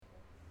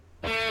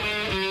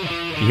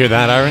You hear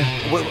that, Ira?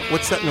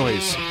 What's that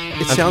noise?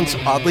 It sounds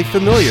oddly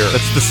familiar.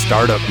 That's the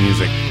startup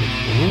music.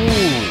 Ooh,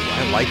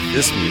 I like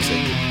this music.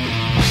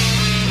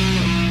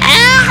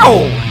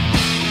 Ow!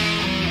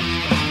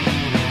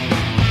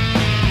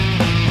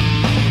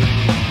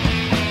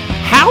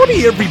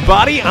 Howdy,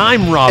 everybody.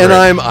 I'm Robert. And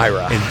I'm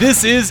Ira. And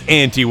this is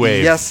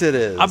Anti-Wave. Yes, it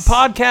is. A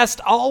podcast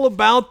all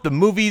about the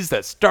movies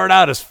that start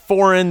out as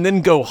foreign,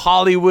 then go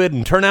Hollywood,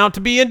 and turn out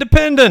to be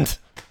independent.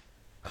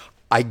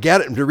 I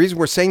get it. The reason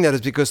we're saying that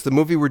is because the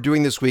movie we're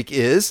doing this week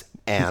is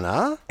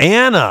Anna.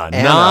 Anna.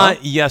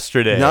 Not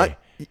yesterday. Not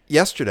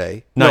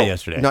yesterday. Not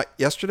yesterday. Not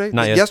yesterday?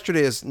 Not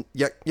yesterday is,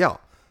 yeah.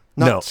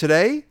 Not No.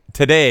 today?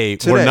 Today,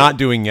 we're not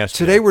doing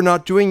yesterday. Today we're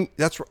not doing,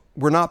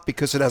 we're not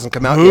because it hasn't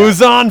come out Who's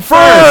yet. on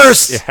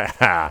first?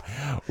 Yeah.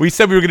 We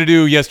said we were going to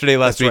do yesterday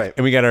last That's week, right.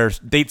 and we got our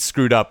dates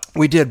screwed up.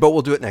 We did, but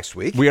we'll do it next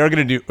week. We are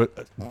going to do...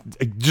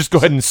 just go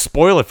ahead and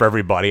spoil it for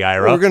everybody,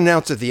 Ira. We're going to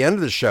announce at the end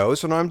of the show,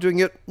 so now I'm doing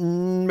it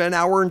an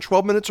hour and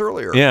 12 minutes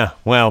earlier. Yeah,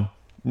 well,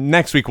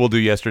 next week we'll do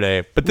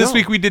yesterday. But this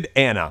week we did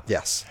Anna.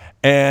 Yes.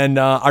 And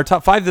our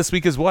top 5 this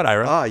week is what,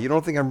 Ira? You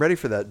don't think I'm ready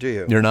for that, do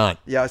you? You're not.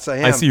 Yes, I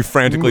am. I see you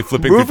frantically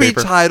flipping through movie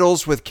paper.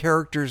 titles with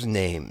characters'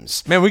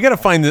 names. Man, we got to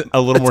find a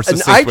little more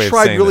succinct And way I of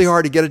tried saying really this.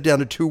 hard to get it down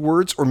to 2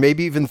 words or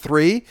maybe even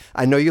 3.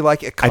 I know you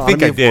like I economy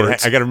think I of did.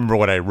 words. I got to remember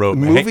what I wrote.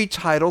 Movie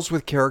titles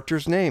with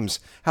characters'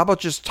 names. How about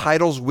just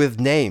titles with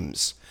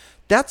names?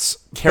 That's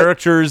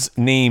Characters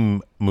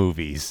name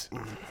movies.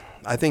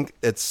 I think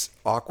it's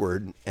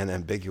awkward and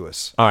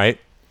ambiguous. All right.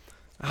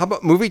 How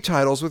about movie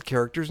titles with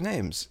characters'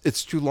 names?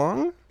 It's too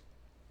long?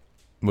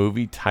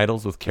 Movie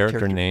titles with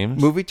character names?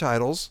 Movie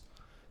titles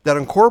that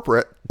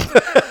incorporate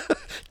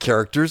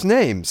characters'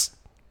 names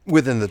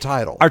within the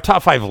title. Our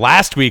top 5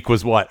 last week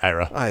was what,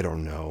 Ira? I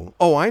don't know.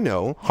 Oh, I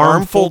know.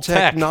 Harmful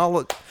tech.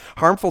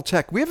 Harmful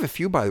tech. We have a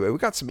few, by the way. We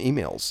got some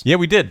emails. Yeah,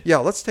 we did. Yeah,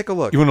 let's take a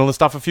look. You want to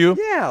list off a few?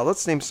 Yeah,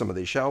 let's name some of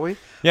these, shall we?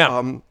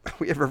 Yeah.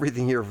 We have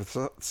everything here with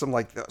some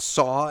like the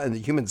Saw and the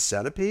Human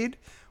Centipede,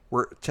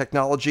 where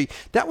technology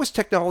that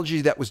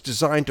was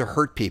designed to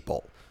hurt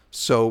people.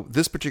 So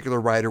this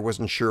particular writer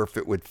wasn't sure if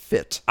it would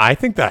fit. I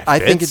think that fits. I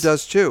think it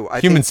does too.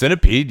 Human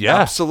Centipede, yeah.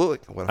 Absolutely.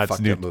 What a That's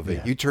fucked new- up movie.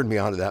 yeah. You turned me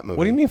on to that movie.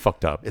 What do you mean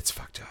fucked up? It's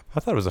fucked up. I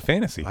thought it was a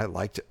fantasy. I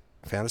liked it.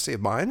 Fantasy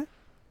of mine?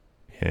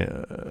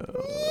 Yeah.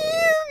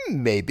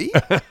 Maybe.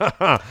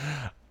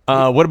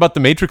 What about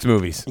the Matrix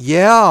movies?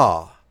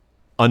 Yeah.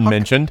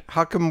 Unmentioned.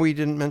 How come we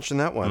didn't mention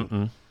that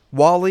one?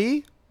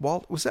 Wall-E?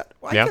 Was that?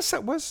 I Yeah. guess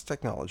that was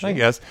technology. I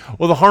guess.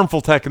 Well, the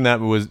harmful tech in that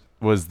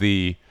was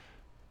the,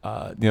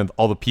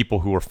 all the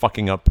people who were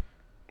fucking up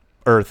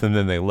Earth and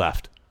then they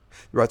left.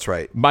 That's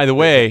right. By the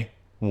way,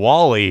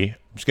 Wall-E, I'm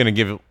just going to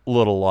give it a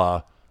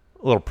little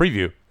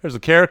preview. There's a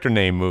character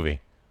name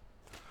movie.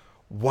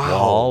 Wow.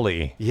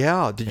 Wall-E.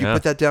 Yeah. Did you Yeah.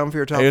 put that down for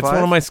your top 5? It's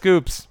one of my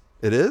scoops.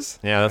 It is?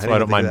 Yeah, that's didn't why I even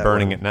don't think mind of that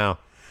burning one. it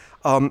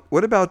now.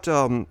 What about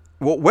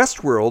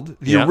Westworld,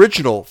 the Yeah.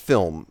 original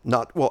film?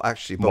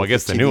 Actually, both Well, I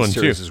guess the TV new one,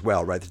 series too. as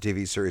well, right? The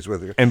TV series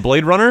with it. And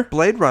Blade Runner?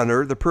 Blade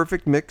Runner, the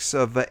perfect mix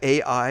of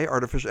AI,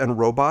 artificial, and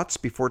robots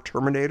before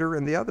Terminator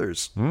and the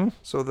others.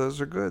 So those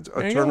are good. you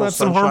go, Eternal that's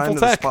some Sunshine harmful of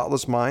the tech.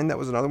 Spotless Mind, that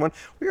was another one.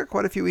 We got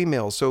quite a few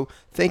emails. So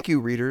thank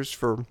you, readers,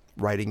 for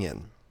writing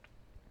in.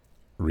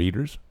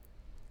 Readers?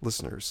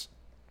 Listeners.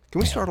 Can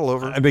we start all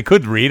over? They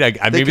could read.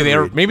 Maybe could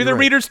they're read. maybe they're You're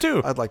right. readers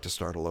too. I'd like to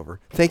start all over.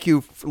 Thank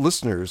you,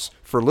 listeners,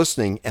 for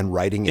listening and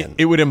writing in.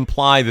 It would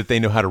imply that they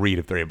know how to read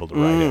if they're able to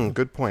write it.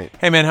 Good point.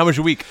 Hey man, how was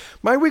your week?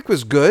 My week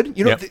was good.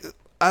 You know, Yep.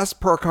 as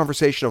per our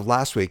conversation of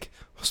last week,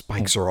 those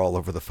bikes are all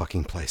over the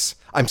fucking place.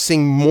 I'm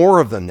seeing more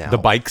of them now. The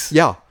bikes?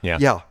 Yeah. Yeah.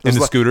 Yeah. And There's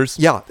the scooters?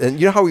 Yeah. And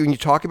you know how when you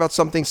talk about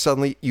something,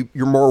 suddenly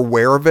you're more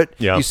aware of it?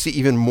 Yeah. You see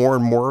even more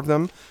and more of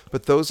them.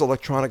 But those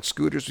electronic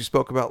scooters we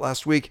spoke about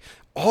last week,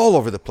 all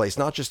over the place,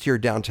 not just here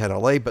downtown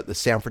LA, but the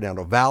San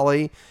Fernando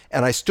Valley.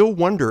 And I still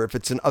wonder if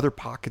it's in other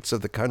pockets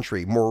of the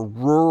country, more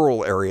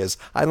rural areas.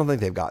 I don't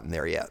think they've gotten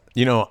there yet.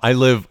 You know, I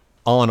live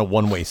on a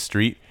one-way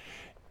street.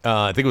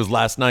 I think it was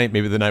last night,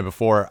 maybe the night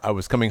before. I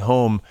was coming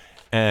home,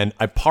 and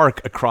I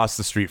park across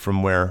the street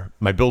from where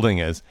my building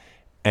is.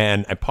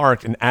 And I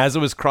parked, and as I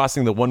was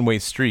crossing the one-way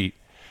street,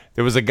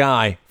 there was a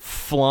guy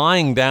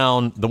flying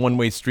down the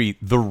one-way street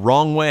the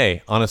wrong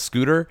way on a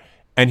scooter,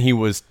 and he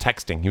was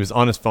texting. He was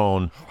on his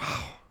phone.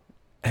 Wow.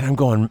 And I'm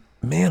going,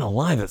 man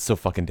alive, that's so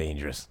fucking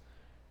dangerous.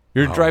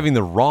 You're driving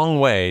the wrong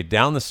way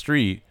down the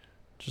street,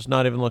 just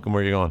not even looking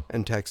where you're going.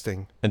 And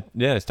texting And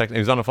yeah, he's texting. He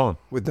was on a phone.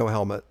 with no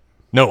helmet.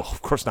 No,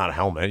 of course not a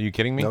helmet. Are you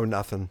kidding me? No,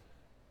 nothing.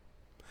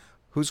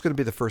 Who's going to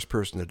be the first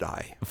person to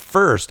die?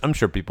 First, I'm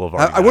sure people have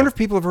already I wonder if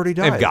people have already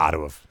died. They've got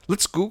to have.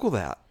 Let's Google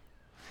that.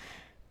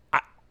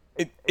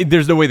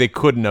 There's no way they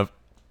couldn't have.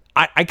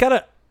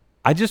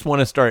 I just want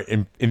to start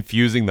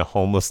infusing the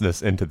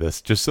homelessness into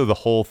this, just so the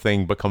whole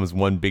thing becomes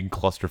one big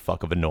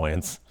clusterfuck of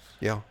annoyance.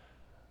 Yeah.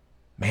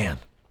 Man.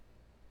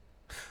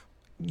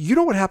 You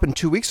know what happened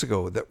 2 weeks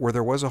ago where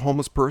there was a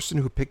homeless person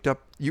who picked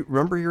up, you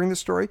remember hearing the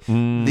story?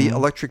 The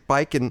electric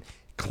bike and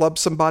clubbed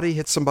somebody,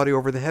 hit somebody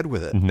over the head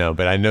with it. No,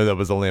 but I know that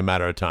was only a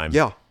matter of time.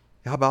 Yeah.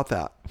 How about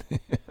that?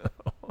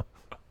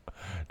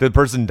 Did the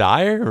person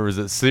die, or was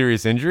it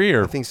serious injury?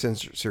 Or I think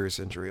serious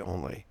injury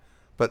only.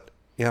 But,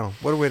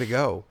 what a way to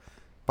go.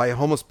 By a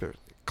homeless person,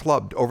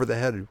 clubbed over the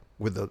head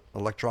with an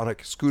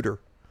electronic scooter.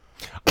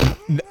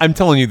 I'm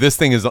telling you, it's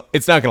not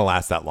going to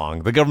last that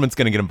long. The government's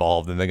going to get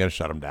involved, and they're going to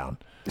shut them down.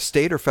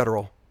 State or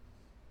federal?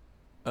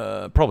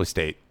 Probably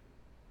state.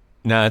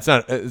 No, it's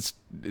not.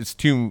 It's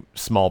too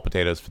small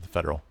potatoes for the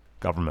federal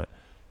government.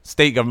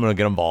 State government will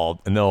get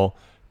involved, and they'll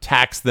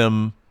tax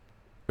them,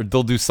 or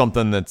they'll do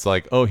something that's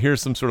like, oh,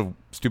 here's some sort of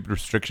stupid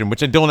restriction,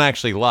 which I don't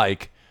actually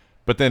like.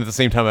 But then at the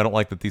same time, I don't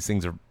like that these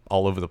things are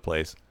all over the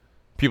place.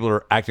 People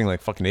are acting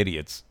like fucking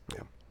idiots.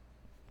 Yeah.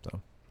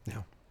 So.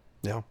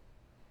 Yeah.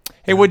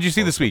 Hey, what did you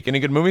see this week? Any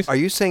good movies? Are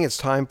you saying it's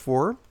time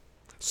for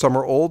Some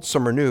Are Old,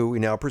 Some Are New? We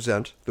now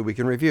present the Week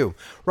in Review.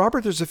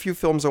 Robert, there's a few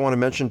films I want to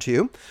mention to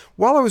you.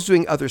 While I was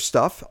doing other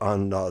stuff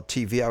on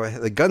TV,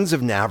 The Guns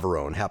of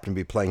Navarone happened to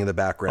be playing in the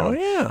background. Oh,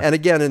 yeah. And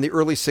again, in the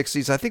early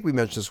 60s, I think we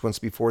mentioned this once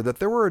before, that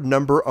there were a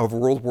number of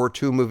World War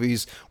II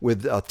movies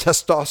with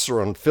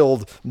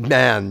testosterone-filled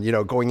man,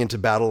 going into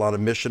battle on a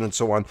mission and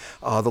so on.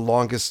 The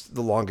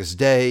Longest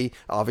Day,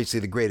 obviously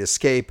The Great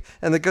Escape,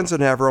 and The Guns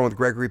of Navarone with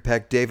Gregory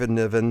Peck, David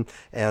Niven,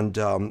 and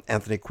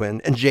Anthony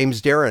Quinn, and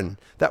James Darren.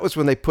 That was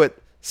when they put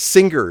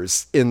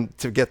singers in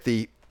to get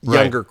the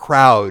younger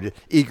crowd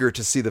eager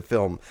to see the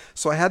film.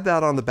 So I had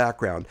that on the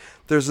background.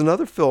 There's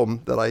another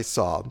film that I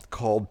saw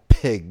called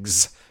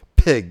Pigs.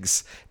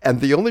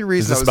 And the only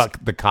reason Is this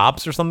about the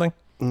cops or something?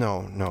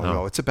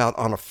 No. It's about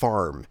on a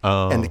farm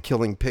and the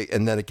killing pig.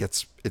 And then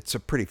it's a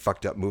pretty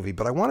fucked up movie.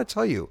 But I want to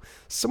tell you,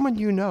 someone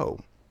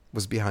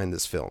was behind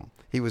this film.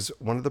 He was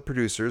one of the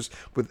producers.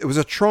 It was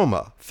a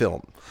trauma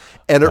film.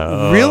 And it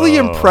really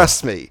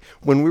impressed me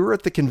when we were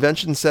at the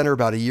convention center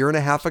about a year and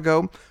a half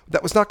ago.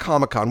 That was not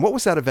Comic-Con. What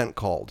was that event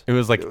called? It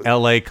was like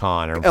LA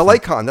Con. LA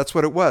Con, that's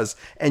what it was.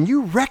 And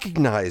you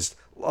recognized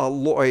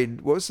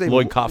Lloyd, what was his name?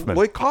 Lloyd Kaufman.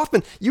 Lloyd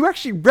Kaufman. You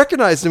actually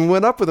recognized him,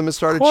 went up with him and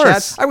started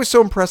course. chat. I was so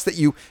impressed that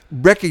you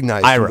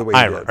recognized him the way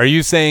you did. Are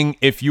you saying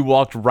if you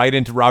walked right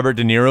into Robert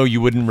De Niro,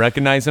 you wouldn't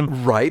recognize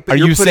him? Right. But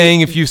are you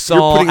saying if you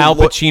saw Al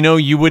Pacino,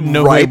 you wouldn't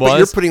know who he was? But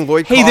you're putting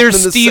Lloyd Kaufman. Hey,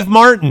 there's Steve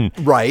Martin.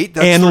 Right.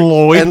 And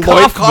Lloyd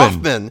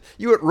Kaufman.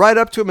 You went right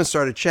up to him and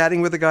started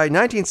chatting with the guy.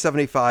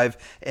 1975.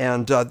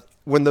 And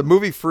when the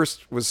movie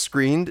first was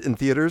screened in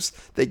theaters,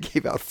 they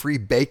gave out free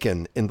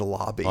bacon in the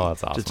lobby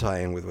to tie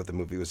in with what the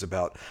movie was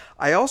about.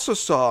 I also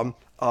saw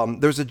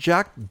there's a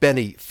Jack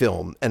Benny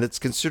film, and it's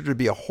considered to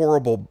be a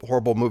horrible,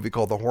 horrible movie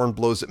called The Horn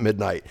Blows at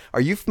Midnight.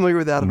 Are you familiar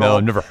with that at all? No,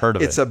 never heard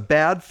of it. It's a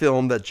bad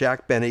film that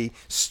Jack Benny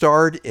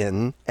starred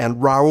in,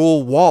 and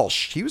Raoul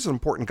Walsh, he was an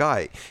important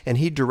guy, and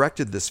he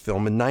directed this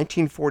film in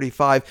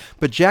 1945.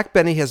 But Jack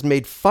Benny has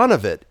made fun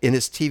of it in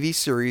his TV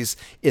series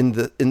on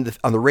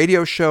the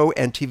radio show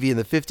and TV in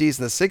the 50s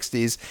and the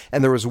 60s.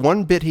 And there was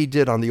one bit he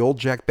did on the old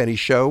Jack Benny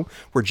show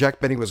where Jack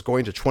Benny was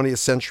going to 20th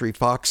Century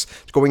Fox,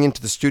 going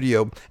into the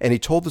studio, and he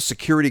told the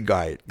security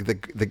guy,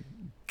 the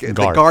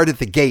guard at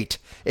the gate,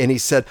 and he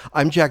said,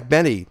 "I'm Jack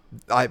Benny.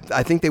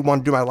 I think they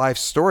want to do my life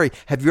story.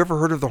 Have you ever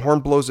heard of The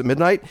Horn Blows at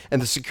Midnight?"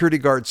 And the security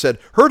guard said,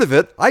 "Heard of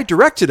it. I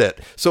directed it."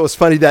 So it's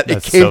funny that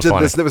it came to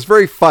this. And it was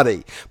very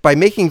funny. By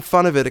making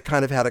fun of it, it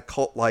kind of had a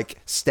cult-like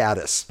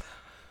status.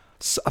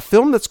 A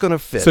film that's going to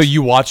fit. So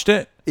you watched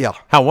it? Yeah.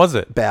 How was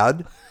it?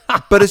 Bad.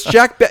 But it's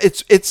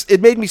it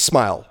made me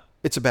smile.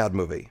 It's a bad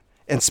movie.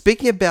 And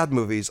speaking of bad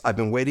movies, I've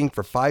been waiting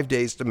for 5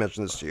 days to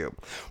mention this to you.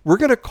 We're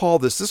going to call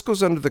this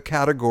goes under the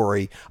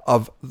category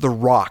of The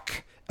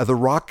Rock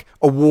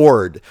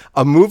Award,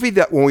 a movie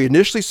that when we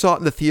initially saw it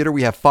in the theater,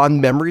 we have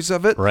fond memories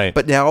of it. Right.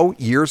 But now,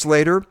 years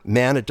later,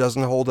 man, it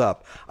doesn't hold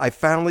up. I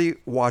finally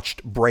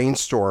watched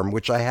Brainstorm,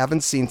 which I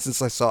haven't seen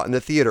since I saw it in the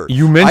theater.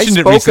 You mentioned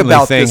it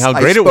recently, saying how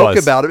great it was. I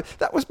spoke about it.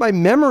 That was my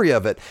memory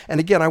of it.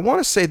 And again, I want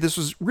to say this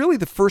was really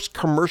the first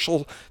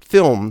commercial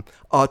film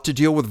to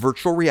deal with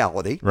virtual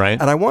reality. Right.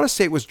 And I want to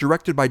say it was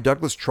directed by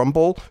Douglas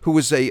Trumbull, who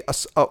was a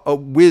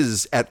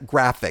whiz at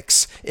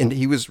graphics. And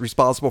he was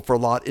responsible for a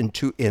lot in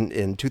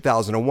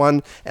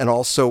 2001 and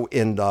also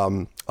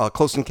in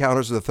Close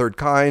Encounters of the Third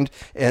Kind.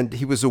 And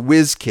he was a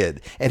whiz kid.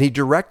 And he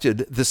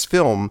directed this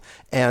film.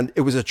 And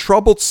it was a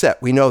troubled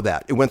set. We know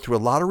that. It went through a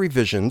lot of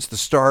revisions. The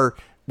star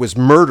was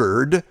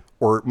murdered.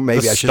 Or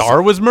maybe the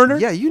star was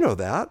murdered? Yeah, you know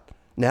that.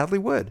 Natalie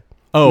Wood.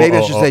 Oh, maybe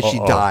I should say she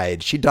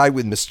died. She died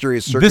with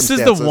mysterious circumstances. This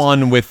is the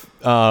one with,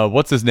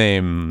 what's his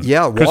name?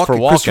 Yeah, Christopher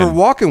Walken. Christopher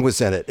Walken was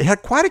in it. It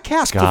had quite a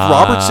cast. Cliff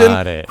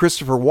Robertson,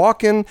 Christopher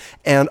Walken,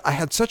 and I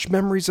had such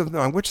memories of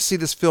them. I went to see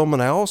this film,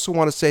 and I also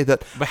want to say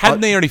that... But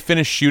hadn't they already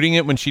finished shooting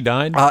it when she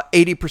died?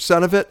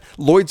 80% of it.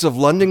 Lloyd's of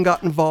London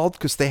got involved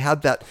because they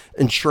had that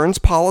insurance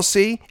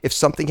policy if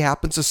something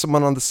happens to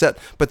someone on the set,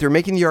 but they're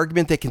making the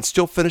argument they can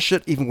still finish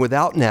it even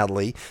without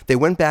Natalie. They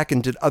went back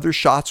and did other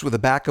shots with the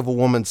back of a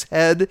woman's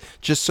head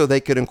just so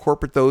they could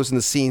incorporate those in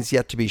the scenes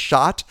yet to be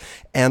shot.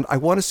 And I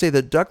want to say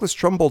that Douglas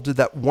Trumbull did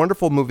that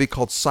wonderful movie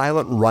called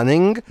Silent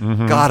Running.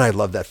 God, I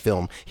love that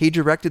film. He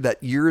directed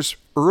that years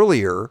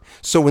earlier.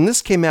 So when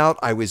this came out,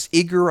 I was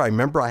eager. I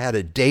remember I had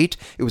a date.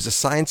 It was a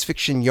science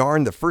fiction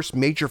yarn, the first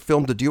major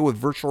film to deal with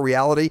virtual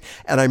reality.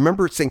 And I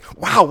remember saying,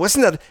 wow,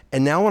 wasn't that?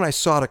 And now when I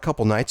saw it a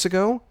couple nights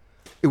ago,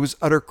 it was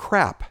utter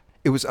crap.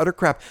 It was utter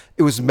crap.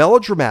 It was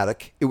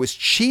melodramatic. It was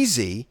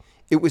cheesy.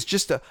 It was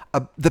just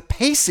the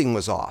pacing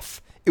was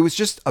off. It was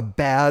just a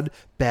bad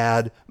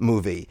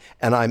movie.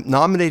 And I'm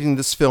nominating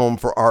this film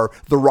for our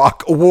The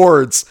Rock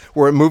Awards,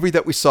 where a movie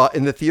that we saw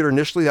in the theater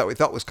initially that we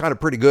thought was kind of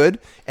pretty good.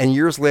 And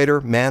years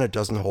later, man, it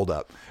doesn't hold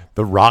up.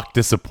 The Rock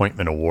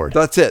Disappointment Award.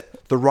 That's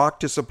it. The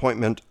Rock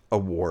Disappointment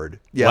Award.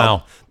 Yeah.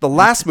 Wow. The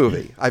last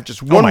movie. I've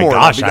just one more.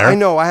 Gosh, I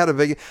know. I had a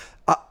big...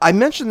 I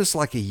mentioned this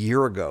like a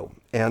year ago,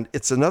 and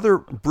it's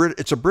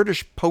it's a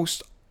British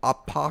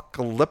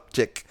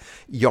post-apocalyptic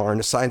yarn,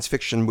 a science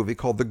fiction movie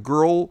called The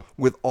Girl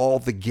with All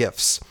the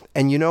Gifts.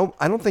 And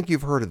I don't think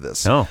you've heard of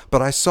this. No.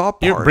 But I saw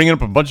part. You're bringing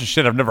up a bunch of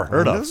shit I've never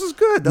heard of. This is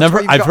good.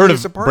 I've heard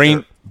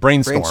of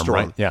Brainstorm,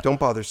 right? Yeah. Don't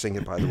bother seeing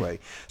it, by the way.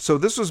 So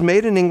this was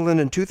made in England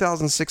in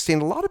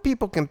 2016. A lot of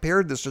people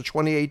compared this to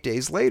 28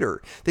 Days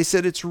Later. They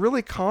said it's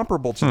really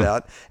comparable to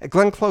that.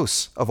 Glenn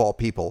Close, of all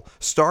people,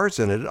 stars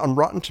in it. On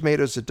Rotten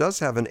Tomatoes, it does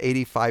have an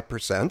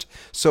 85%.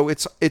 So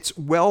it's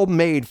well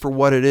made for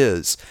what it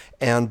is.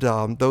 And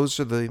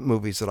those are the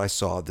movies that I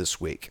saw this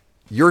week.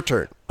 Your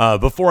turn.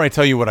 Before I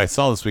tell you what I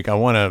saw this week, I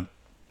want to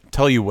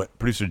tell you what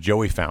producer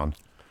Joey found.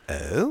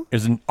 Oh?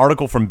 There's an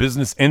article from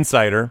Business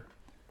Insider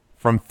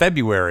from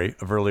February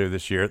of earlier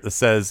this year that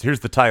says, here's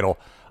the title,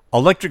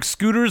 electric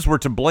scooters were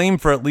to blame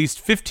for at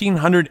least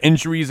 1,500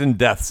 injuries and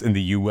deaths in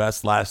the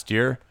U.S. last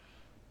year.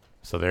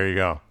 So there you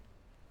go.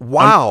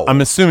 Wow.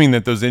 I'm assuming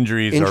that those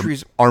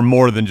injuries are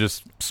more than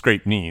just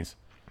scraped knees.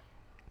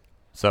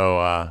 So,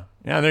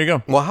 yeah, there you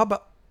go. Well, how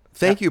about...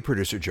 Thank you,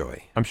 producer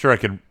Joey. I'm sure I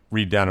could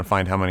read down and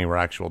find how many were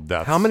actual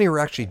deaths. How many were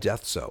actually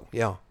deaths, though?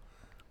 Yeah.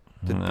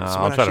 Did someone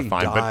I'll try to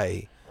find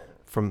die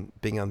from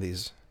being on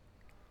these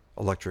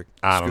electric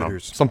I don't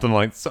scooters? know. Something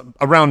like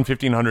around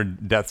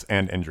 1,500 deaths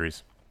and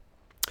injuries.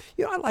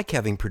 I like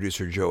having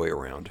producer Joey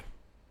around.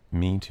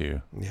 Me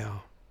too. Yeah.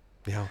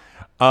 Yeah.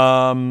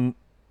 All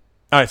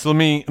right, so let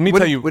me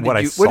tell you what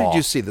I saw. What did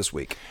you see this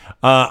week?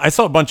 I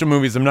saw a bunch of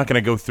movies. I'm not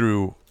going to go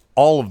through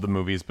all of the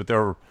movies, but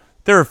there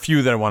are a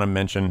few that I want to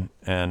mention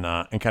and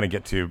kind of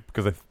get to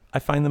because I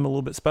find them a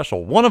little bit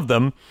special. One of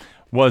them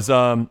was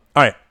all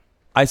right.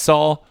 I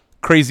saw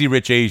Crazy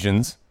Rich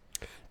Asians.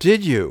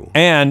 Did you?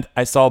 And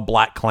I saw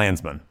Black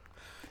Klansman.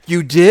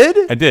 You did?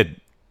 I did.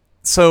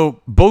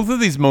 So both of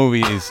these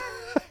movies,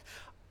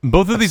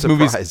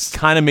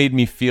 kind of made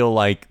me feel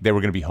like they were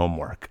going to be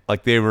homework.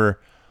 Like they were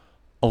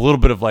a little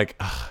bit of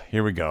like,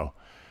 here we go.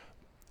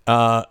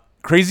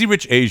 Crazy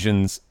Rich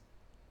Asians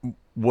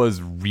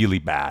was really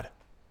bad.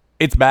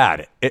 It's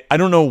bad. I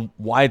don't know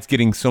why it's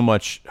getting so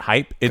much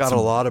hype. It got a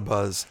lot of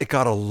buzz. It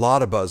got a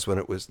lot of buzz when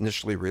it was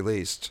initially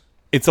released.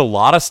 It's a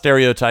lot of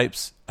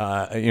stereotypes.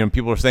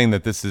 People are saying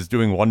that this is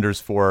doing wonders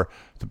for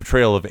the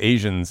portrayal of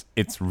Asians.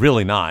 It's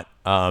really not.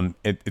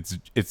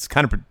 It's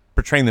kind of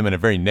portraying them in a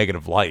very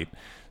negative light.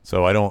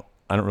 So I don't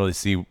really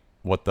see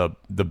what the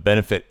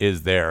benefit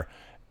is there.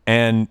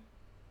 And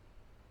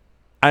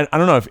I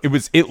don't know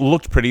if it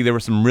looked pretty. There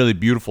were some really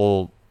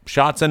beautiful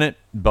shots in it,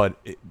 but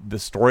the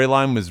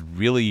storyline was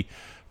really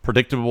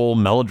predictable,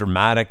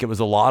 melodramatic. It was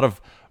a lot of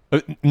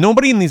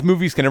nobody in these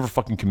movies can ever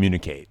fucking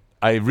communicate.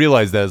 I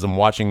realized that as I'm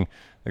watching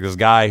like this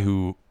guy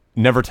who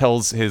never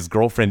tells his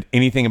girlfriend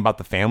anything about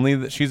the family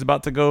that she's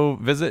about to go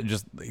visit.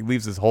 Just he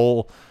leaves his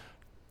whole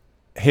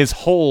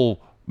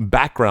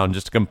background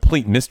just a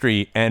complete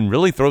mystery and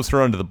really throws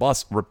her under the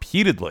bus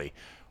repeatedly.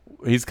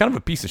 He's kind of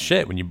a piece of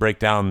shit when you break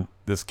down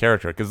this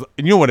character because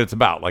you know what it's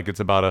about. Like it's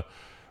about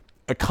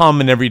a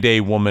common everyday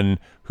woman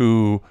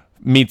who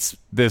meets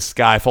this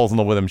guy, falls in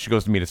love with him. She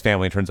goes to meet his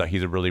family. It turns out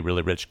he's a really,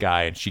 really rich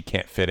guy and she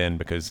can't fit in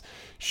because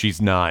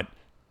she's not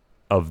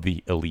of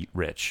the elite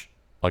rich,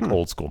 like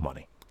old school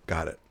money.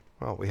 Got it.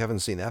 Well, we haven't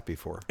seen that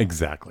before.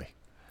 Exactly.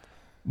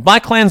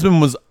 Black Klansman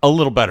was a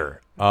little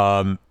better.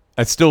 I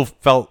still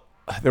felt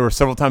there were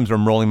several times where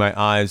I'm rolling my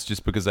eyes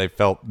just because I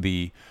felt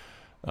the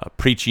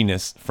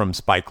preachiness from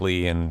Spike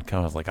Lee and kind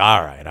of was like,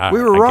 all right.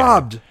 We were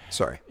robbed.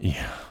 Sorry.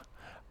 Yeah.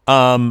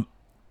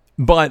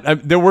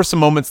 But there were some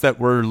moments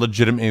that were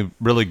legitimately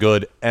really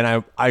good,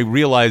 and I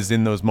realized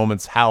in those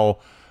moments how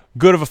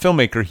good of a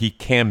filmmaker he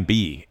can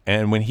be,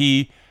 and when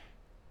he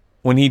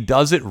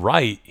does it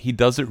right, he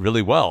does it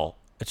really well.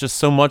 It's just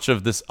so much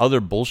of this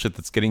other bullshit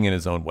that's getting in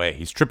his own way.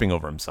 He's tripping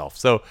over himself.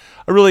 So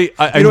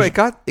it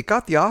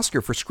got the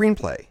Oscar for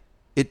screenplay.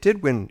 It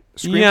did win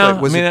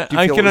screenplay. Yeah,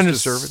 I can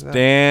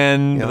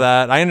understand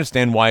that. I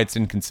understand why it's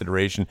in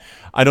consideration.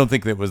 I don't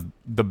think that was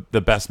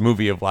the best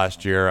movie of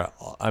last year.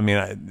 I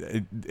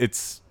mean,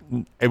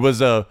 it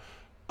was a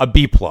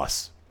B+.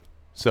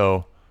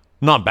 So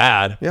not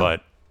bad,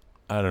 but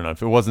I don't know.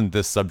 If it wasn't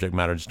this subject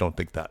matter, I just don't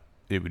think that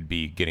it would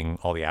be getting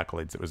all the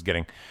accolades it was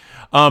getting.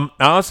 I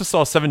also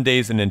saw 7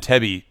 Days in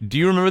Entebbe. Do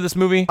you remember this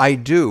movie? I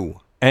do.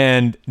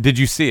 And did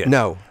you see it?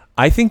 No.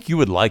 I think you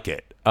would like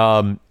it.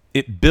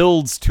 It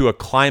builds to a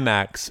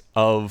climax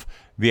of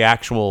the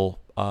actual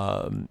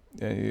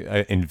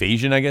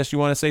invasion, I guess you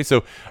want to say.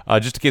 So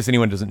just in case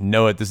anyone doesn't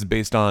know it, this is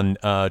based on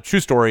a true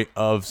story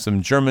of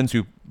some Germans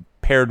who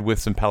paired with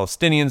some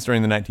Palestinians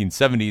during the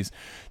 1970s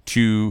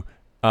to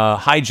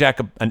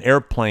hijack an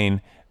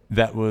airplane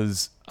that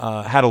was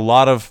had a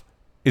lot of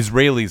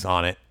Israelis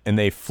on it, and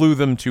they flew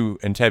them to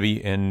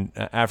Entebbe in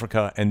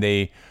Africa, and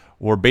they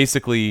were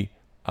basically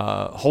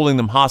holding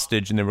them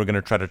hostage, and they were going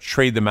to try to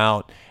trade them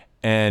out.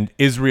 And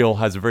Israel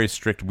has a very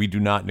strict "we do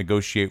not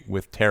negotiate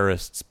with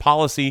terrorists"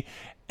 policy,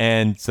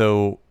 and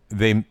so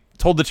they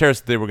told the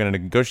terrorists that they were going to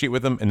negotiate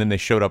with them, and then they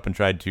showed up and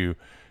tried to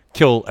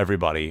kill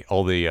everybody,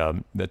 all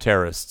the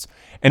terrorists,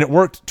 and it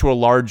worked to a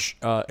large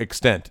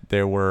extent.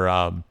 There were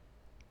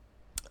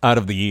out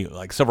of the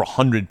several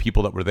hundred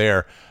people that were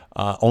there,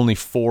 only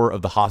 4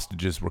 of the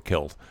hostages were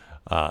killed,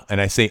 and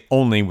I say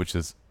only, which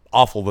is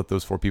awful that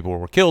those 4 people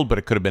were killed, but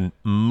it could have been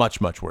much,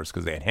 much worse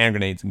because they had hand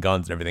grenades and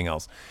guns and everything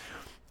else.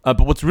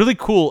 But what's really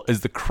cool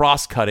is the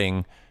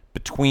cross-cutting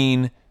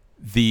between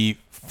the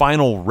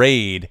final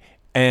raid,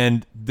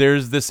 and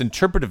there's this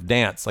interpretive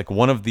dance. Like,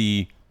 one of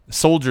the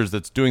soldiers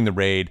that's doing the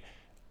raid,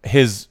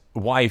 his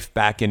wife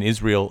back in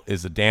Israel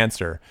is a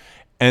dancer,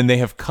 and they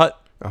have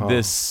cut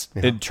this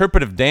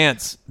interpretive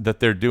dance that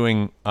they're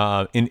doing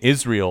in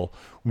Israel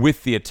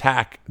with the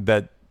attack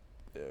that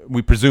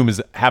we presume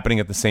is happening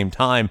at the same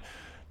time.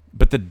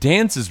 But the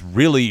dance is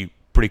really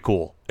pretty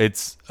cool.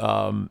 It's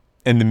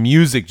and the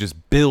music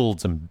just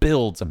builds and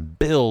builds and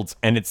builds,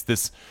 and it's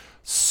this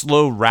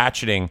slow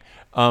ratcheting.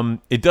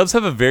 It does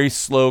have a very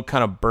slow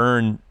kind of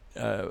burn,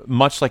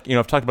 much like,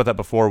 I've talked about that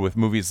before with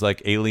movies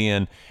like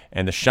Alien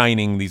and The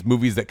Shining, these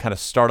movies that kind of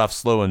start off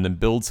slow and then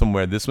build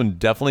somewhere. This one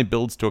definitely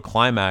builds to a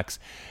climax.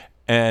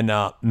 And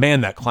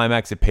man, that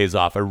climax, it pays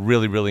off. I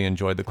really, really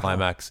enjoyed the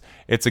climax.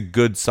 It's a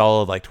good,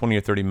 solid 20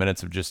 or 30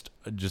 minutes of just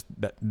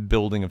that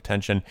building of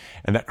tension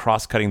and that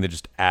cross-cutting that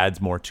just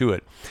adds more to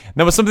it. And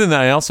that was something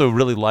that I also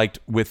really liked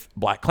with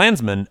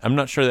BlacKkKlansman. I'm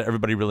not sure that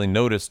everybody really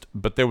noticed,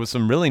 but there was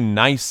some really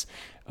nice,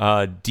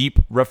 deep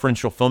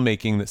referential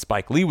filmmaking that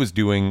Spike Lee was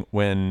doing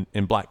when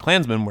in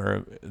BlacKkKlansman,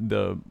 where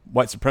the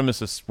white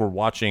supremacists were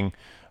watching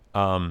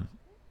Birth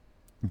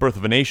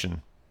of a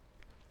Nation.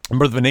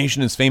 Birth of a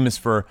Nation is famous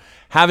for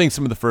having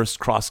some of the first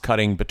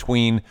cross-cutting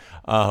between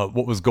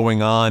what was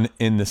going on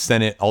in the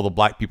Senate. All the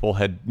black people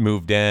had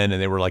moved in,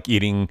 and they were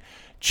eating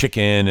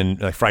chicken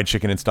and fried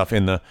chicken and stuff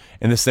in the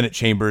Senate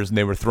chambers, and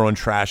they were throwing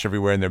trash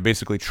everywhere, and they're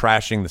basically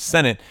trashing the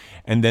Senate.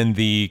 And then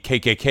the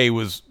KKK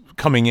was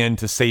coming in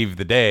to save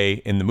the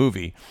day in the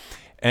movie.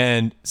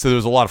 And so there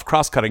was a lot of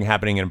cross-cutting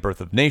happening in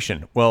Birth of a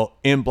Nation. Well,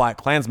 in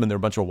BlacKkKlansman, there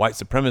were a bunch of white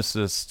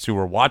supremacists who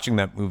were watching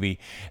that movie,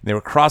 and they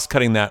were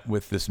cross-cutting that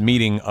with this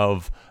meeting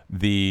of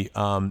the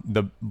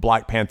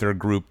Black Panther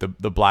group,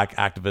 the black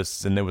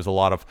activists, and there was a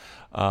lot of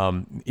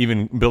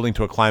even building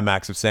to a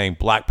climax of saying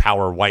black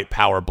power, white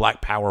power,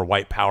 black power,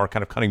 white power,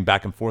 kind of cutting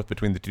back and forth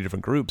between the two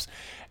different groups.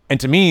 And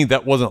to me,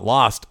 that wasn't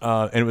lost,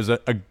 and it was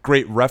a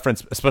great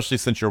reference, especially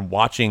since you're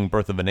watching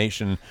Birth of a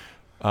Nation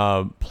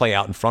play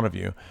out in front of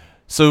you.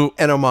 So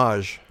an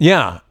homage,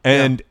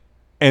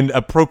 and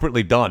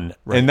appropriately done.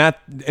 Right. And that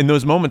in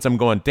those moments, I'm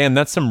going, damn,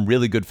 that's some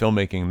really good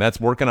filmmaking. That's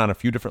working on a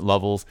few different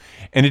levels,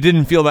 and it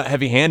didn't feel that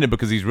heavy-handed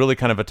because he's really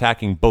kind of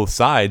attacking both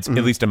sides. Mm-hmm.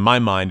 At least in my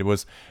mind, it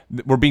was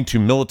we're being too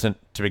militant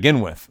to begin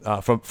with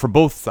for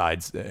both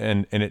sides,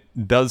 and it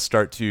does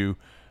start to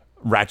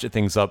ratchet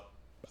things up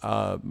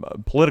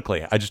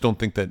politically. I just don't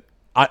think that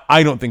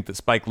I don't think that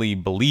Spike Lee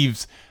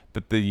believes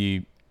that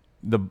the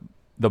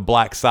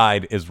black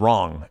side is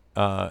wrong.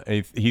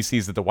 He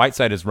sees that the white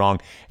side is wrong,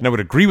 and I would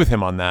agree with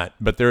him on that.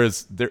 But there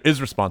is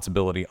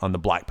responsibility on the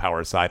black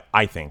power side.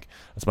 I think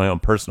that's my own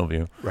personal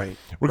view. Right.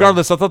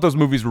 Regardless, I thought those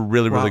movies were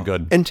really, really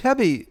good.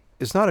 Entebbe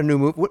is not a new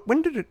movie.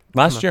 When did it?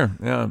 Last year.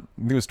 Yeah, I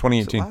think it was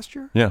 2018. Was it last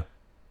year? Yeah,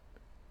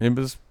 it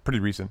was pretty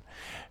recent.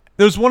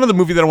 There's one other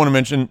movie that I want to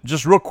mention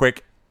just real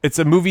quick. It's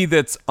a movie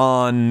that's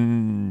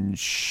on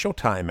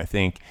Showtime, I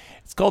think.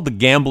 It's called The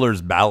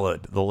Gambler's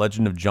Ballad: The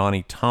Legend of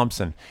Johnny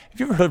Thompson. Have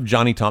you ever heard of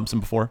Johnny Thompson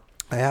before?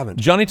 I haven't.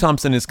 Johnny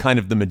Thompson is kind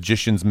of the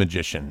magician's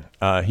magician.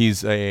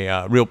 He's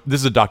a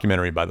this is a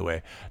documentary, by the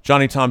way.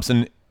 Johnny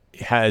Thompson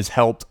has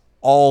helped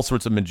all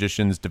sorts of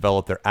magicians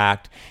develop their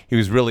act. He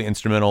was really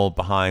instrumental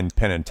behind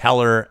Penn and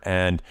Teller,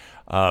 and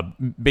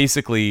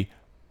basically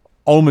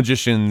all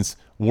magicians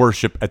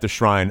worship at the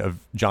shrine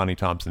of Johnny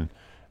Thompson.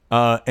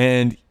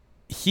 And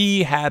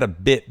he had a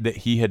bit that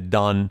he had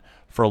done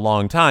for a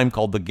long time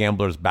called The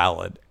Gambler's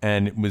Ballad,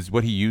 and it was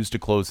what he used to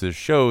close his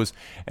shows,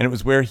 and it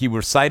was where he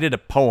recited a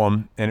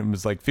poem, and it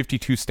was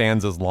 52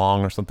 stanzas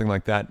long or something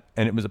like that,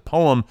 and it was a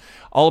poem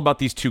all about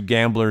these two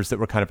gamblers that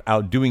were kind of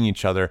outdoing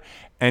each other,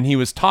 and he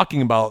was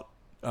talking about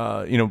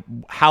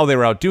how they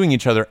were outdoing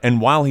each other, and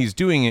while he's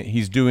doing it,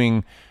 he's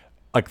doing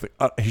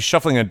he's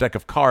shuffling a deck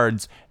of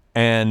cards,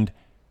 and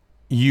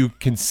you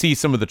can see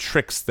some of the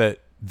tricks that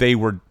they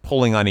were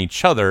pulling on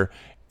each other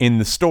in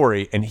the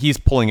story, and he's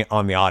pulling it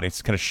on the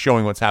audience, kind of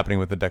showing what's happening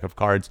with the deck of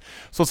cards.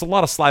 So it's a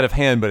lot of sleight of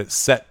hand, but it's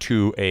set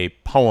to a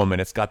poem,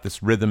 and it's got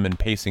this rhythm and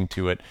pacing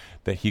to it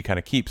that he kind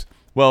of keeps.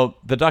 Well,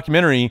 the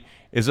documentary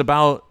is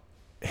about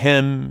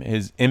him,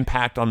 his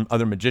impact on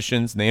other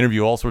magicians, and they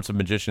interview all sorts of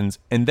magicians.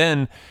 And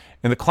then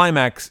in the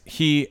climax,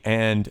 he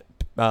and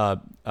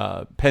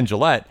Penn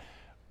Jillette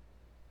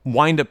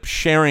wind up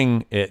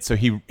sharing it. So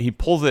he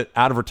pulls it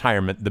out of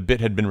retirement. The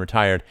bit had been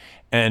retired,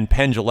 and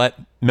Penn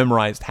Jillette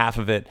memorized half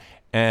of it,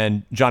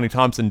 and Johnny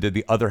Thompson did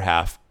the other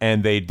half,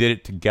 and they did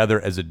it together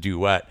as a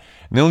duet.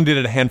 And they only did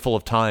it a handful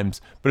of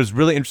times, but it was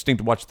really interesting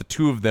to watch the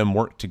two of them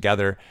work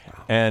together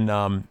and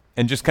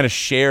just kind of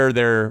share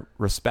their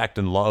respect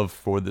and love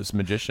for this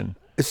magician.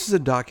 This is a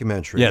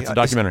documentary. Yeah, it's a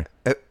documentary.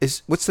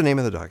 What's the name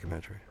of the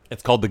documentary?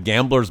 It's called The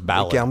Gambler's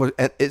Ballad.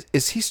 And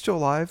is he still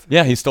alive?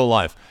 Yeah, he's still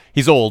alive.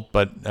 He's old,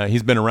 but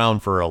he's been around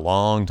for a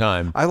long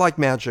time. I like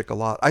magic a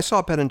lot. I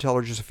saw Penn and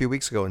Teller just a few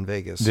weeks ago in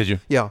Vegas. Did you?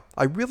 Yeah,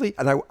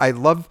 I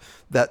love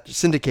that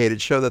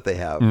syndicated show that they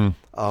have.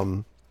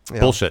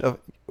 Bullshit.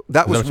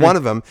 That was one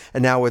of them,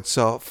 and now it's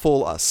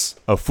Fool Us.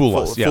 Oh, Fool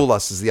Us. Yeah. Fool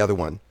Us is the other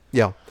one.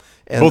 Yeah.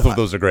 And both of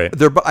those are great.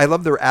 I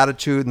love their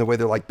attitude and the way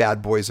they're like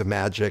bad boys of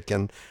magic,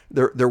 and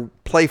they're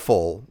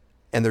playful,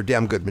 and they're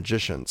damn good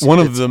magicians. One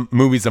of the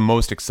movies I'm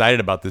most excited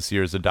about this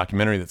year is a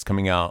documentary that's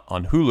coming out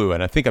on Hulu,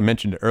 and I think I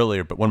mentioned it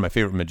earlier, but one of my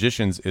favorite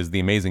magicians is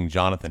The Amazing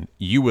Jonathan.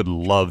 You would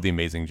love The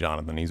Amazing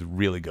Jonathan. He's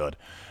really good.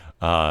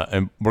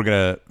 And we're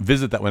going to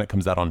visit that when it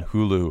comes out on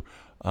Hulu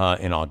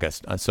in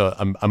August. So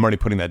I'm already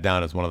putting that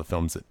down as one of the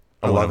films that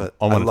I want to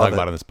talk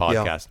about on this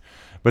podcast. Yeah.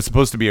 But it's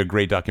supposed to be a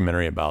great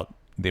documentary about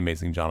The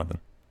Amazing Jonathan.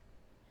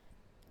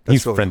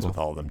 He's really friends with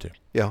all of them, too.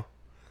 Yeah.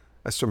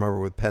 I still remember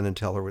with Penn and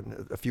Teller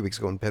a few weeks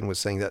ago when Penn was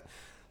saying that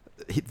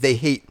they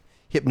hate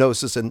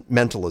hypnosis and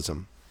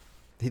mentalism.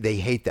 They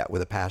hate that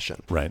with a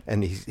passion. Right.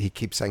 And he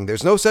keeps saying,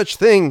 there's no such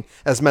thing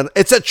as mental.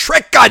 It's a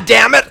trick,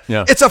 goddammit!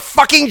 Yeah. It's a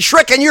fucking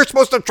trick, and you're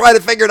supposed to try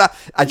to figure it out.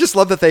 I just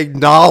love that they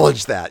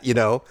acknowledge that,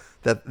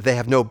 that they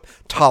have no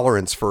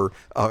tolerance for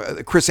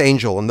Chris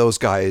Angel and those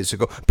guys who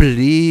go,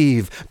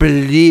 believe,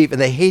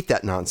 and they hate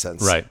that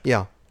nonsense. Right.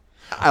 Yeah.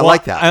 I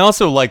like that. I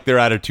also like their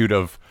attitude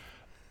of,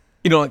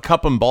 like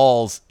cup and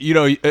balls.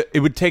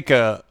 It would take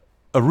a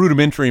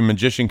rudimentary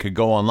magician could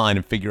go online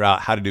and figure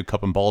out how to do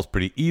cup and balls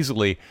pretty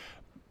easily.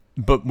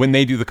 But when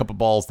they do the cup of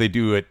balls, they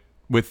do it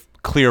with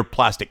clear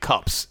plastic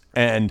cups,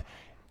 and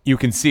you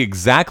can see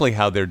exactly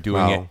how they're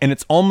doing it. And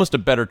it's almost a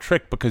better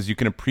trick because you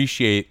can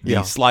appreciate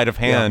the sleight of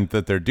hand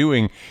that they're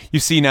doing. You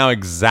see now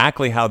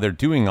exactly how they're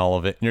doing all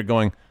of it, and you're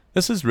going,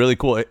 this is really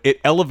cool.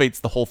 It elevates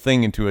the whole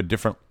thing into a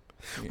different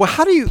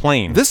how do you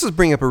plane. This is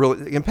bringing up a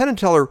really, and Penn and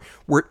Teller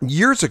were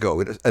years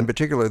ago in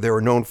particular, they were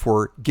known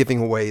for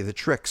giving away the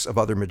tricks of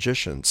other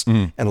magicians,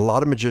 and a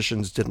lot of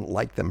magicians didn't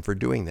like them for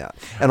doing that.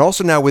 And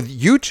also now with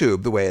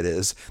YouTube the way it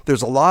is,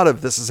 there's a lot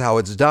of this is how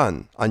it's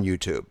done on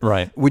YouTube.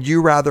 Right. Would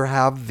you rather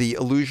have the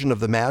illusion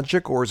of the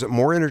magic, or is it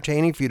more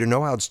entertaining for you to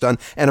know how it's done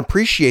and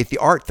appreciate the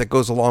art that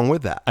goes along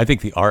with that? I think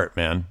the art,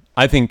 man.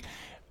 I think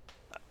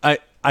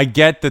I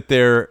get that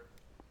there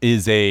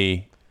is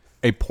a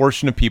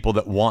portion of people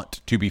that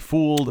want to be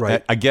fooled.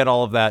 Right. I get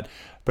all of that.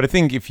 But I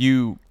think if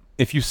you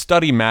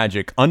study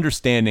magic,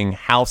 understanding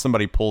how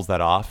somebody pulls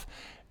that off,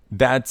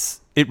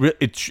 it's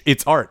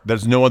art.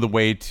 There's no other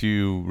way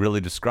to really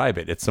describe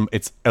it. It's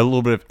a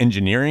little bit of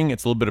engineering.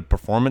 It's a little bit of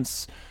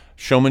performance,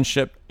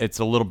 showmanship. It's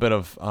a little bit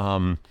of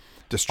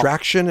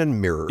distraction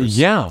and mirrors.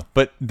 Yeah,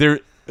 but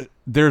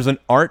there's an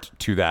art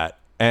to that.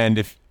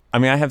 And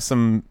I have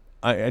some.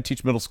 I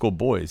teach middle school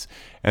boys,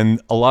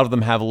 and a lot of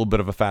them have a little bit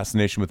of a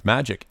fascination with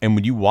magic. And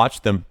when you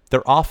watch them,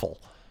 they're awful.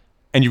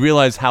 And you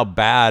realize how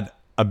bad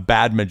a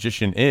bad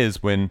magician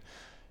is when,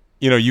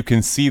 you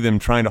can see them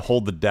trying to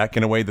hold the deck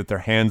in a way that their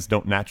hands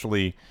don't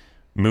naturally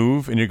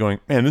move. And you're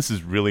going, man, this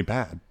is really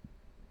bad.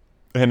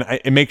 And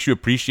it makes you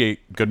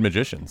appreciate good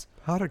magicians.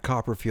 How did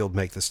Copperfield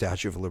make the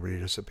Statue of Liberty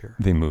disappear?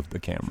 They moved the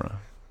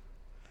camera.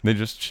 They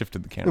just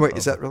shifted the camera. Wait, over.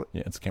 Is that really?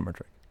 Yeah, it's a camera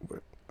trick.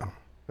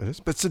 It is,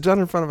 but it's done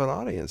in front of an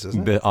audience,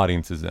 isn't it? The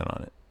audience is in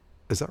on it.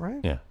 Is that right?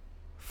 Yeah.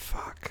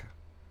 Fuck.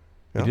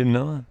 You didn't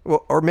know that?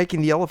 Well, or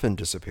making the elephant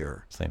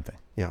disappear. Same thing.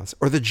 Yeah.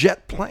 Or the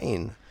jet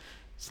plane.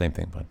 Same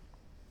thing, bud.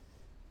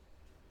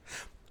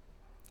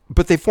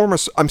 But they form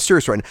I'm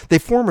serious right now. They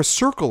form a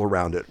circle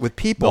around it with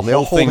people. The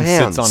whole thing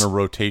sits on a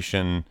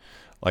rotation.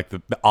 Like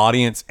the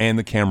audience and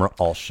the camera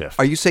all shift.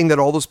 Are you saying that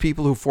all those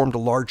people who formed a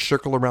large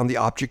circle around the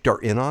object are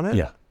in on it?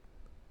 Yeah.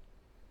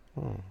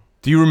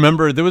 Do you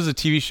remember there was a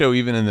TV show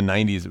even in the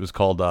 90s? It was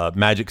called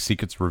Magic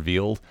Secrets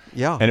Revealed.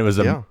 Yeah. And it was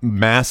a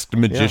masked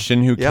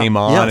magician who came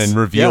on and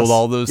revealed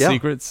all those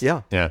secrets.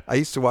 Yeah. Yeah. I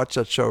used to watch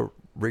that show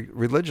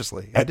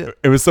religiously. I did.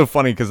 It was so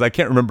funny because I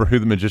can't remember who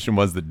the magician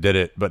was that did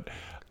it, but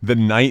the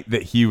night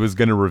that he was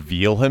going to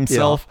reveal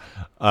himself,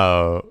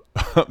 I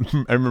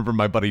remember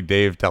my buddy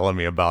Dave telling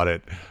me about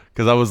it.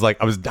 Because I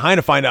was dying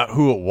to find out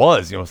who it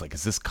was. I was like,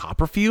 is this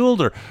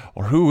Copperfield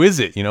or who is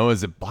it?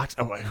 Is it Black?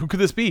 Who could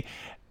this be?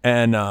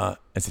 And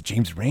is it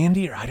James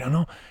Randi or I don't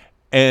know?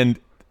 And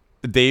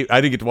Dave, I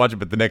didn't get to watch it,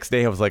 but the next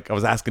day I was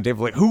asking Dave,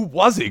 like, who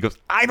was it? He goes,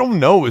 I don't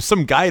know. It was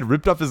some guy had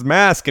ripped off his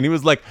mask, and he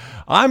was like,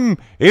 I'm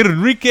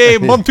Enrique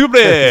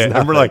Montubre.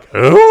 And we're like,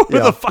 who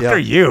the fuck are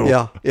you?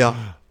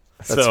 Yeah.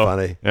 That's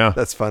funny. Yeah.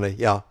 That's funny.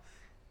 Yeah.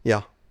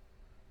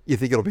 You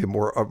think it'll be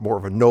more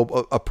of a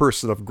noble, a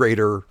person of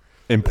greater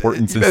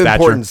importance and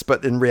stature,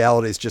 but in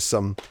reality, it's just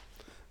some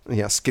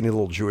skinny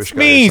little Jewish guy.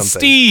 Me, or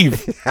something.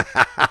 Steve.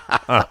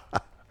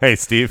 Hey,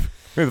 Steve.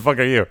 Who the fuck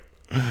are you?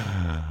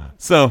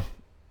 So,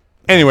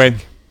 anyway,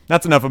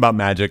 that's enough about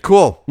magic.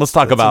 Cool. Let's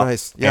talk about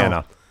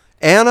Anna.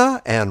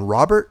 Anna and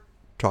Robert,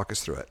 talk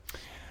us through it.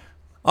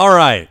 All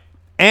right.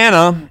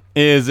 Anna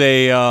is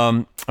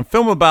a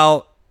film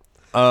about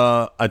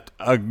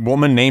a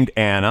woman named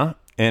Anna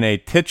in a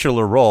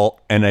titular role,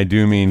 and I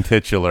do mean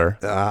titular,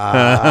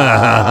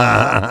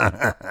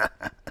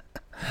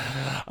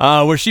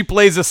 where she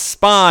plays a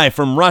spy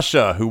from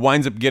Russia who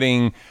winds up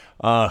getting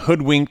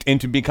hoodwinked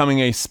into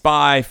becoming a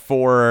spy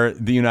for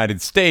the United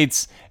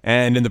States,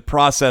 and in the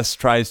process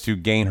tries to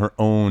gain her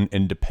own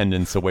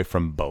independence away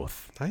from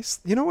both. Nice.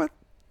 You know what?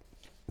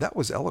 That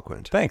was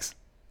eloquent. Thanks.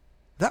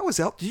 That was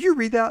Did you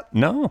read that?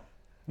 No.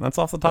 That's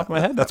off the top of my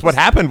head. That's what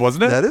happened,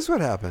 wasn't it? That is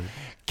what happened.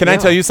 Can I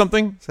tell you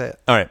something? Say it.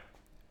 All right.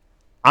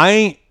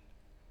 I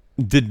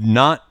did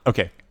not...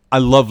 Okay. I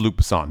love Luc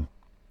Besson.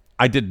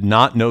 I did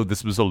not know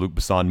this was a Luc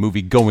Besson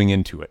movie going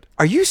into it.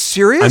 Are you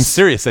serious? I'm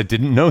serious. I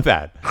didn't know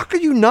that. How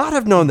could you not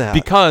have known that?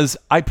 Because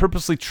I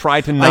purposely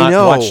tried to not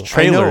watch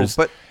trailers.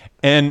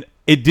 And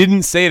it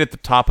didn't say it at the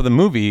top of the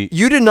movie.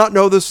 You did not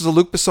know this was a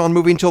Luc Besson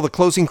movie until the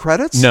closing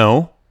credits?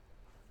 No.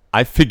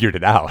 I figured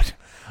it out.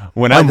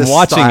 When I'm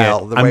watching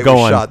it, I'm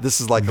going,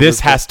 this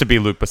has to be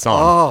Luc Besson.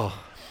 Oh.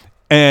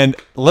 And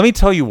let me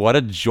tell you what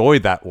a joy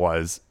that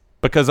was.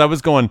 Because I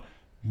was going,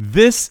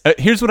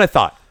 here's what I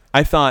thought.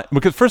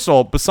 Because first of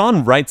all,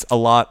 Besson writes a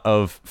lot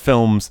of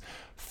films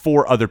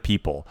for other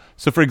people.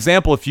 So for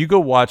example, if you go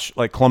watch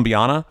like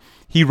Colombiana,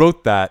 he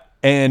wrote that,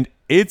 and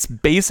it's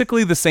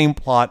basically the same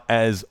plot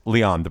as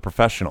Leon, the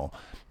Professional.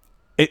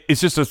 It's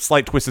just a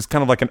slight twist. It's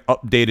kind of like an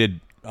updated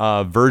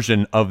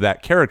version of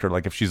that character,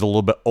 like if she's a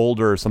little bit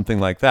older or something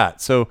like that.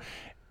 So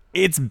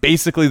it's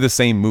basically the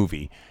same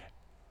movie.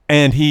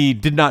 And he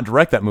did not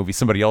direct that movie.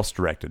 Somebody else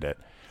directed it.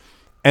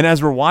 And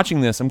as we're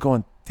watching this, I'm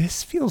going,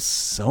 this feels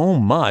so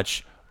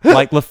much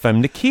like La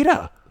Femme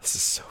Nikita. This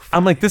is so funny.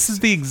 I'm like, this is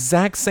the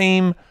exact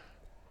same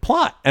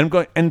plot. And I'm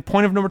going, and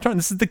point of no return,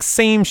 this is the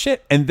same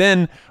shit. And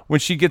then when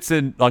she gets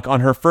in, like on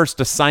her first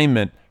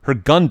assignment, her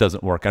gun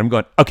doesn't work. And I'm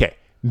going, okay,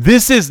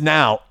 this is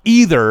now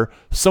either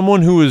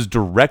someone who is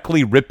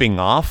directly ripping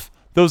off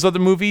those other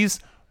movies,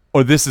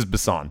 or this is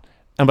Besson.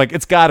 I'm like,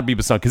 it's got to be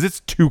Besson because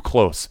it's too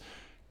close.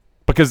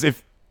 Because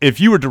if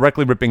you were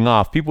directly ripping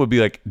off, people would be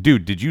like,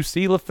 dude, did you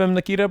see La Femme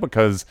Nikita?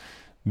 Because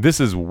this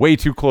is way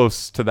too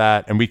close to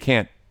that, and we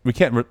can't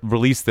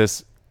release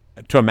this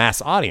to a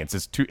mass audience.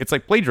 It's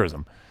like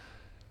plagiarism.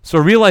 So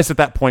I realized at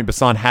that point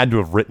Besson had to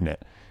have written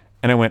it.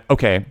 And I went,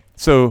 okay,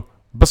 so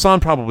Besson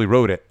probably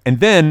wrote it. And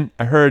then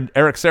I heard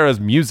Eric Serra's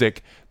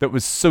music that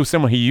was so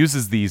similar. He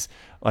uses these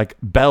like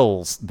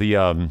bells,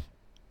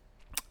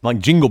 like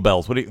jingle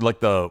bells. What do you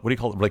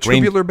call it? Like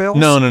tubular bells?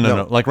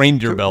 No. Like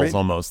reindeer bells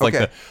almost. Okay.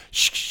 Like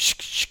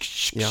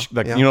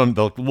the you know,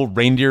 the little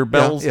reindeer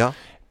bells. Yeah.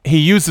 He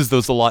uses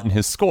those a lot in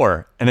his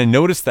score. And I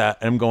noticed that,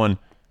 and I'm going,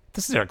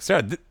 this is Eric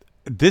Serra.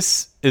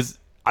 This is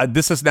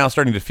now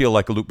starting to feel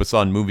like a Luc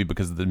Besson movie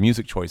because of the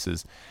music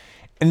choices.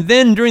 And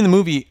then during the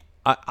movie,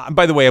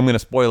 by the way, I'm going to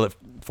spoil it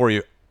for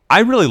you. I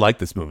really like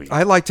this movie.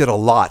 I liked it a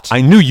lot. I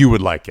knew you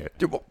would like it.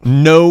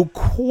 No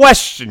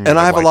question. And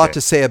I have a lot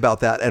to say about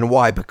that and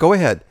why, but go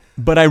ahead.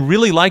 But I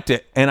really liked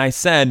it. And I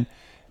said,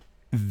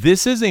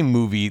 this is a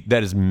movie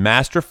that is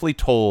masterfully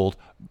told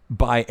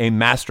by a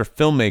master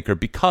filmmaker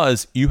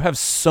because you have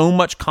so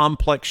much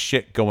complex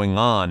shit going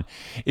on.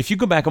 If you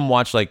go back and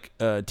watch like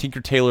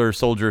Tinker Tailor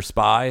Soldier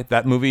Spy,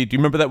 that movie, do you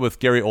remember that with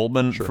Gary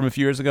Oldman from a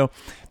few years ago?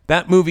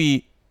 That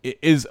movie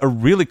is a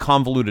really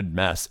convoluted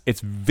mess.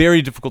 It's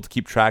very difficult to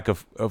keep track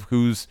of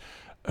who's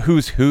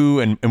who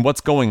and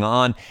what's going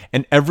on,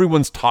 and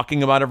everyone's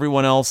talking about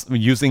everyone else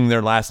using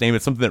their last name.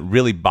 It's something that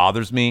really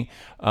bothers me,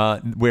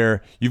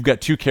 where you've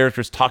got two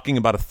characters talking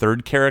about a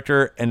third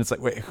character, and it's like,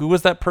 wait, who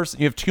was that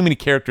person? You have too many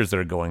characters that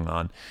are going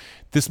on.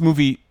 This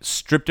movie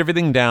stripped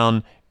everything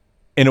down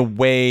in a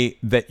way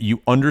that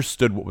you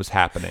understood what was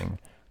happening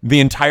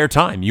the entire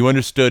time. You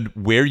understood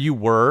where you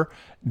were.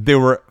 There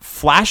were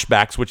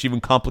flashbacks, which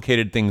even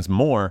complicated things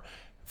more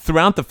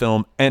throughout the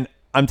film, and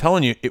I'm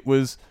telling you, it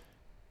was...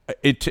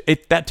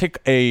 That took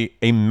a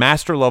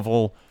master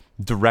level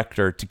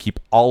director to keep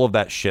all of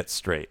that shit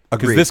straight.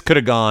 Because this could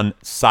have gone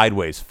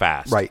sideways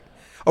fast. Right.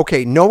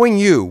 Okay, knowing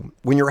you,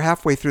 when you were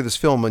halfway through this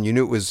film and you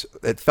knew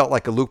it felt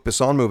like a Luc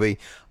Besson movie,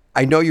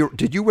 I know you.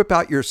 Did you whip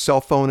out your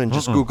cell phone and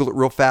just Google it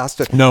real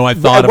fast? No, I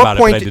thought about it,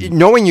 but I didn't.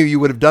 Knowing you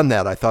would have done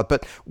that, I thought.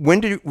 But when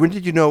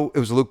did you know it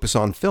was a Luc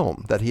Besson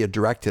film, that he had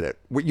directed it?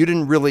 You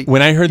didn't really.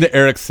 When I heard the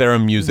Eric Serra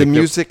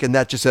music. And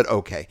that just said,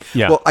 okay.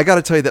 Yeah. Well, I got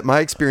to tell you that my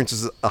experience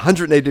is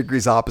 180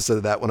 degrees opposite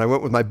of that. When I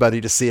went with my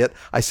buddy to see it,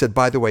 I said,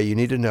 by the way, you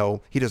need to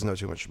know, he doesn't know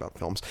too much about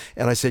films.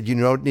 And I said,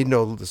 need to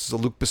know this is a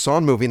Luc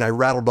Besson movie. And I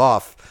rattled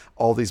off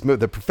all these movies,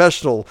 The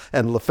Professional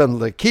and La Femme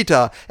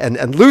Nikita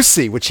and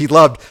Lucy, which he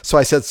loved. So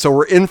I said,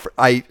 so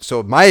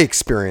my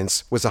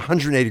experience was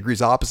 180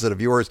 degrees opposite of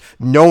yours,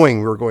 knowing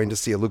we were going to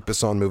see a Luc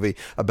Besson movie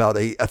about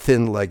a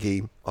thin,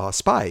 leggy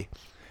spy,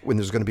 when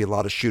there's going to be a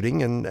lot of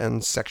shooting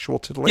and sexual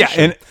titillation.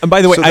 Yeah, and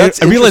by the way, I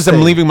realize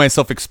I'm leaving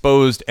myself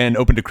exposed and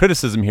open to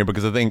criticism here,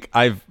 because I think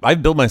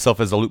I've built myself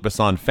as a Luc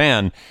Besson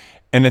fan,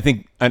 and I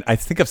think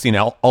I've seen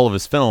all of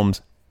his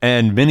films.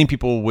 And many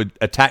people would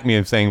attack me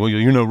of saying, well,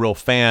 you're no real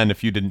fan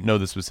if you didn't know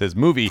this was his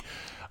movie.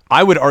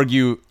 I would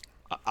argue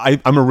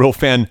I'm a real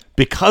fan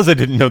because I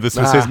didn't know this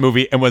was his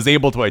movie and was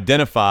able to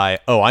identify,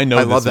 I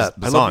know this is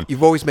Besson.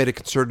 You've always made a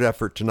concerted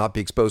effort to not be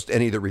exposed to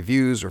any of the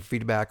reviews or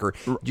feedback, or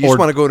you just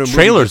want to go to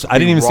trailers. I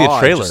didn't even see a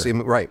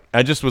trailer. Right.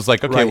 I just was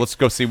like, okay, let's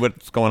go see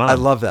what's going on. I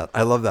love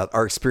that.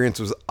 Our experience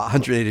was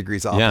 180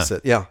 degrees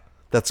opposite. Yeah,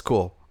 that's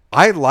cool.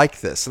 I like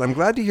this, and I'm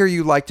glad to hear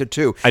you liked it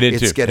too. I did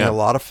too. It's getting a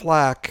lot of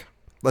flack.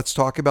 Let's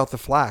talk about the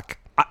flack.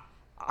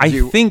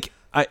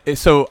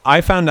 So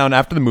I found out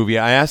after the movie,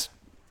 I asked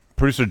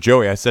producer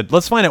Joey, I said,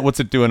 let's find out what's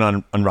it doing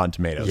on Rotten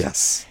Tomatoes.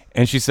 Yes.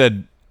 And she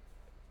said,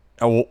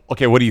 well,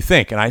 okay, what do you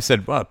think? And I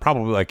said, well,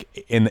 probably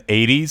like in the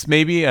 80s,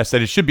 maybe. I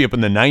said, it should be up in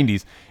the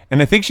 90s.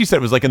 And I think she said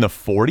it was like in the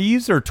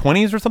 40s or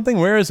 20s or something.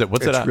 Where is it?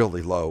 What's it at? It's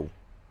really low.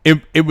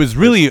 It was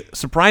really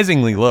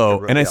surprisingly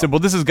low. And I said, well,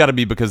 this has got to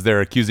be because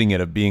they're accusing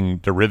it of being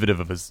derivative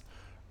of his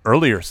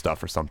earlier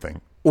stuff or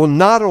something. Well,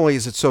 not only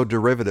is it so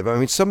derivative, I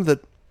mean,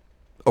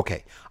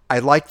 I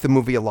liked the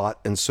movie a lot,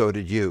 and so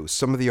did you.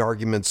 Some of the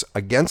arguments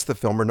against the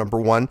film are, number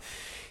one,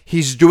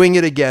 he's doing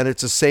it again.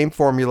 It's the same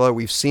formula.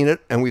 We've seen it,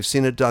 and we've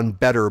seen it done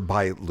better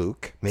by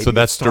Luke. Maybe so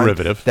that's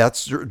derivative.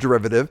 That's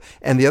derivative.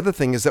 And the other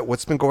thing is that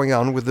what's been going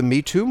on with the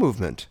Me Too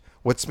movement,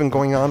 what's been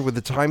going on with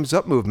the Time's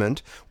Up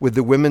movement, with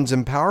the women's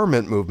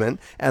empowerment movement,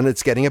 and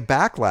it's getting a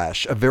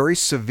backlash, a very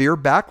severe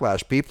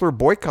backlash. People are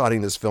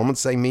boycotting this film and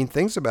saying mean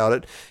things about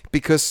it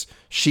because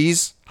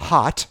she's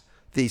hot.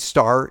 The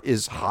star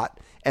is hot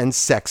and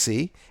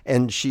sexy,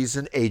 and she's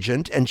an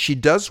agent, and she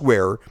does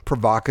wear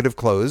provocative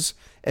clothes,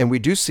 and we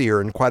do see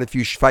her in quite a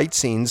few fight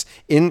scenes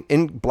in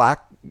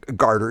black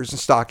garters and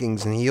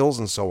stockings and heels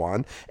and so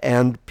on,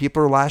 and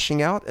people are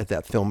lashing out at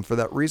that film for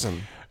that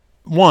reason.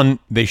 One,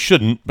 they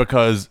shouldn't,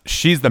 because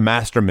she's the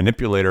master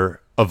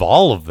manipulator of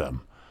all of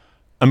them.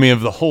 I mean,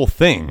 of the whole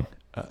thing.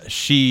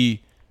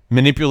 She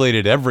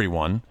manipulated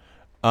everyone.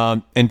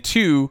 And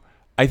two,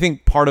 I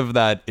think part of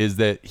that is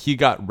that he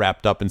got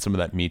wrapped up in some of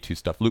that Me Too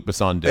stuff. Luc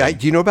Besson did.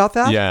 Do you know about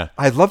that? Yeah.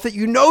 I love that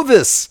you know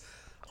this.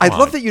 I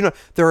love that you know.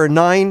 There are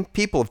 9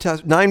 people,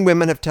 9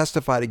 women have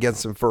testified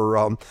against him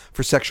for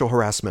sexual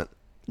harassment.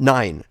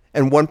 9.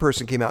 And one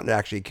person came out and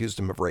actually accused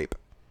him of rape.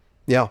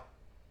 Yeah.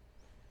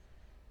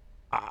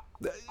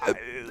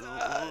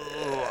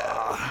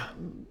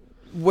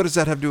 What does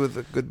that have to do with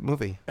a good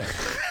movie?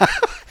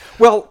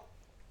 Well,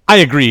 I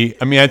agree.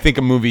 I mean, I think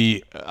a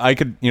movie, I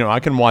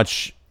can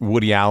watch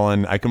Woody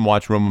Allen, I can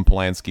watch Roman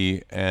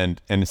Polanski and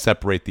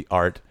separate the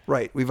art.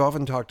 Right. We've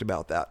often talked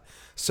about that,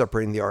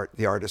 separating the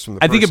artist from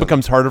the person. I think it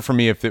becomes harder for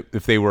me if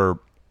they were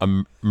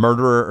a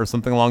murderer or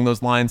something along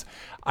those lines.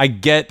 I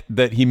get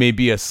that he may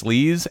be a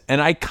sleaze,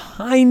 and I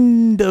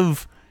kind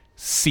of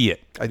see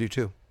it. I do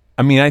too.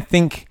 I mean, I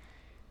think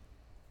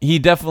he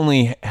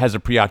definitely has a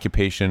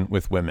preoccupation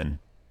with women,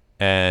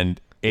 and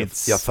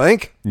it's. You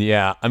think?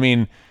 Yeah, I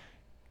mean,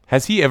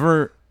 has he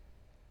ever?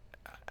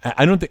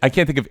 I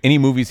can't think of any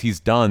movies he's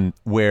done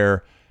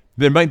where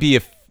there might be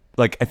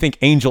I think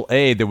Angel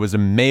A, there was a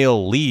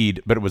male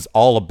lead, but it was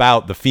all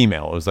about the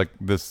female. It was like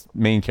this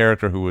main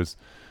character who was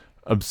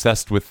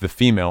obsessed with the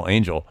female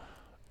Angel.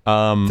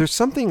 There's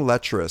something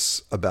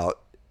lecherous about.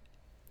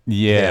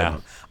 Yeah.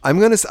 him.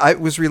 I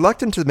was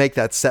reluctant to make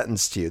that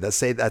sentence to you.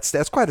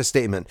 That's quite a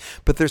statement.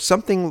 But there's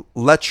something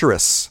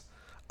lecherous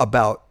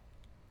about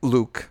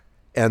Luke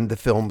and the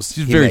films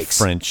He's he very makes.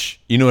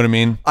 French. You know what I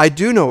mean? I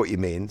do know what you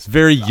mean. It's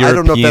very European. I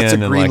don't know if that's a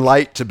green like,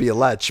 light to be a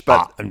lech,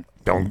 but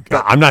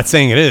I'm not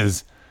saying it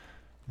is.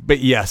 But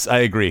yes, I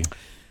agree.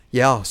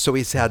 Yeah, so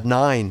he's had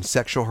 9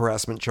 sexual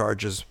harassment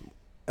charges,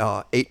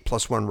 8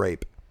 plus 1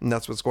 rape, and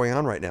that's what's going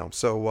on right now.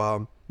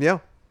 So yeah,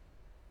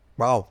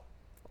 wow,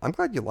 I'm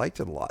glad you liked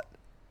it a lot.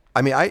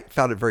 I mean, I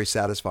found it very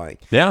satisfying.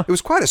 Yeah. It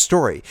was quite a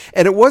story.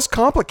 And it was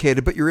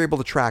complicated, but you were able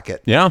to track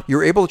it. Yeah. You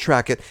were able to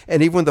track it.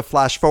 And even the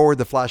flash forward,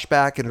 the flash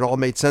back, and it all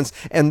made sense.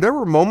 And there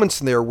were moments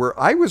in there where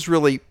I was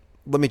really,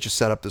 let me just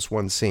set up this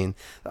one scene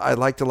I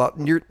liked a lot.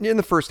 You're in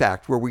the first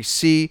act where we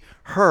see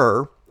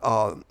her,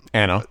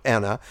 Anna.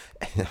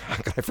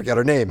 I forget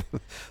her name,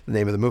 the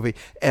name of the movie.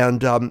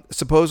 And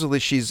supposedly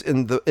she's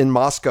in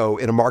Moscow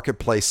in a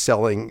marketplace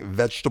selling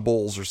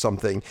vegetables or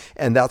something.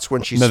 And that's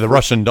when she's the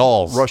Russian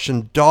dolls.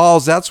 Russian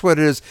dolls. That's what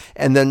it is.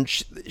 And then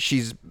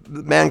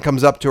the man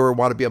comes up to her,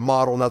 want to be a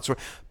model, and that's what.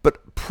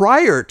 But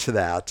prior to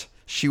that,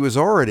 she was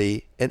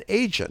already an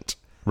agent.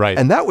 Right.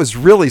 And that was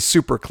really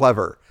super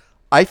clever.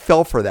 I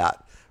fell for that.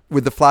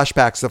 With the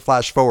flashbacks, the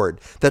flash forward,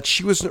 that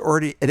she was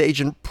already an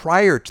agent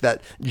prior to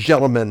that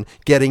gentleman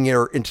getting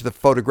her into the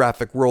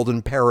photographic world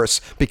in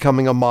Paris,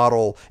 becoming a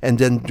model, and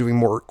then doing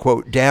more,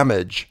 quote,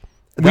 damage.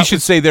 We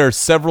should say there are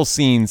several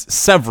scenes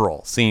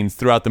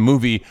throughout the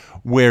movie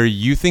where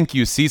you think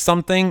you see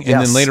something,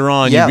 and then later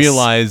on you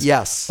realize,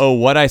 oh,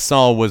 what I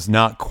saw was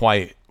not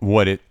quite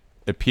what it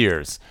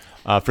appears.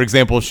 For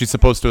example, she's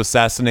supposed to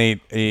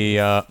assassinate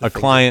a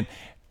client,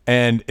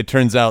 and it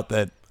turns out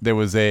that there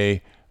was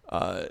a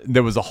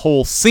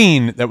whole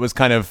scene that was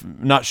kind of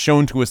not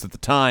shown to us at the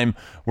time,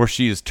 where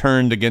she is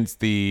turned against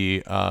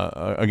the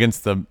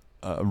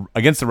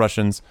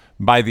Russians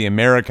by the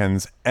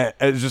Americans.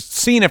 Just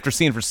scene after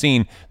scene for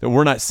scene that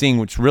we're not seeing,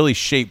 which really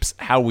shapes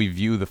how we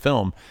view the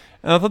film.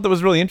 And I thought that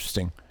was really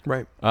interesting.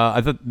 Right.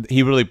 I thought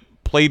he really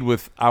played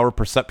with our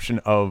perception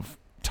of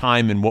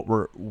time and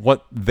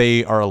what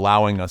they are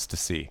allowing us to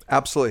see.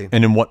 Absolutely.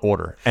 And in what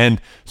order.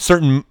 And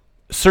certain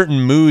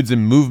moods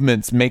and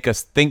movements make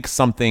us think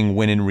something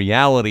when in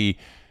reality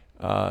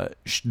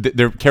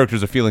their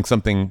characters are feeling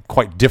something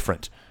quite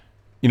different.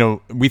 You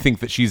know, we think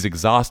that she's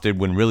exhausted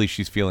when really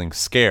she's feeling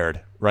scared,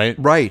 right?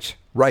 Right.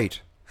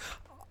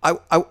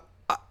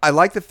 I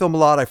like the film a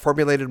lot. I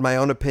formulated my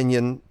own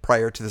opinion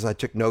prior to this. I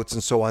took notes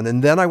and so on.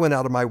 And then I went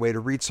out of my way to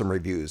read some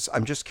reviews.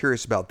 I'm just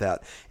curious about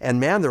that. And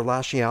man, they're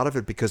lashing out of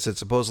it because it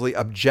supposedly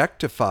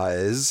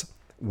objectifies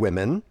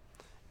women.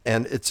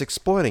 And it's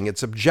exploiting,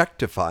 it's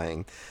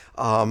objectifying.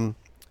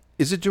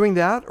 Is it doing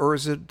that, or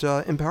is it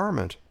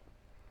empowerment?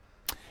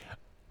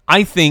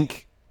 I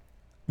think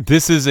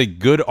this is a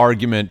good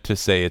argument to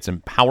say it's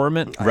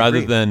empowerment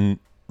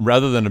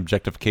rather than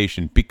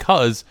objectification,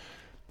 because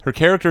her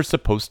character is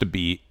supposed to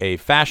be a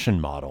fashion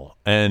model,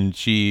 and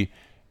she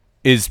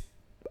is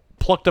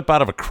plucked up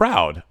out of a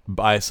crowd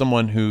by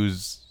someone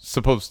who's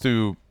supposed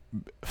to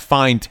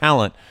find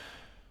talent.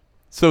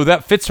 So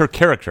that fits her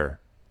character.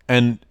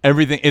 And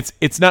everything,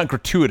 it's not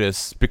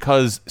gratuitous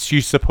because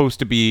she's supposed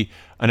to be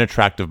an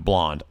attractive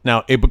blonde.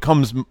 Now, it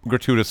becomes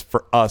gratuitous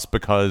for us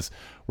because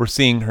we're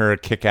seeing her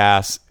kick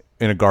ass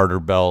in a garter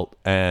belt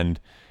and,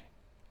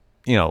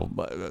 you know,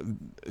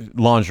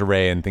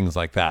 lingerie and things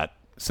like that.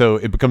 So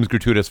it becomes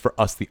gratuitous for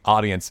us, the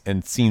audience,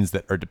 and scenes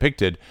that are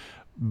depicted.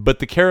 But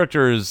the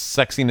character's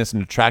sexiness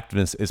and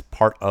attractiveness is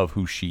part of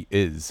who she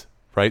is,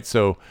 right?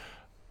 So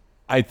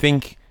I don't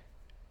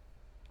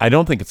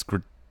think it's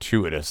gratuitous.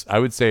 I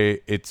would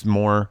say it's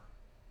more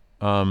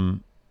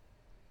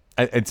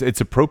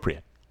it's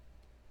appropriate.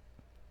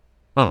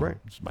 Oh, right.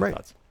 My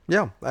thoughts.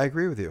 Yeah, I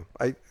agree with you.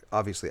 I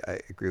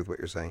agree with what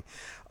you're saying.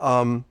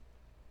 The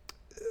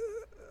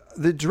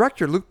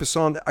director Luc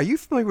Besson, are you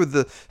familiar with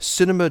the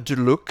cinéma de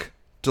look?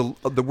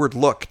 The word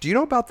look. Do you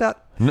know about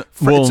that? No,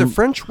 it's a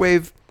French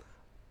wave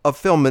of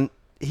film, and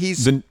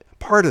he's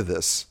part of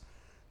this.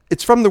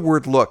 It's from the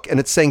word look, and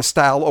it's saying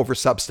style over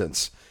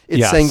substance.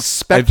 It's saying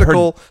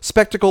spectacle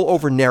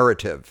over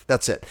narrative.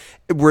 That's it.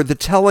 Where the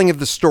telling of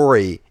the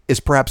story is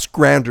perhaps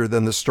grander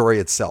than the story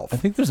itself. I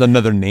think there's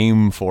another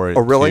name for it.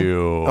 Oh, really?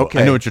 Too.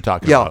 Okay. I know what you're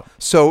talking about.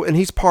 So, and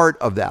he's part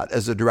of that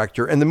as a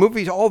director. And the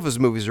movies, all of his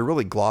movies are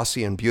really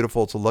glossy and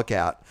beautiful to look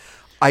at.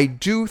 I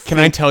do think... Can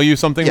I tell you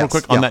something real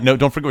quick on that note?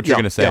 Don't forget what you're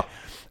going to say.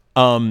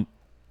 Yeah.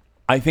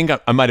 I think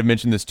I might have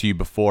mentioned this to you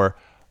before.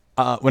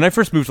 When I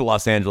first moved to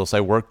Los Angeles,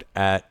 I worked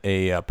at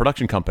a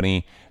production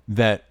company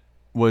that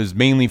was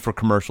mainly for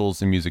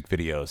commercials and music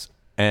videos.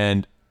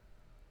 And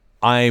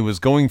I was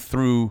going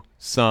through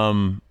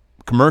some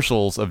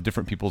commercials of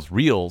different people's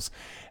reels,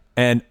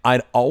 and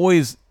I'd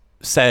always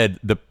said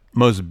the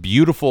most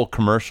beautiful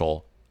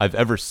commercial I've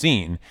ever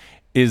seen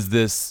is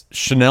this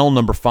Chanel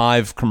No.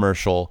 5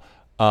 commercial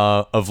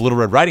of Little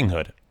Red Riding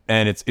Hood.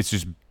 And it's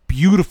just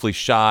beautifully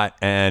shot,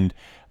 and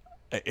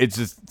it's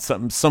just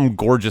some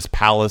gorgeous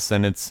palace,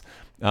 and it's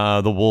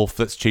the wolf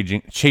that's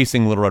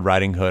chasing Little Red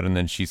Riding Hood, and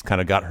then she's kind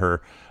of got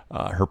her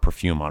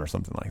perfume on or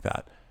something like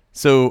that.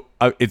 So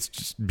it's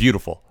just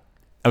beautiful.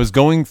 I was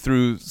going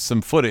through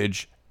some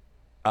footage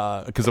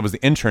because I was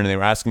the intern, and they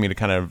were asking me to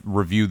kind of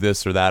review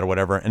this or that or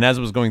whatever. And as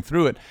I was going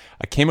through it,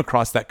 I came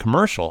across that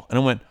commercial, and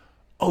I went,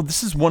 oh,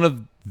 this is one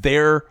of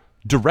their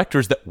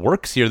directors that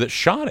works here that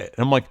shot it.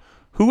 And I'm like,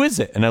 who is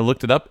it? And I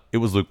looked it up. It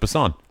was Luc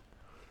Besson.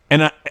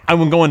 And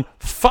I'm going,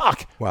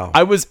 fuck. Wow.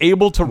 I was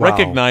able to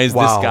recognize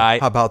this guy.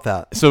 How about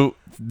that? So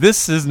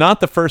this is not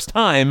the first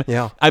time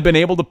I've been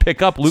able to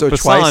pick up Luc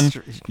Besson.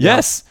 Twice,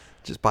 yes.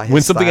 Just by his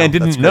when something style. I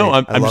didn't That's know,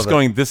 great. I'm just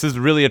going, this is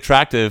really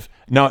attractive.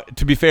 Now,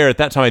 to be fair, at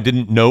that time, I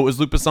didn't know it was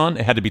Luc Besson.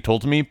 It had to be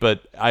told to me,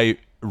 but I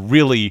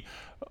really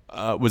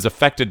was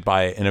affected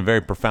by it in a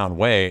very profound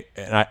way.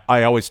 And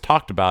I always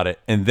talked about it.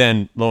 And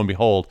then, lo and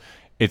behold,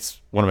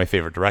 it's one of my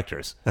favorite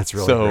directors. That's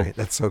really great.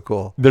 That's so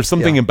cool. There's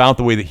something about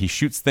the way that he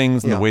shoots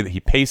things and Yeah. the way that he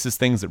paces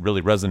things that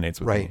really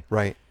resonates with me.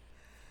 Right.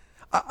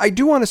 I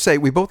do want to say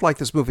we both like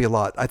this movie a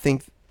lot. I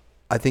think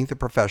The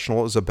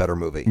Professional is a better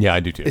movie. Yeah, I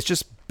do too. It's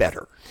just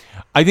better.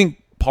 I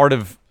think part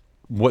of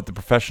what The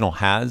Professional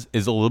has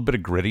is a little bit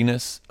of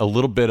grittiness, a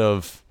little bit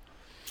of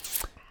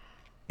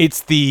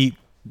it's the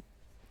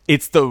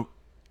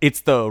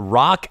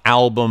rock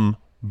album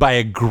by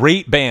a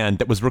great band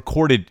that was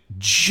recorded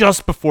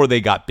just before they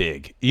got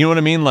big. You know what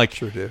I mean? Like,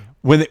 Sure do.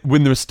 When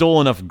there was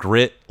still enough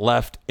grit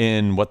left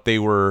in what they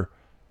were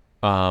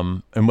doing,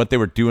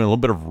 a little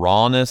bit of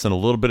rawness and a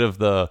little bit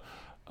of a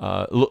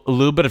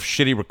little bit of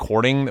shitty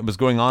recording that was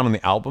going on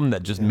the album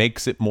that just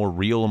makes it more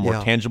real and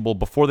more tangible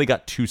before they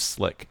got too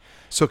slick.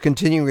 So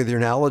continuing with your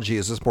analogy,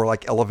 is this more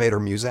like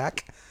elevator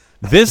music?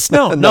 This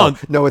no,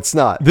 it's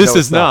not. This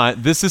is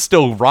not. This is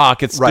still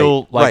rock. It's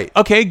still like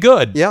okay,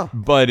 good. Yeah,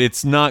 but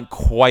it's not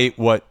quite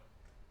what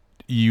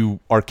you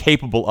are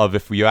capable of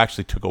if you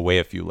actually took away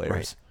a few layers.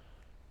 Right.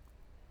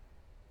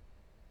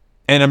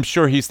 And I'm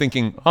sure he's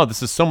thinking, "Oh,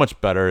 this is so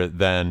much better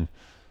than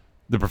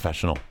The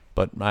Professional."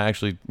 But I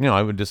actually,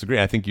 I would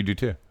disagree. I think you do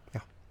too.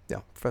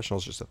 Yeah, Professional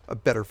is just a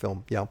better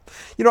film. Yeah,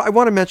 I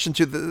want to mention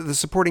too the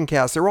supporting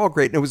cast. They're all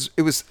great, and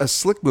it was a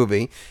slick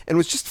movie, and it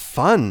was just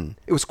fun.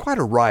 It was quite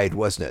a ride,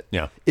 wasn't it?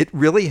 Yeah, it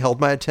really held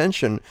my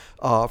attention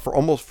for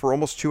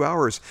almost 2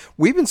 hours.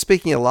 We've been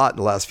speaking a lot in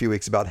the last few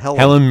weeks about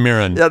Helen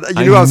Mirren. Yeah,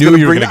 I knew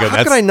you were going to go.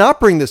 How could I not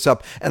bring this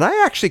up? And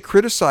I actually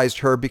criticized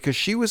her because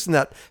she was in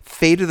that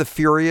Fate of the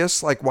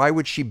Furious. Like, why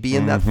would she be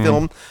in that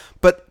film?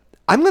 But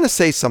I'm going to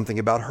say something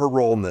about her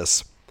role in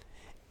this.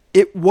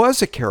 It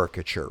was a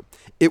caricature.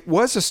 It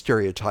was a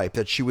stereotype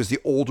that she was the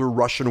older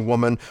Russian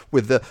woman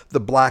with the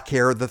black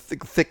hair, the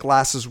thick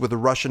glasses with a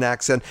Russian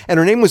accent, and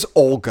her name was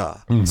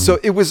Olga. Mm-hmm. So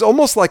it was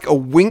almost like a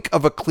wink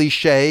of a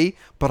cliche,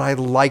 but I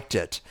liked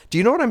it. Do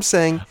you know what I'm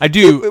saying? I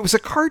do. It was a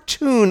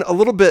cartoon, a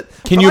little bit.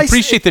 Can you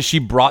appreciate that she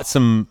brought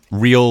some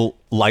real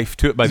life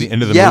to it by the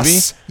end of the movie?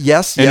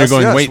 Yes. And you're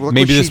going, yes. wait, Well,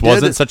 maybe this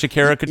wasn't such a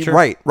caricature?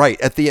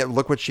 Right. At the end,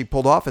 look what she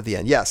pulled off at the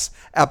end. Yes,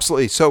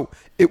 absolutely. So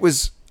it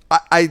was...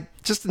 I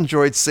just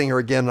enjoyed seeing her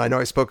again. I know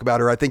I spoke about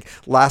her, I think,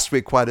 last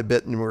week quite a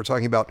bit, and we were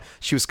talking about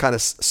she was kind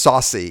of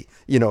saucy,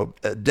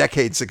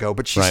 decades ago,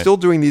 but she's still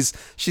doing these,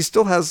 she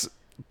still has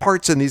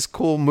parts in these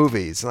cool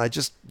movies, and I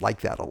just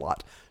like that a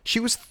lot. She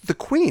was the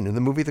Queen in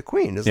the movie The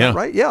Queen, isn't that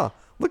right? Yeah.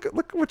 Look at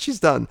what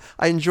she's done.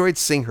 I enjoyed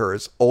seeing her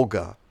as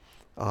Olga,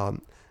 not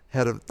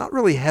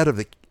really head of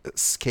the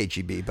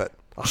KGB, but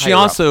she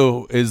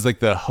also is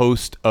like the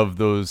host of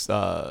those,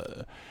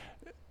 Fred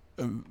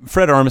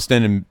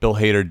Armisen and Bill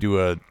Hader do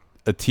a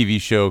TV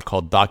show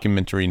called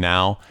Documentary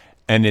Now,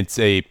 and it's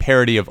a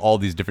parody of all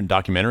these different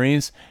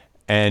documentaries,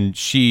 and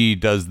she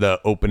does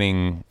the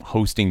opening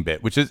hosting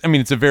bit, which is,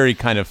 it's a very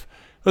kind of,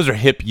 those are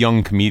hip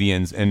young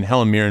comedians, and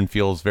Helen Mirren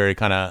feels very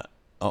kind of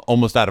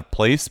almost out of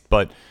place,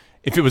 but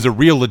if it was a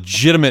real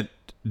legitimate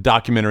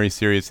documentary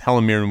series,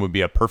 Helen Mirren would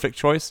be a perfect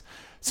choice.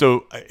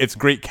 So it's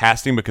great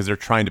casting because they're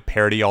trying to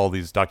parody all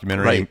these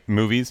documentary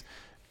movies,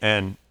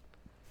 and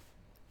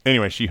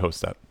anyway, she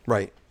hosts that.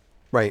 Right.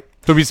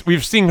 So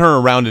we've seen her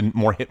around in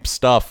more hip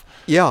stuff.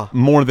 Yeah.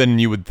 More than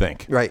you would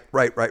think. Right.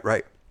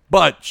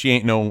 But she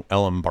ain't no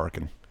Ellen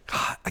Barkin.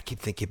 God, I keep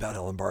thinking about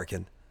Ellen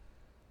Barkin.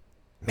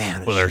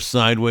 Man. With her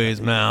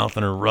sideways mouth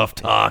and her rough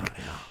talk.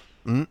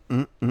 I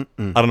don't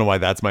know why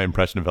that's my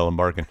impression of Ellen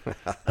Barkin.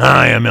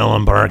 Hi, I'm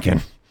Ellen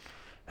Barkin.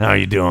 How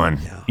you doing?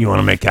 Yeah. You want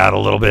to make out a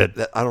little bit?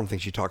 I don't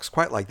think she talks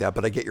quite like that,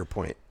 but I get your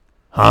point.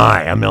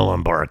 Hi, I'm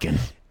Ellen Barkin.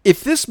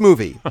 If this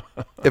movie,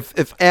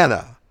 if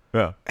Anna...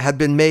 had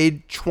been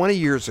made 20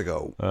 years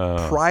ago,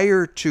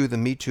 prior to the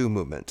Me Too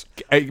movement.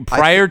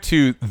 Prior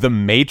to The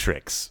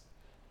Matrix.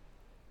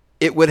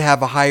 It would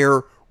have a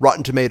higher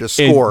Rotten Tomatoes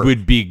score. It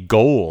would be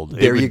gold.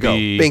 There you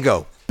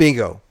go.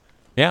 Bingo.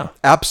 Yeah.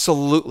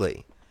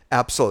 Absolutely.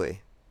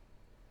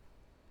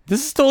 This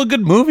is still a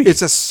good movie.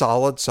 It's a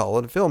solid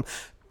film.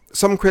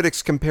 Some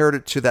critics compared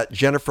it to that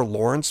Jennifer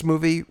Lawrence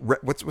movie.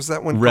 What was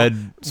that one?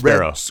 Red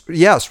Sparrow.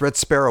 Red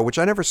Sparrow, which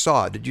I never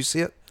saw. Did you see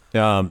it?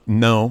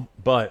 No,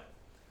 but...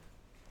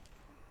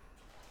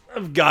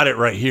 I've got it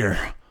right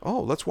here. Oh,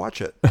 let's watch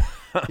it.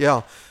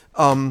 Yeah.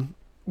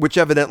 Which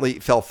evidently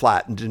fell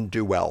flat and didn't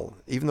do well,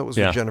 even though it was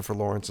with Jennifer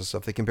Lawrence and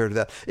stuff. They compared to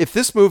that. If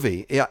this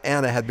movie,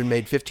 Anna, had been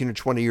made 15 or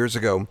 20 years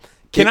ago...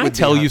 Can I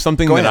tell you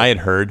something that I had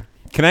heard?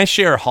 Can I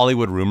share a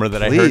Hollywood rumor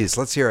that I heard? Please,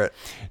 let's hear it.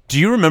 Do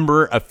you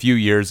remember a few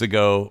years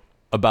ago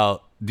do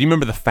you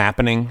remember the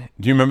fappening?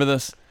 Do you remember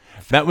this?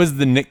 That was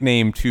the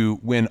nickname to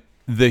when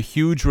the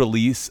huge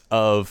release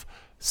of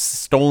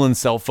stolen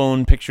cell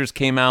phone pictures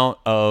came out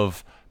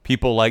of...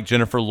 people like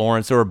Jennifer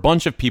Lawrence, or a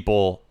bunch of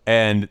people,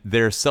 and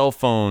their cell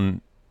phones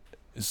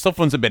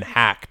have been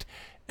hacked,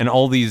 and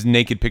all these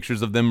naked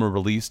pictures of them were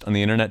released on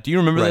the internet. Do you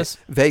remember this?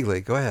 Vaguely.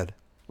 Go ahead.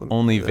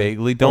 Only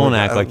vaguely. Don't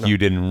act like you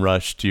didn't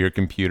rush to your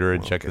computer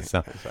and check this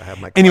out. I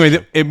have my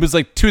anyway, it was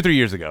like 2 or 3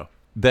 years ago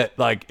that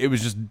it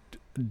was just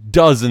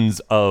dozens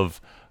of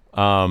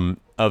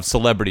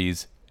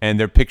celebrities, and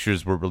their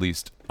pictures were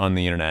released on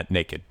the internet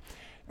naked.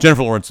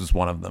 Jennifer Lawrence was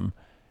one of them.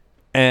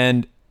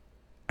 And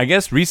I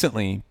guess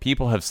recently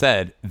people have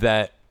said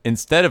that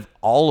instead of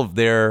all of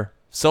their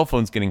cell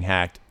phones getting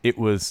hacked, it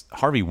was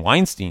Harvey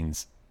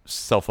Weinstein's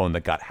cell phone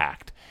that got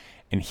hacked.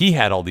 And he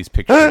had all these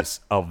pictures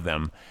of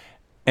them.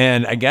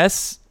 And I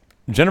guess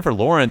Jennifer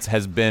Lawrence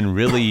has been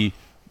really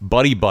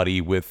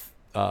buddy-buddy with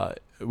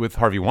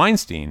Harvey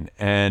Weinstein.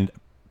 And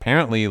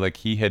apparently, like,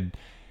 he had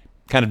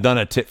kind of done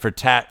a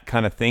tit-for-tat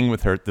kind of thing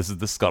with her. This is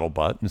the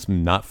scuttlebutt. This is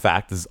not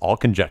fact. This is all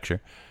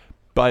conjecture.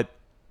 But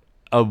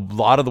a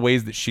lot of the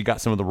ways that she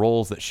got some of the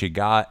roles that she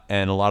got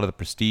and a lot of the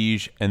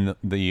prestige and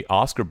the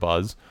Oscar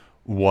buzz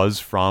was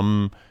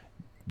from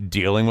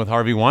dealing with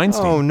Harvey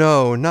Weinstein. Oh,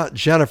 no, not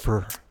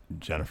Jennifer.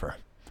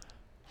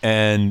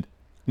 And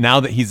now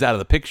that he's out of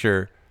the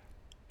picture,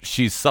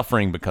 she's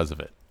suffering because of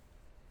it.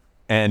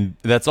 And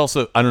that's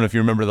also, I don't know if you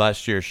remember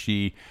last year,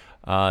 she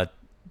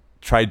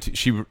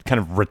she kind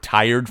of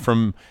retired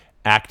from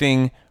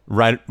acting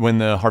right when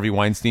the Harvey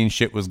Weinstein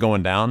shit was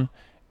going down.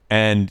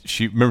 And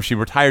she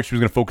retired. She was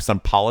going to focus on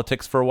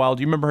politics for a while.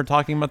 Do you remember her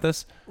talking about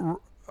this?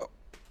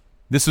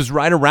 This was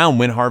right around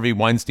when Harvey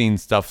Weinstein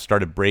stuff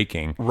started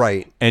breaking.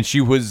 Right. And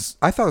she was...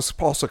 I thought it was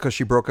also because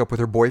she broke up with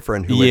her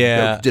boyfriend who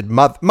did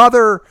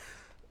Mother,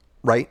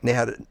 right? And they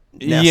had a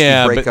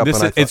nasty breakup.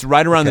 But it's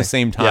right around the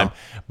same time.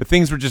 Yeah. But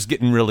things were just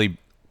getting really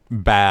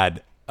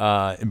bad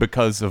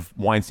because of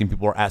Weinstein.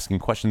 People were asking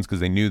questions because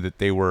they knew that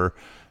there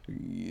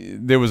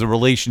was a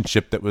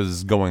relationship that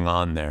was going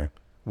on there.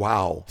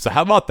 Wow. So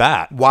how about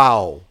that?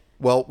 Wow.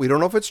 Well, we don't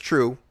know if it's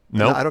true.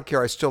 No, I don't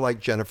care. I still like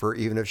Jennifer,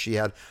 even if she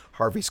had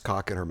Harvey's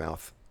cock in her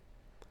mouth.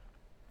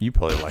 You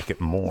probably like it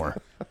more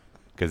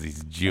because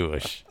he's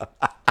Jewish.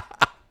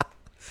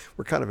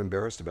 We're kind of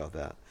embarrassed about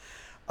that.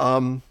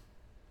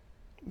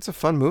 It's a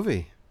fun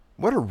movie.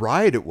 What a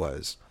ride it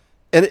was.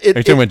 And Are you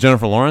talking about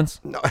Jennifer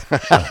Lawrence? No.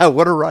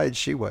 What a ride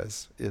she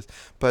was.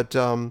 But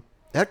it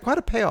had quite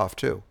a payoff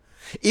too.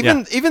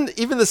 Even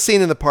the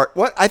scene in the park.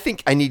 What I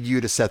think I need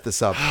you to set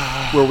this up,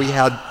 where we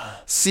had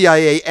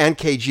CIA and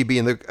KGB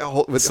in the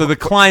whole. So the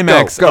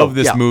climax of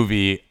this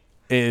movie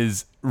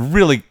is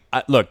really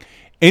look.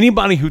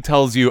 Anybody who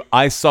tells you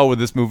I saw where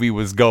this movie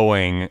was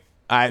going,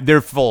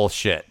 they're full of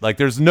shit. Like,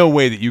 there's no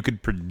way that you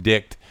could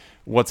predict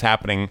what's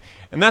happening,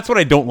 and that's what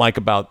I don't like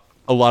about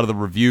a lot of the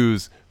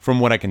reviews. From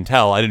what I can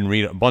tell, I didn't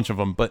read a bunch of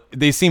them, but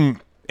they seem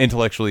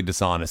intellectually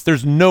dishonest.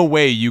 There's no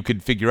way you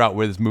could figure out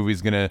where this movie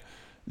is going to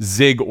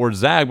zig or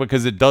zag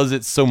because it does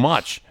it so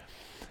much.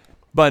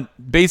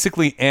 But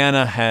basically,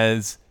 Anna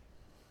has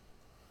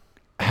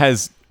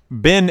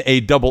been a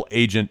double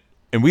agent,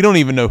 and we don't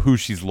even know who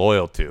she's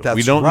loyal to.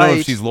 We don't know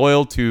if she's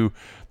loyal to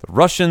the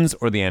Russians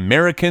or the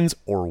Americans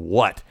or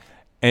what.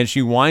 And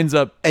she winds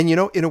up... And,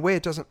 in a way,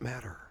 it doesn't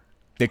matter.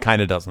 It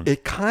kind of doesn't.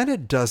 It kind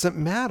of doesn't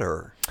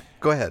matter.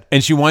 Go ahead.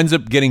 And she winds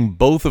up getting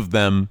both of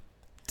them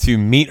to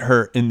meet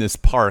her in this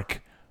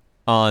park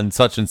on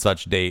such and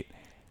such date.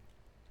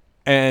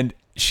 And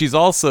she's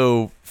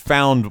also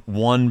found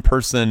one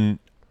person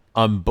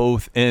on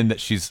both ends that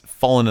she's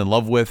fallen in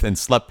love with and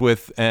slept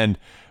with, and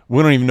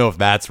we don't even know if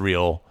that's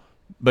real.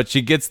 But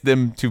she gets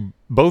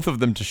both of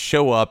them to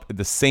show up at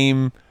the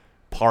same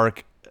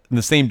park on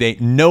the same date,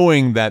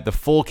 knowing that the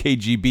full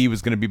KGB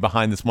was going to be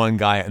behind this one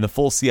guy and the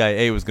full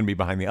CIA was going to be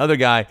behind the other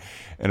guy.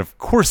 And of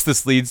course,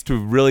 this leads to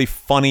really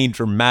funny,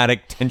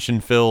 dramatic,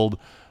 tension-filled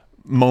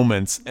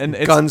moments. And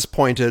guns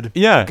pointed.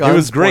 Yeah, guns it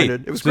was great.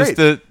 Pointed. It was just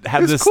great. to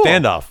have this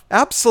standoff.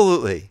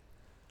 Absolutely.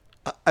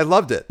 I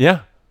loved it.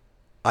 Yeah.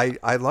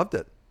 I loved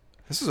it.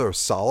 This is a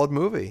solid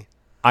movie.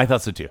 I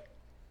thought so too.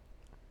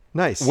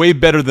 Nice. Way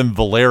better than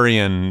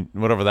Valerian,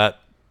 whatever that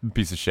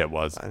piece of shit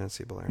was. I didn't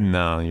see Valerian.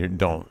 No, you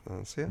don't. I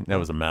didn't see it. That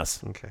was a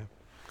mess. Okay.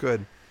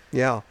 Good.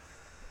 Yeah.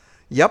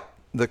 Yep.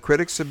 The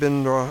critics have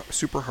been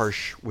super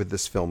harsh with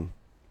this film.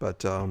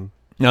 But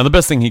now, the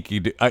best thing he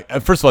could do...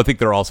 first of all, I think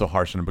they're also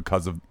harsh on him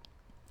because of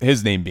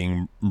his name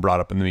being brought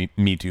up in the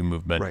Me Too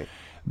movement. Right.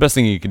 The best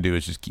thing he can do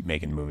is just keep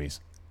making movies.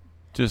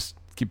 Just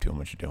keep doing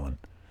what you're doing.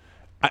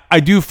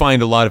 I do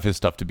find a lot of his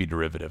stuff to be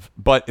derivative,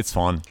 but it's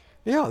fun.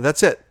 Yeah,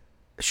 that's it.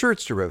 Sure,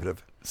 it's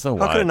derivative. So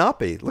how can it not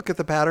be? Look at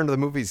the pattern of the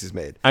movies he's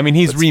made. I mean,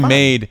 he's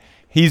remade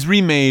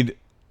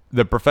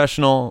The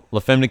Professional,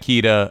 La Femme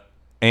Nikita,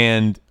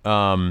 and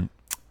The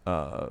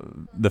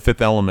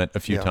Fifth Element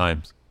a few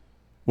times.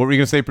 What were you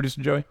going to say,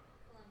 Producer Joey?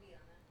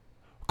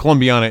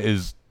 Columbiana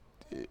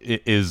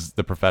is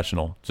The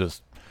Professional.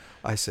 Just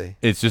I see.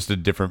 It's just a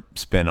different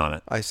spin on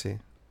it. I see.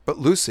 But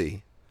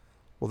Lucy,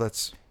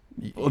 that's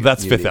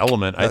Fifth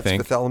Element, I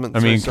think. Fifth Element. I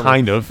mean,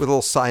 kind of. With a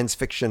little science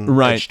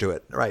fiction edge to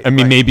it. Right. I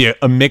mean, maybe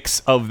a mix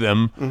of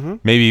them. Mm-hmm.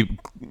 Maybe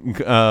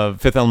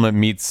Fifth Element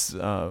meets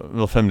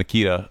La Femme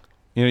Nikita.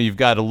 You've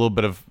got a little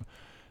bit of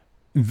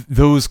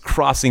those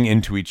crossing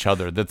into each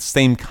other. That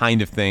same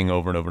kind of thing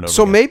over and over and over.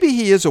 So again. Maybe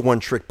he is a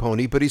one-trick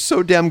pony, but he's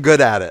so damn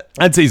good at it.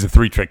 I'd say he's a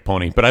three-trick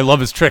pony, but I love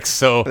his tricks.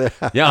 So,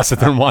 yeah, I'll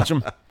sit there and watch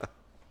them.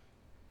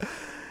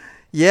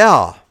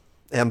 Yeah.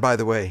 And by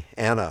the way,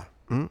 Anna...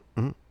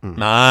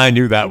 I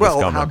knew that was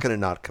coming. Well, how can it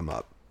not come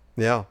up?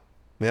 Yeah.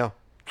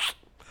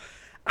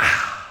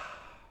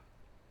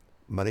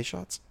 Money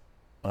shots?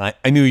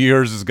 I knew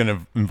yours was going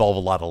to involve a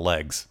lot of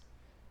legs.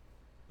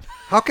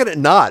 How can it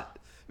not?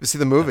 You see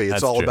the movie; it's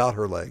That's all true. about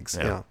her legs.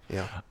 Yeah.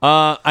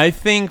 I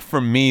think for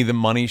me, the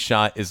money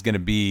shot is going to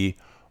be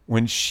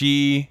when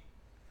she.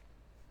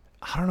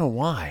 I don't know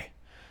why.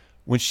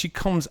 When she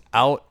comes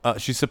out,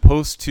 she's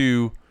supposed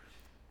to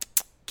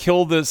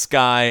kill this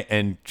guy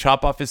and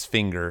chop off his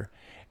finger,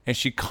 and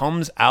she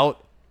comes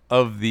out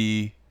of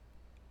the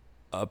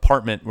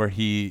apartment where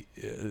he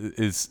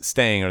is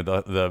staying, or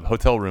the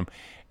hotel room,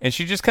 and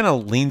she just kind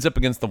of leans up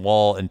against the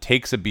wall and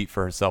takes a beat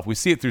for herself. We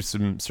see it through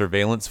some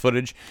surveillance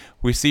footage.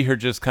 We see her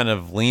just kind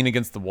of lean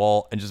against the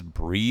wall and just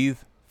breathe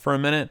for a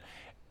minute.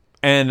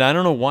 And I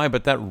don't know why,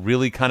 but that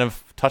really kind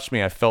of touched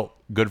me. I felt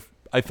good.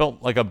 I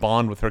felt like a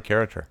bond with her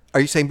character.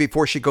 Are you saying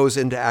before she goes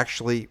in to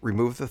actually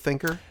remove the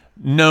finger?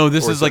 No,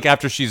 this is like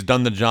after she's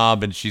done the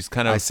job, and she's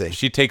kind of, I see.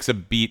 she takes a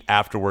beat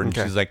afterward, and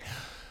she's like,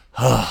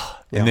 Yeah.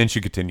 and then she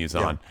continues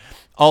on.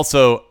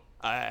 Also,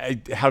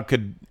 how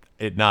could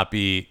it not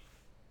be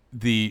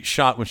the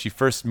shot when she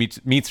first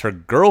meets her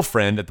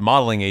girlfriend at the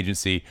modeling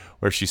agency,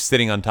 where she's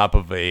sitting on top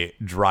of a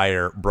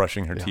dryer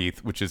brushing her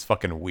teeth, which is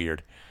fucking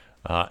weird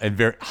and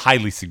very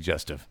highly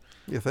suggestive.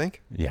 You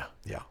think? Yeah.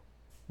 Yeah.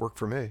 Worked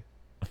for me.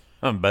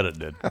 I bet it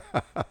did.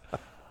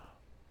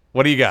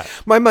 What do you got?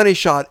 My money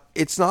shot,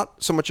 it's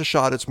not so much a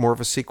shot, it's more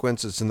of a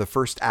sequence. It's in the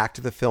first act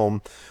of the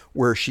film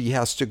where she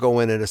has to go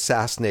in and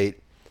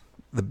assassinate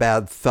the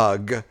bad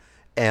thug.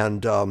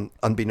 And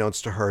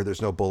unbeknownst to her,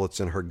 there's no bullets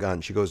in her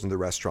gun. She goes into the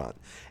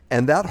restaurant.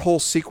 And that whole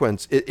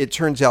sequence, it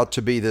turns out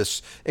to be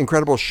this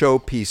incredible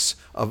showpiece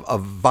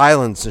of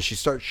violence. And she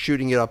starts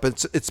shooting it up.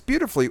 It's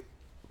beautifully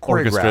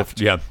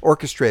choreographed,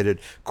 orchestrated,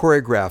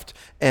 choreographed.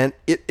 And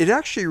it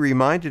actually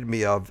reminded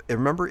me of, I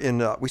remember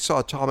we saw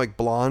Atomic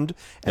Blonde,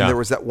 and there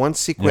was that one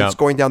sequence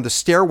going down the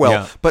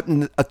stairwell, but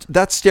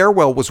that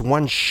stairwell was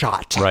one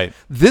shot. Right.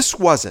 This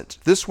wasn't.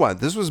 This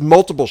was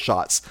multiple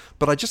shots,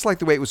 but I just like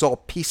the way it was all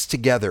pieced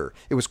together.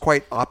 It was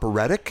quite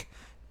operatic.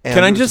 And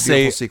can I just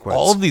say, sequence.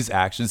 All of these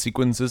action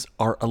sequences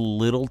are a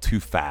little too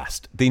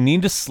fast. They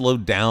need to slow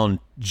down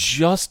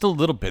just a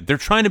little bit. They're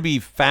trying to be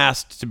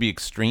fast to be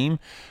extreme,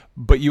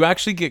 but you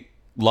actually get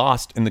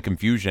lost in the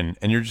confusion,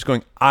 and you're just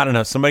going, I don't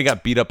know, somebody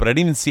got beat up, but I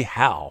didn't even see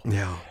how.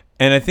 Yeah.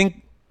 And I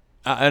think,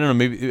 I don't know,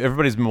 maybe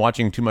everybody's been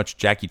watching too much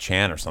Jackie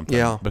Chan or something.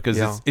 Yeah. Because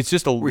yeah. It's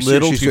just a she's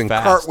little too doing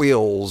fast.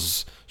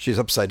 Cartwheels. She's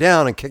upside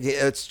down and kicking.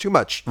 It's too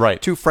much.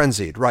 Right. Too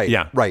frenzied. Right.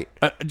 Yeah. Right.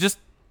 Just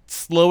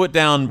slow it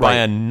down by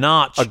a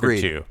notch or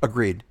two.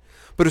 Agreed.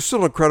 But it's still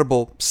an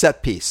incredible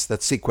set piece.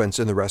 That sequence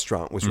in the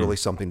restaurant was really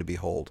something to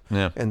behold.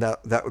 Yeah. And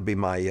that would be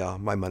my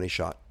my money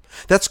shot.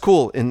 That's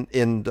cool.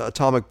 In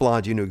Atomic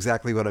Blonde, you knew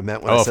exactly what I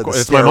meant when I said the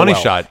it's my money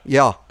shot.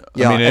 Yeah.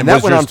 Yeah. I mean, and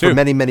that went on for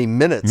many, many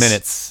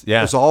minutes. Yeah.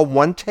 It was all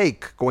one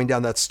take going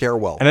down that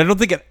stairwell. And I don't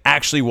think it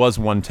actually was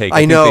one take.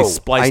 I know. Think they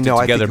spliced it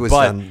together,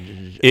 but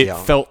it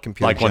felt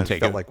like one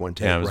take. Felt like one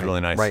take. Yeah, it was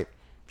really nice. Right.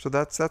 So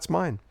that's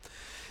mine.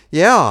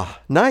 Yeah.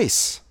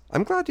 Nice.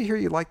 I'm glad to hear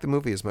you liked the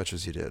movie as much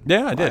as you did.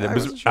 Yeah, I did.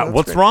 What's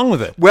great. wrong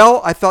with it? Well,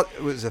 I thought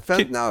it was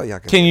offensive.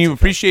 Can you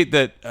appreciate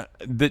that?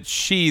 That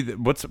she.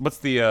 What's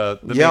the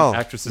main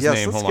actress's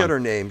name? Let's get her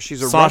name.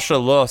 She's a Sasha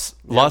Luss.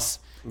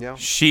 Yeah.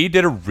 She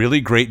did a really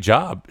great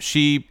job.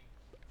 She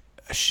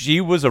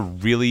was a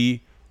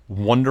really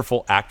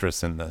wonderful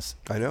actress in this.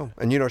 I know,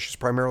 and she's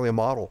primarily a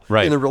model,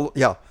 right?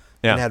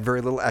 And had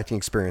very little acting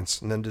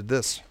experience, and then did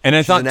this. And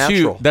I thought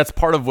too, that's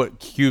part of what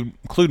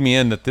clued me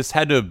in, that this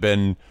had to have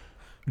been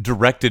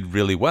directed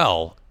really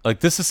well.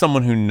 Like, this is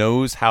someone who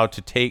knows how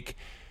to take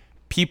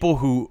people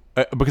who,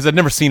 because I'd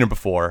never seen her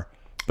before,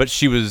 but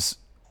she was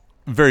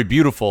very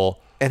beautiful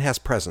and has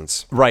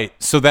presence, right?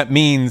 So that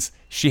means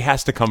she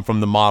has to come from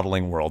the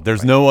modeling world.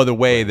 There's no other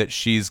way that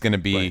she's going to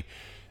be.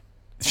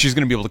 She's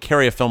going to be able to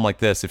carry a film like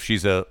this if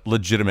she's a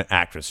legitimate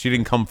actress. She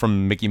didn't come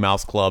from Mickey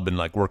Mouse Club and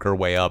like work her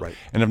way up.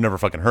 And I've never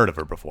fucking heard of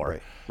her before.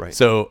 Right.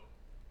 So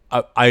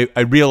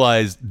I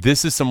realized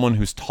this is someone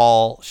who's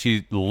tall.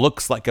 She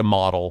looks like a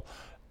model,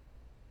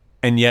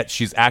 and yet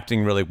she's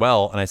acting really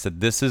well. And I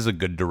said, this is a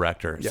good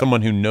director. Yep.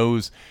 Someone who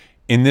knows,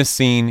 in this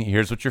scene,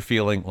 here's what you're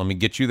feeling. Let me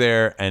get you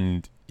there,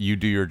 and you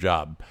do your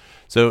job.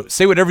 So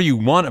say whatever you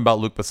want about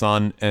Luc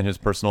Besson and his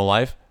personal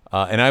life.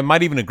 And I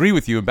might even agree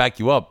with you and back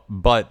you up,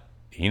 but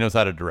he knows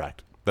how to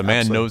direct. The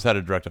man knows how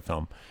to direct a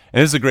film.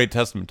 And this is a great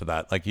testament to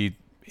that. Like,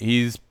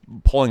 he's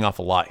pulling off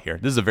a lot here.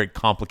 This is a very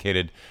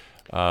complicated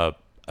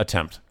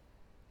attempt.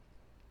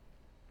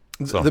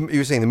 So. You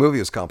were saying the movie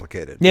was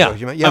complicated. Yeah.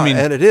 I mean,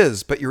 and it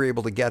is, but you're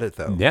able to get it,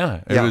 though. Yeah.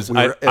 It was.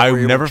 I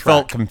never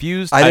felt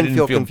confused. I didn't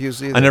feel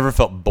confused either. I never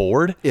felt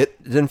bored.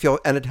 It didn't feel,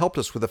 and it helped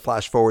us with the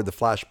flash forward, the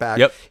flashback.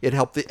 Yep. It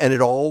helped, and it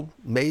all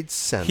made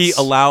sense. He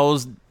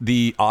allows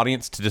the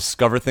audience to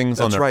discover things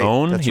on their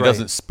own. He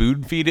doesn't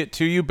spoon feed it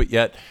to you, but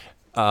yet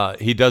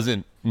he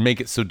doesn't make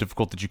it so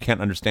difficult that you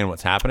can't understand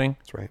what's happening.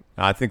 That's right.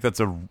 I think that's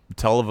a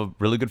tell of a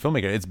really good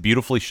filmmaker. It's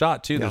beautifully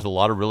shot, too. Yeah. There's a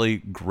lot of really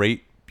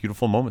great,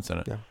 beautiful moments in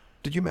it. Yeah.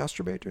 Did you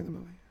masturbate during the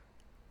movie?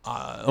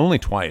 Only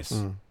twice.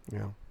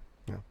 Yeah.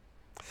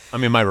 I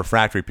mean, my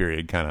refractory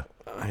period kind of.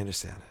 I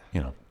understand.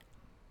 You know.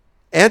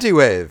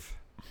 Anti-Wave.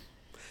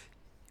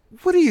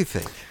 What do you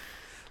think?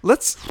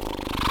 Let's.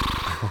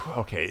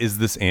 Okay, is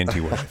this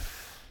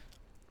anti-wave?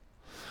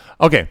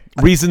 Okay,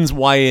 reasons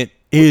why it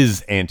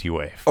is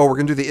anti-wave. Oh, we're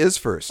gonna do the is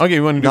first. Okay,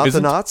 you want to do not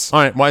reasons? the nots?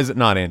 All right, why is it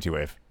not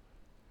anti-wave?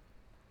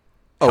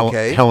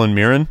 Okay, Helen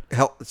Mirren.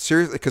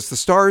 Seriously, because the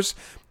stars,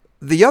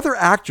 the other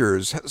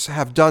actors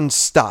have done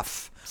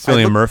stuff.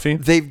 Cillian Murphy.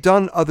 They've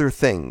done other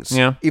things.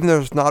 Yeah. Even though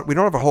we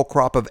don't have a whole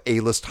crop of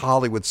A-list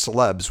Hollywood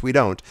celebs. We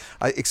don't.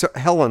 Except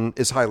Helen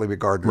is highly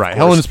regarded. Right.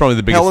 Helen is probably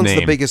the biggest Helen's name.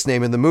 the biggest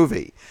name in the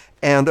movie.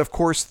 And of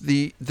course,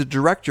 the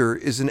director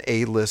is an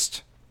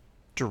A-list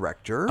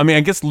director. I mean, I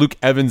guess Luke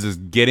Evans is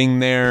getting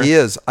there. He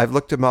is. I've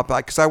looked him up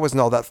because I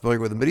wasn't all that familiar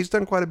with him, but he's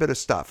done quite a bit of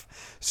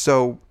stuff.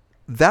 So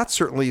that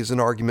certainly is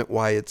an argument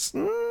why it's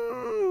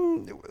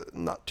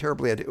not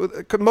terribly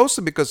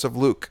mostly because of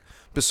Luc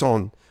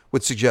Besson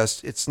would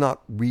suggest it's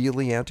not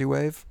really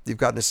anti-wave. You've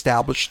got an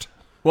established.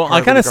 Well, I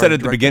kind of said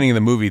at the beginning of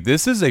the movie,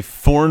 this is a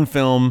foreign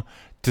film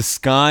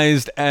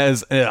disguised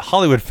as a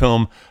Hollywood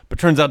film, but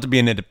turns out to be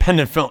an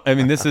independent film. I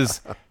mean, this is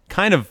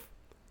kind of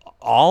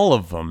all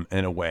of them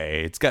in a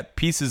way. It's got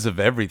pieces of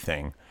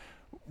everything,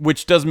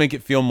 which does make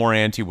it feel more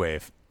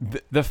anti-wave.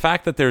 The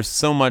fact that there's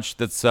so much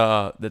that's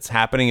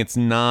happening, it's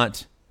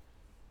not,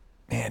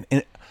 man.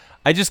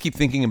 I just keep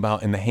thinking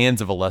about in the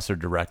hands of a lesser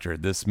director,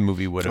 this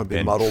movie would have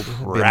been muddled.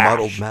 It'd be a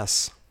muddled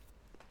mess.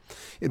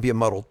 It'd be a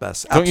muddled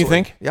mess. Don't you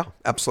think? Yeah,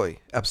 absolutely,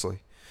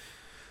 absolutely.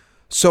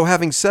 So,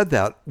 having said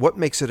that, what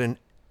makes it an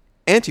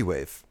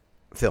anti-wave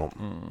film?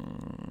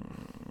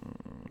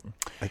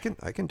 I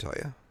can tell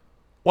you.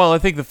 Well, I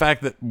think the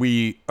fact that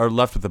we are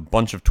left with a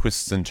bunch of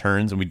twists and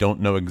turns and we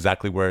don't know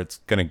exactly where it's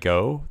going to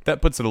go,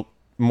 that puts it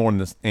more in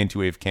this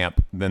anti-wave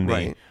camp than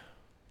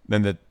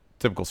the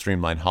typical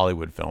streamlined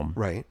Hollywood film.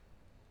 Right.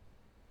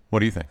 What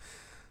do you think?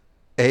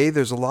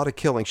 There's a lot of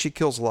killing. She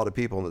kills a lot of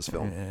people in this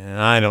film.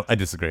 I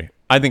disagree.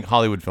 I think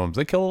Hollywood films,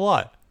 they kill a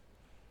lot.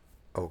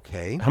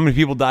 Okay. How many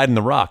people died in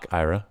The Rock,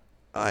 Ira?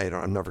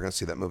 I'm never going to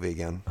see that movie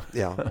again.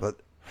 Yeah, but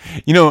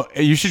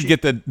you should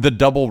get the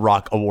Double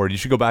Rock Award. You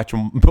should go back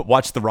to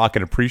watch The Rock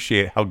and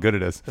appreciate how good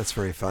it is. That's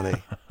very funny.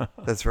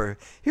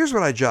 Here's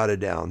what I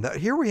jotted down.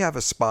 Here we have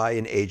a spy,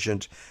 an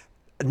agent.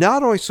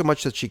 Not only so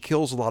much that she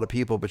kills a lot of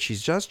people, but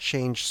she's just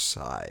changed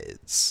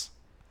sides.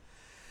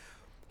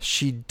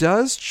 She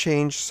does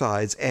change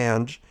sides,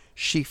 and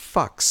she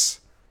fucks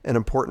an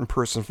important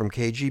person from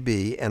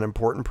KGB and an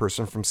important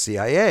person from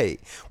CIA,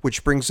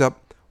 which brings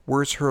up,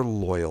 where's her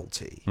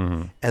loyalty?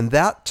 Mm-hmm. And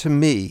that, to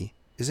me,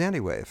 is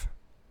anti-wave.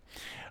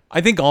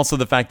 I think also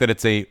the fact that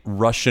it's a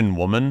Russian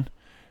woman.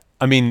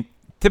 I mean,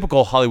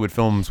 typical Hollywood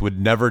films would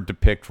never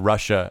depict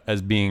Russia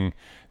as being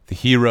the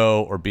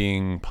hero or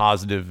being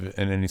positive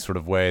in any sort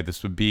of way.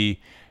 This would be...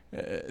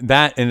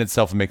 that in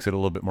itself makes it a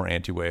little bit more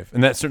anti-wave.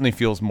 And that certainly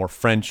feels more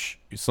French,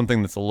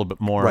 something that's a little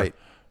bit more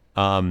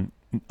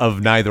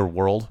of neither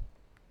world.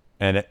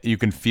 And you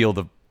can feel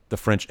the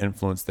French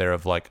influence there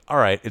of like, all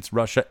right, it's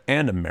Russia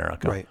and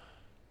America. Right.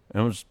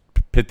 And we'll just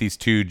pit these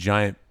two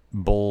giant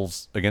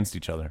bulls against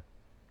each other.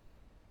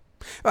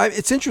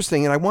 It's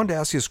interesting, and I wanted to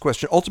ask you this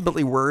question.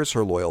 Ultimately, where is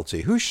her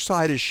loyalty? Whose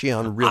side is she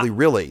on,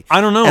 really? I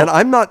don't know. And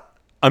I'm not...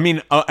 I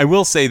mean, I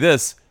will say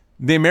this.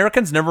 The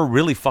Americans never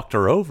really fucked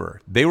her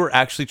over. They were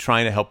actually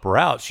trying to help her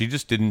out. She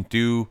just didn't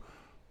do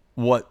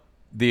what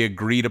the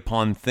agreed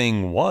upon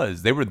thing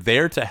was. They were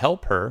there to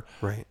help her.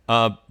 Right.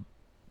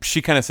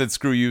 She kind of said,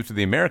 screw you to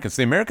the Americans.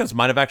 The Americans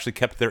might have actually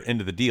kept their end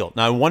of the deal.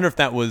 Now, I wonder if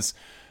that was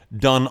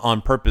done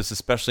on purpose,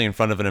 especially in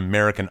front of an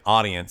American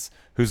audience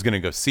who's going to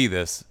go see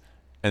this.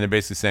 And they're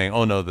basically saying,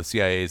 oh, no, the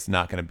CIA is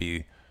not going to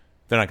be,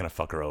 they're not going to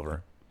fuck her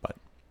over. But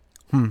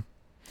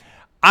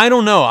I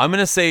don't know. I'm going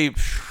to say...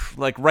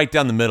 like right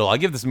down the middle. I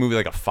give this movie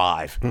like a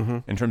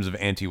 5 in terms of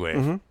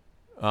anti-wave.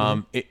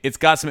 It's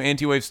got some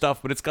anti-wave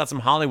stuff, but it's got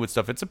some Hollywood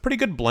stuff. It's a pretty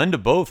good blend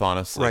of both,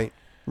 honestly.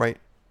 Right.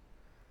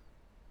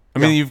 I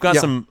mean, you've got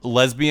some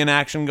lesbian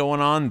action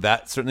going on.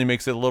 That certainly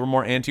makes it a little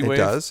more anti-wave.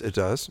 It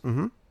does.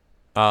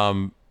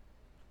 Mm-hmm.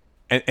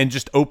 And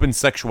just open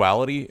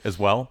sexuality as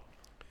well.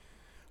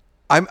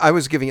 I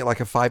was giving it like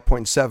a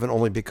 5.7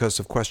 only because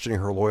of questioning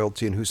her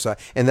loyalty and whose side,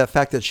 and that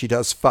fact that she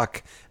does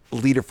fuck a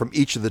leader from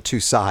each of the two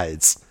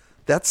sides.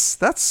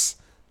 That's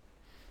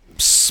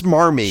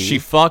smarmy. She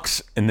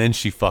fucks and then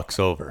she fucks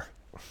over.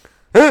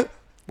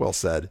 Well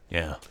said.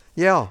 Yeah.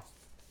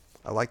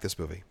 I like this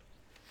movie.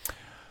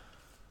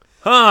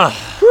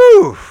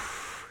 Whew.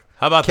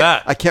 How about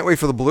that? I can't wait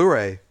for the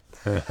Blu-ray.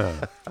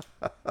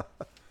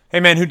 Hey,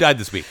 man, who died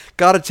this week?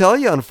 Gotta tell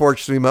you,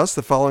 unfortunately,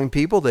 the following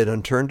people, they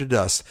done turned to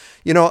dust.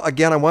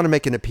 Again, I want to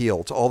make an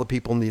appeal to all the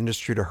people in the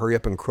industry to hurry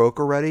up and croak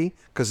already,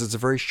 because it's a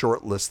very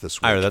short list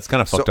this week. Ira, that's kind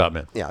of fucked up,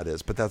 man. Yeah, it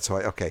is, but that's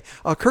why. Okay.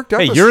 Kirk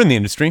Douglas. Hey, you're in the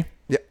industry.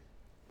 Yeah.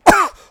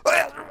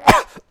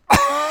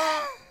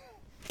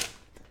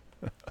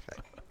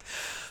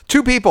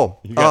 Two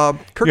people. You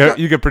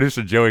got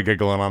producer Joey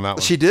giggling on that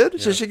one. She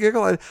did? Yeah. She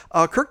giggled.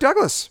 Kirk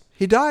Douglas.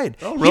 He died.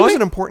 Oh, really? He was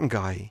an important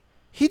guy.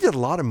 He did a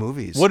lot of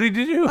movies. What did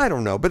he do? I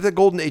don't know, but the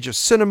golden age of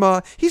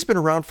cinema. He's been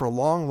around for a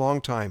long, long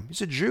time.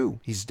 He's a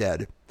Jew. He's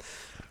dead.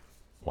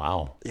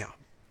 Wow. Yeah.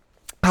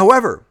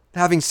 However,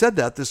 having said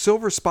that, the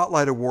Silver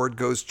Spotlight Award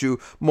goes to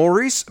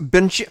Maurice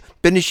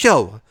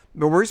Benichel.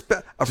 Maurice,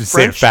 a Just French,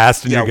 say it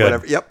fast and you're good.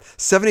 Whatever. Yep,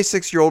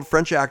 76-year-old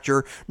French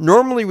actor.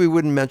 Normally we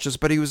wouldn't mention this,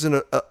 but he was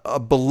in a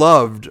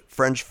beloved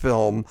French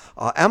film,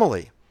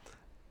 Amélie,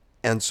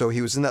 and so he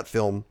was in that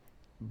film,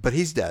 but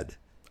he's dead.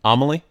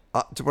 Amelie?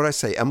 What did I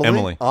say? Emily?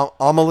 Emily.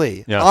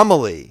 Amelie. Yeah.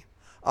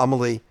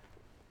 Amelie.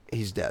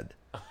 He's dead,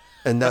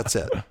 and that's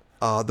it.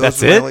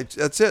 That's it?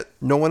 That's it.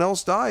 No one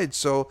else died.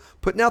 So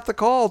putting out the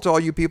call to all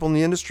you people in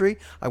the industry.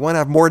 I want to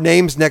have more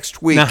names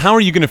next week. Now, how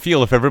are you going to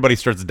feel if everybody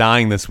starts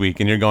dying this week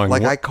and you're going,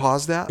 like what? I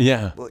caused that?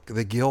 Yeah. Like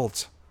the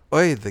guilt.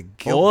 Oy, the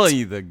guilt.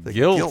 Oy, the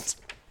guilt.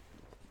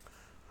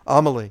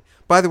 Amelie.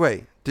 By the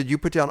way, did you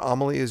put down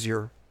Amelie as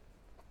your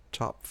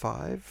top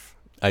 5?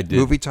 I did.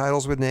 Movie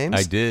titles with names?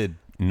 I did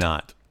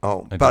not.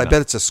 Oh, I but I did bet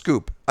not. it's a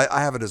scoop. I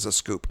have it as a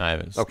scoop. I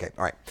have it. Okay,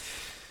 all right.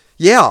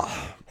 Yeah.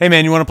 Hey,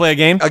 man, you want to play a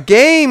game? A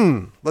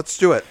game. Let's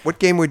do it. What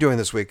game are we doing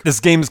this week? This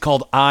game is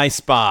called I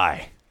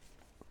Spy.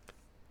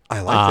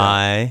 I like that.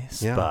 I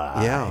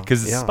Spy. Yeah.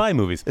 Because it's yeah. spy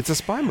movies. It's a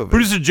spy movie.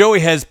 Producer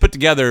Joey has put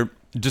together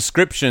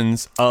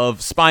descriptions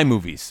of spy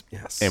movies.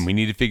 Yes. And we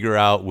need to figure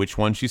out which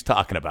one she's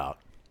talking about.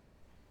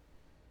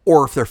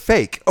 Or if they're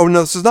fake. Oh,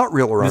 no, this is not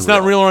real or unreal. It's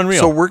not real or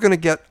unreal. So we're going to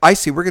get,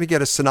 we're going to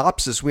get a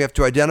synopsis. We have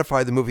to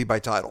identify the movie by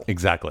title.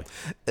 Exactly.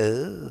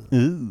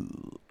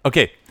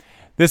 Okay.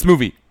 This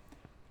movie.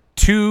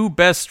 2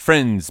 best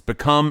friends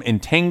become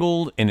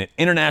entangled in an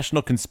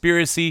international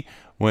conspiracy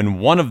when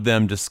one of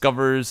them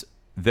discovers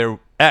their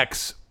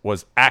ex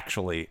was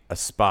actually a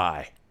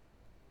spy.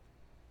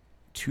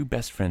 2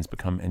 best friends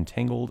become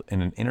entangled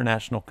in an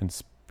international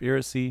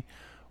conspiracy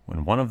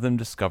when one of them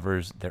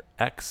discovers their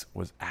ex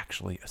was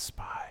actually a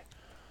spy.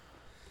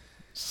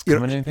 You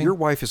know, Anything? your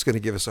wife is going to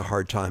give us a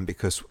hard time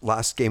because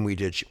last game we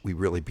did, we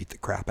really beat the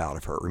crap out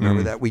of her.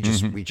 Remember that? We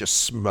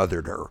just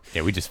smothered her.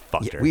 Yeah, we just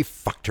fucked her. We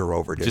fucked her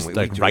over, didn't Just we?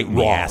 like We right in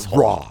the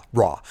asshole.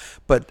 raw.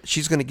 But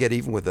she's going to get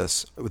even with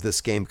us with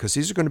this game because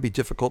these are going to be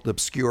difficult and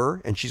obscure,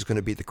 and she's going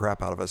to beat the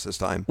crap out of us this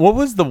time. What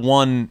was the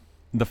one?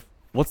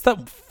 What's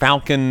that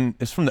Falcon?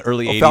 It's from the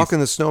early 80s. Falcon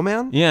the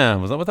Snowman? Yeah,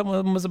 was that what that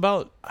one was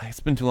about?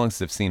 It's been too long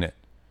since I've seen it.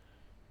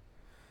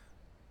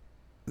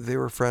 They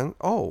were friends.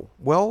 Oh,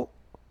 well,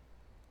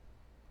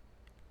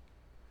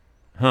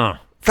 Huh.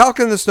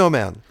 Falcon the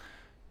Snowman.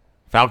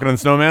 Falcon and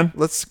Snowman?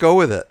 Let's go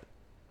with it.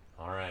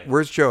 All right.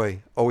 Where's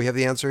Joey? Oh, we have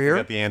the answer I here?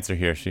 got the answer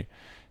here.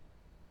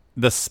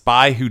 The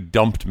spy who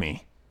dumped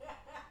me.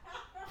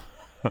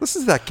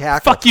 Listen to that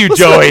cackle. Fuck you,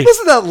 Listen Joey.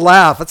 Listen to that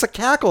laugh. It's a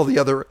cackle. The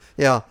other,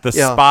 yeah. The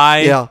yeah, spy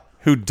Yeah.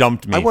 who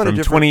dumped me I want a from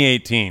different-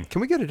 2018. Can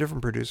we get a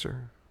different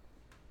producer?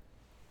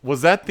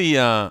 Was that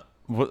the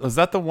was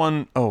that the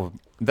one? Oh,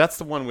 that's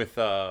the one with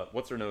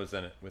what's her nose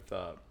in it with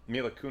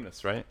Mila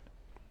Kunis, right?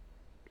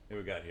 Who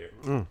we got here?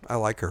 I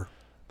like her.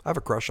 I have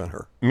a crush on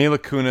her. Mila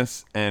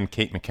Kunis and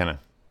Kate McKinnon.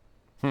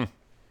 All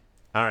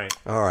right.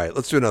 All right,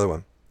 let's do another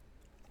one.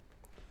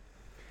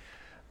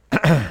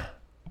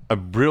 A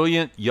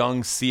brilliant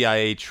young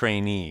CIA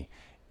trainee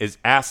is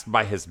asked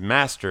by his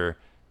master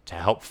to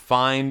help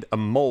find a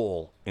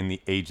mole in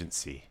the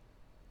agency.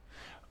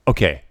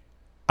 Okay,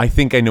 I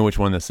think I know which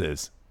one this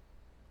is.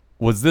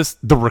 Was this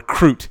The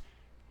Recruit?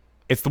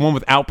 It's the one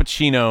with Al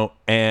Pacino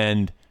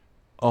and,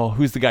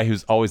 who's the guy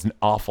who's always an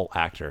awful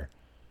actor?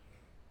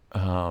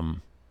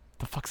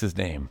 The fuck's his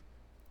name?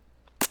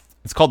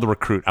 It's called The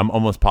Recruit. I'm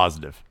almost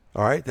positive.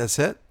 All right, that's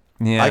it.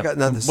 Yeah. I got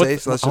nothing to say,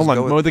 so let's hold just on.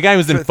 go with Well, the guy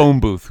who's in Phone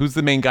Booth. Who's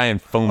the main guy in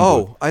Phone Booth?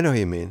 Oh, I know who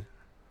you mean.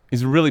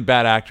 He's a really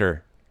bad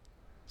actor.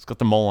 He's got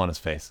the mole on his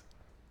face.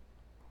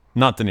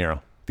 Not De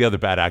Niro. The other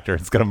bad actor.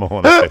 He's got a mole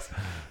on his face.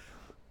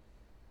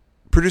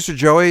 Producer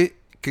Joey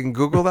can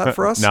Google that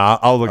for us? No,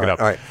 I'll look it up.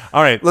 All right.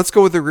 All right. Let's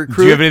go with The Recruit.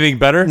 Do you have anything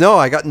better? No,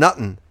 I got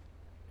nothing.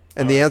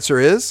 And the answer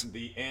is?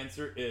 The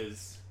answer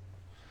is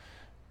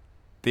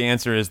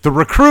The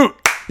Recruit.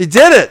 He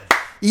did it.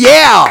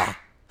 Yeah.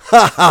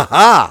 Ha ha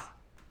ha.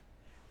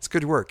 It's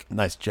good work.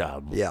 Nice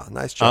job. Yeah,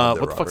 nice job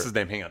there, what the fuck's Robert. his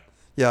name? Hang on.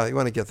 Yeah, you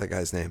want to get that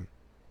guy's name.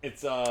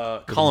 It's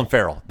Colin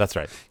Farrell. That's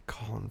right.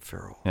 Colin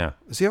Farrell. Yeah.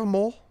 Does he have a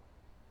mole?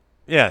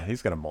 Yeah,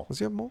 he's got a mole. Does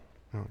he have a mole?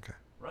 Oh, okay.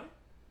 Right?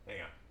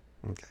 Hang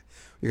on. Okay.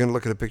 You're going to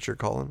look at a picture of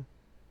Colin?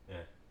 Yeah.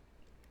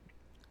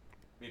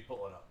 Let me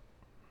pull it up.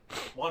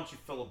 Why don't you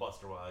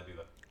filibuster while I do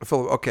that?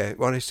 Philip, okay.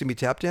 Want to see me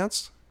tap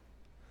dance?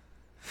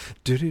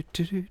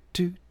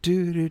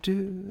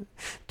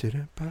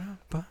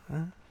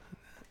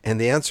 And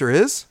the answer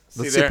is?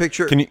 Let's see a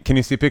picture. Can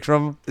you see a picture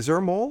of him? Is there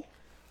a mole?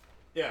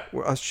 Yeah.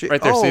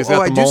 Right there. Oh, See, he's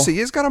got I the do mole? see.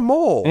 He's got a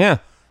mole. Yeah.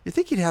 You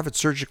think he'd have it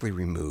surgically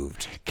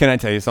removed? Can I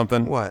tell you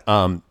something? What?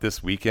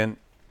 This weekend,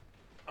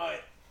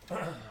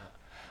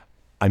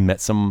 I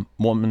met some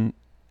woman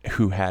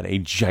who had a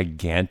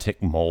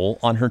gigantic mole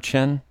on her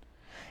chin,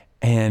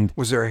 and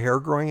Was there a hair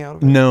growing out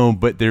of it? no,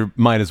 but there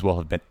might as well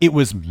have been. It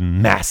was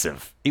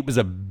massive. It was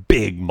a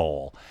big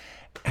mole,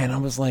 and I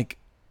was like,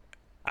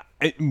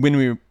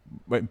 when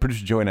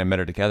producer Joey and I met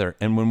her together,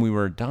 and when we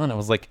were done, I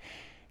was like,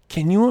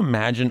 can you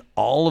imagine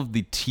all of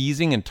the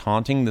teasing and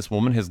taunting this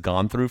woman has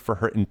gone through for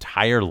her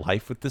entire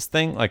life with this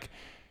thing? Like,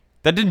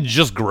 That didn't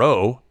just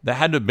grow. That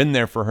had to have been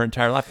there for her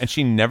entire life, and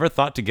she never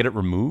thought to get it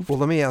removed. Well,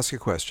 let me ask you a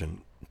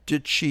question.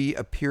 Did she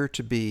appear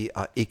to be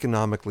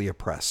economically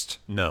oppressed?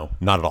 No,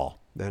 not at all.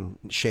 Then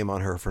shame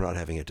on her for not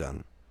having it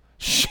done.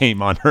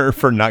 Shame on her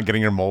for not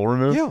getting her mole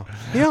removed.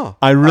 Yeah.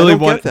 I really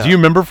don't want. get that. Do you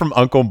remember from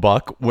Uncle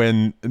Buck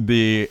when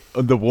the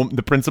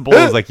principal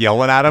was like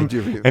yelling at him,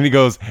 and he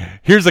goes,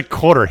 "Here's a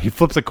quarter." He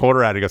flips a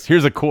quarter out. He goes,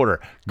 "Here's a quarter.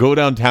 Go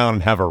downtown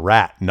and have a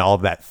rat and all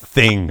that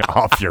thing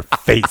off your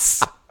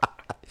face."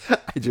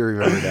 I do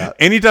remember that.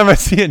 Anytime I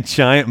see a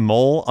giant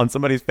mole on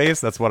somebody's face,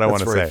 that's what I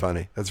want to say. That's very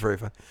funny. That's very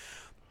funny.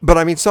 But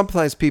I mean,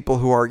 sometimes people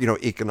who are,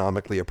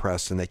 economically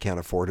oppressed and they can't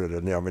afford it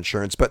and they have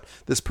insurance, but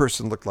this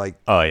person looked like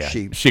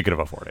she could have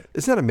afforded it.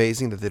 Isn't that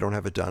amazing that they don't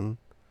have it done?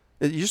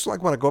 You just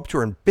want to go up to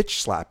her and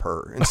bitch slap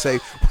her and say,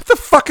 "What the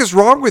fuck is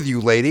wrong with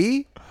you,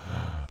 lady?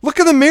 Look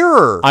in the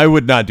mirror." I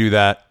would not do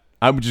that.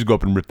 I would just go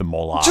up and rip the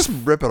mole off. Just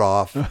rip it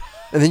off, and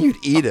then you'd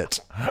eat it.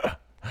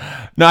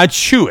 No, I'd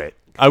chew it.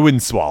 I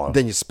wouldn't swallow.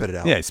 Then you spit it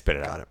out. Yeah, I spit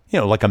it out. Got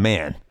it. Like a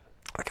man.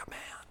 Like a man.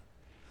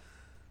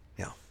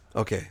 Yeah.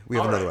 Okay, we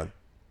have another one.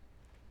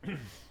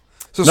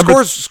 So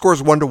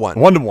scores 1-1.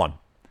 1-1.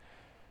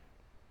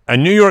 A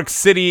New York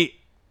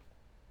City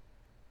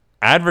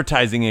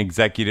advertising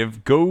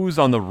executive goes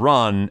on the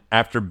run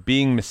after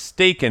being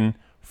mistaken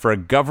for a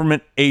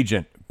government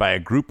agent by a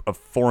group of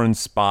foreign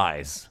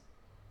spies.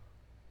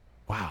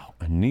 Wow.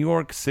 A New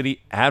York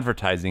City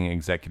advertising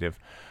executive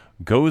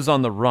goes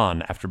on the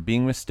run after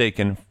being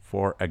mistaken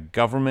for a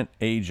government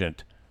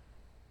agent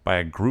by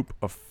a group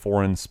of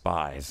foreign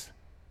spies.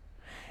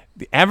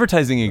 The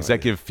advertising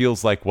executive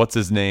feels like, what's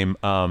his name?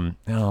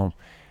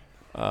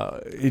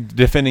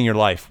 Defending Your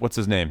Life. What's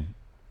his name?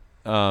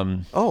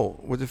 No,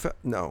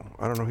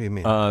 I don't know who you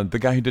mean. The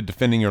guy who did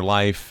Defending Your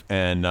Life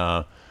and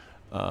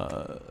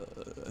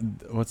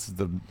what's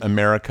the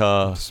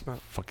America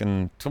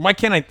fucking. So why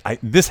can't I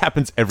this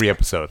happens every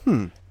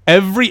episode.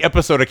 Every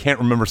episode I can't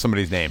remember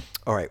somebody's name.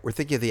 All right, we're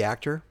thinking of the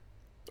actor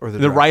or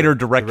the writer,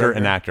 director,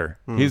 and actor.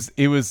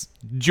 He was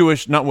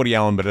Jewish, not Woody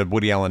Allen, but a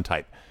Woody Allen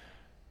type.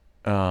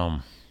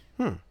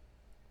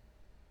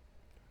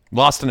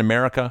 Lost in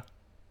America.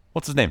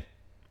 What's his name?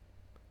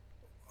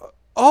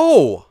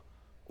 Well,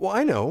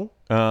 I know.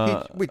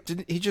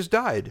 He just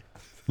died.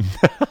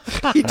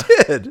 He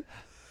did.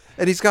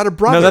 And he's got a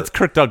brother. No, that's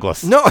Kirk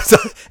Douglas. No,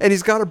 and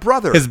he's got a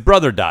brother. His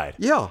brother died.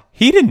 Yeah.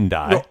 He didn't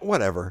die. No,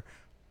 whatever.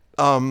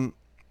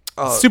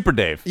 Super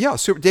Dave. Yeah,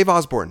 Dave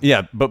Osborne.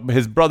 Yeah, but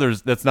his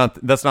brother's that's not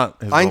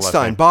his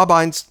Einstein. Bob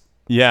Einstein.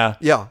 Yeah.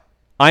 Yeah.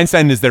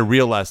 Einstein is their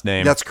real last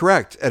name. That's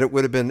correct. And it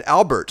would have been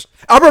Albert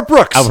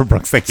Brooks. Albert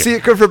Brooks, thank you. See,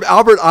 it comes from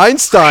Albert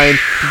Einstein.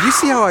 Did you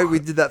see how we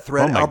did that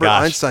thread? Oh my Albert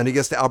gosh. Einstein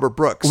against to Albert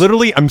Brooks.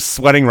 Literally, I'm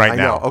sweating right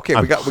now. I know. Okay,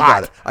 we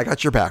got it. I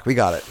got your back. We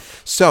got it.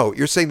 So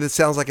you're saying that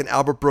sounds like an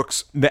Albert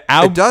Brooks.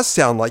 It does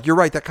sound like, you're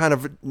right, that kind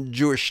of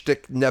Jewish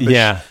shtick,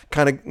 nebbish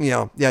kind of,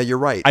 yeah, you're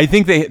right. I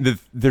think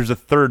there's a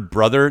third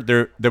brother.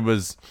 There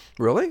was.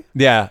 Really?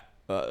 Yeah.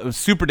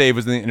 Super Dave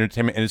was in the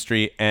entertainment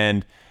industry,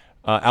 and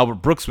Albert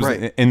Brooks was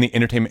in the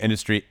entertainment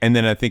industry, and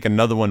then I think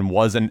another one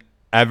was an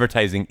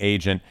advertising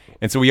agent,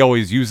 and so he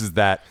always uses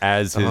that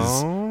as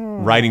his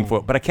writing for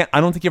it. But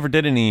I don't think he ever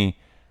did any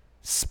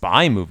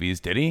spy movies,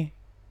 did he?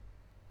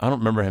 I don't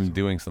remember him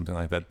doing something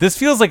like that. This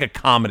feels like a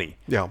comedy.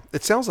 Yeah,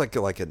 it sounds like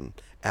an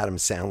Adam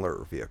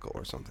Sandler vehicle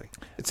or something.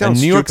 It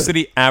sounds a New York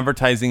City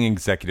advertising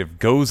executive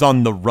goes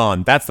on the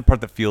run. That's the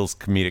part that feels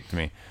comedic to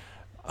me.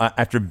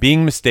 After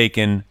being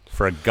mistaken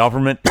for a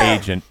government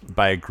agent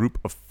by a group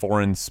of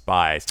foreign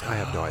spies. I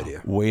have no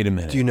idea. Wait a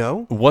minute. Do you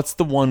know? What's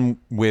the one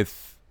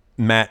with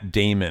Matt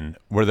Damon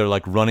where they're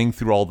like running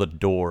through all the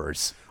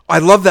doors? I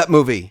love that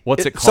movie.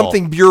 What's it called?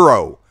 Something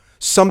Bureau.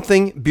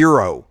 Something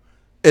Bureau.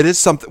 It is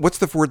something. What's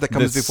the word that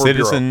comes before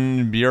Bureau?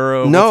 Citizen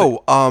Bureau?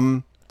 No.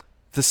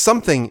 The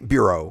Something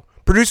Bureau.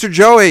 Producer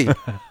Joey.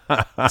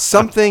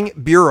 Something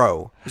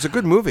Bureau. It's a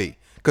good movie.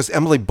 Because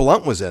Emily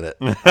Blunt was in it.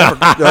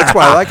 That's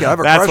why I like it. I have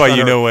a That's crush why on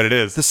you her. know what it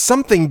is. The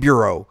Something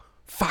Bureau.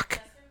 Fuck.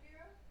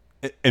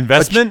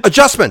 Investment?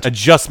 Adjustment.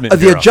 Adjustment The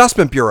Bureau.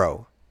 Adjustment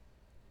Bureau.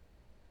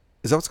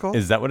 Is that what it's called?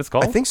 Is that what it's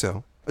called? I think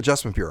so.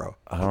 Adjustment Bureau.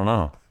 I don't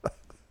know.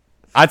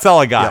 That's all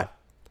I got.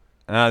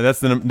 Yeah. That's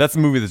the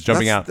movie that's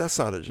jumping out. That's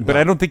not a... But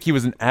I don't think he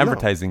was an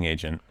advertising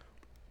agent.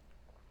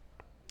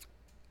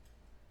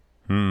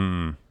 What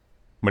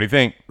do you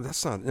think?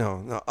 That's not...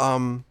 No.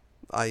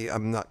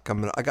 I'm not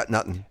coming... I got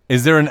nothing.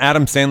 Is there an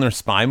Adam Sandler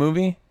spy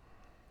movie?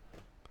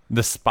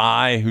 The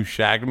Spy Who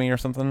Shagged Me or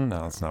something?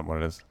 No, that's not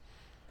what it is.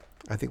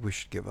 I think we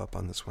should give up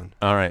on this one.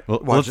 All right.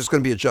 Well, it's just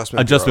going to be Adjustment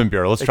Bureau. Adjustment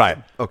Bureau. Let's try it.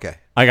 Okay.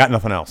 I got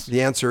nothing else.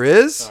 The answer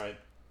is... All right.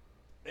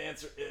 The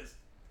answer is...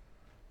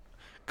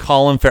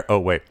 Colin Farrell. Oh,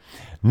 wait.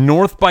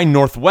 North by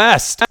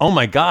Northwest. Oh,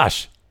 my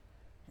gosh.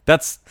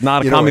 That's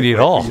not a comedy at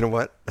all. You know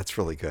what? That's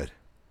really good.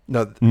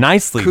 No,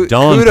 nicely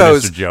done,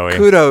 Mr. Joey.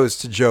 Kudos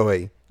to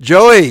Joey.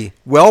 Joey,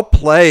 well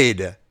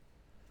played.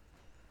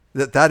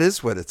 That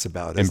is what it's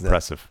about, isn't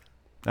Impressive.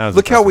 It?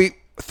 Look how we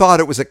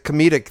thought it was a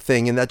comedic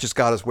thing, and that just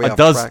got us way off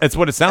track. It's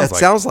what it sounds like.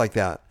 It sounds like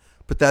that.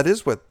 But that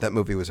is what that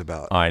movie was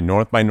about. All right,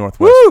 North by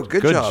Northwest. Woo,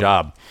 good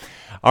job.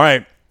 All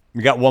right.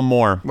 We got one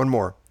more. One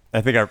more.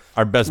 I think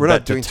our best We're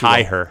bet not to doing too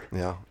tie well. her.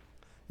 Yeah.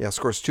 Yeah,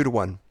 score's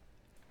 2-1.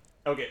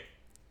 Okay.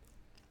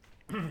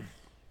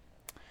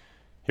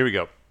 Here we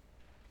go.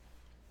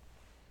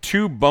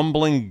 Two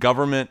bumbling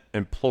government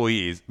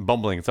employees.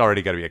 Bumbling, it's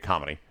already got to be a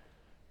comedy.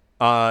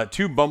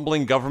 Two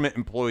bumbling government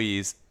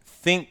employees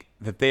think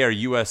that they are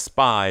U.S.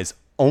 spies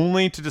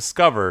only to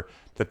discover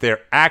that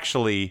they're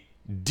actually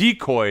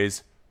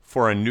decoys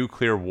for a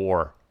nuclear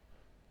war.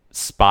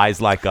 Spies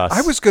Like Us.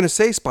 I was going to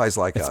say Spies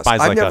Like Us.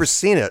 I've never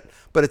seen it,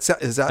 but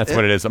is that That's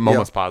what it is. I'm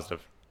almost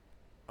positive.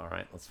 All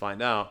right, let's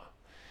find out.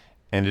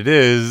 And it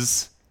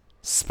is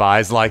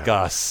Spies Like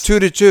Us.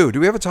 2-2. Do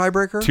we have a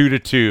tiebreaker?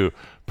 2-2.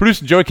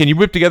 Producer Joey, can you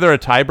whip together a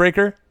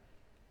tiebreaker?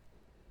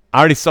 I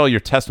already saw your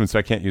test one, so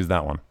I can't use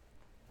that one.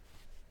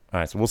 All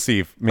right, so we'll see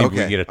if maybe we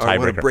can get a tiebreaker. I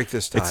want to break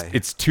this tie.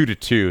 It's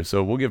 2-2,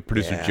 so we'll give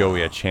producer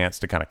Joey a chance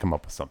to kind of come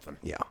up with something.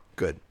 Yeah,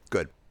 good. I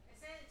sent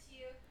it to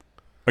you.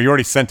 Oh, you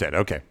already sent it.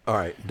 Okay. All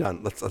right,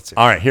 done. Let's see.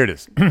 All right, here it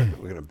is. We're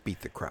going to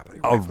beat the crap out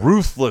of you. A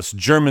ruthless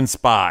German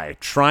spy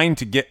trying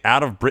to get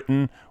out of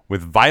Britain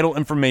with vital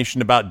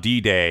information about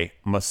D-Day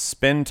must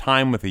spend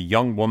time with a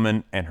young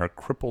woman and her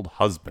crippled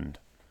husband.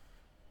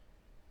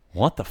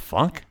 What the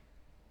fuck?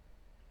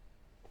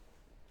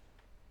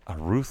 A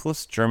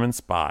ruthless German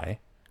spy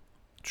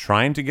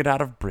trying to get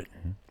out of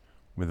Britain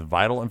with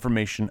vital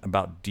information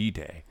about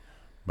D-Day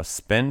must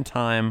spend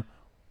time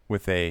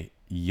with a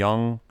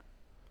young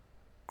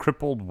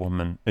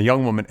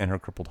woman and her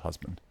crippled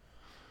husband.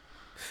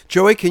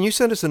 Joey, can you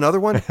send us another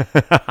one?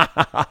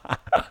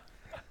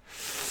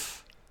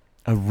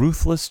 A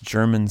ruthless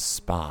German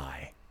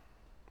spy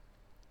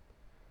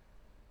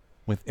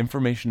with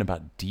information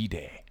about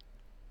D-Day.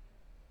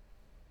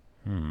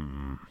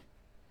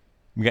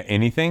 We got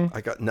anything? I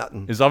got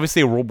nothing. It's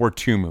obviously a World War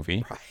II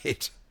movie.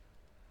 Right.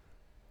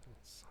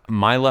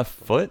 My Left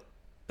Foot?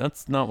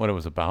 That's not what it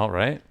was about,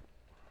 right?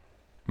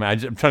 I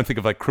mean, I'm trying to think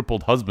of like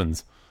crippled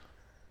husbands.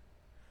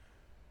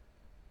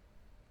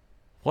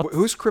 What?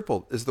 Who's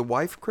crippled? Is the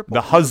wife crippled?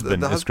 The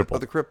husband is husband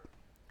crippled.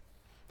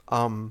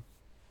 of the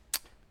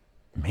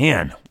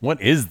Man,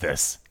 what is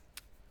this?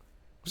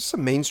 Is this a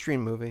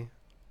mainstream movie?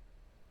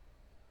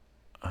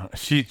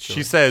 She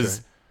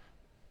says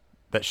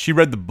that she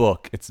read the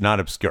book. It's not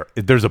obscure.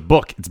 There's a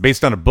book. It's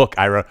based on a book,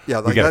 Ira.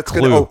 Yeah, we got that's a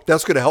clue.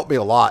 that's going to help me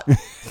a lot.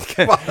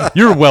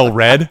 You're well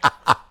read.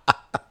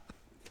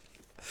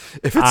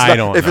 If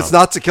it's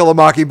not To Kill a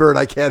Mockingbird,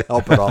 I can't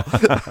help it all.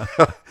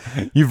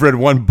 You've read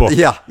one book.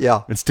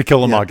 Yeah. It's To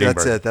Kill a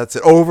Mockingbird. That's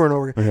it. Over and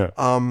over again.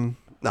 Yeah.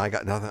 No, I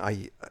got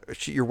nothing.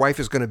 Your wife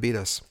is going to beat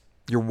us.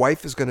 Your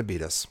wife is going to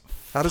beat us.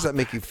 How does that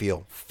make you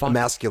feel?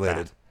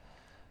 Emasculated. That.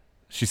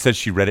 She said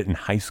she read it in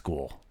high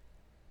school.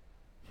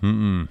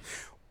 Wait,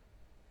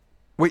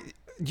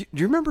 do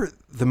you remember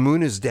The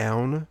Moon is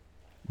Down?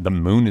 The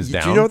Moon is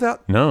Down? Do you know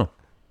that? No.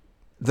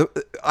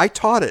 I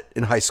taught it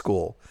in high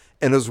school,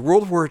 and it was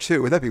World War II.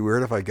 Would that be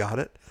weird if I got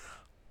it?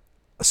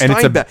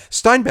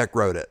 Steinbeck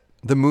wrote it.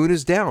 The Moon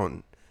is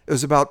Down. It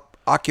was about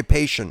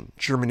occupation,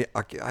 Germany.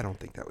 I don't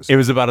think that was. It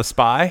was about a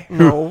spy?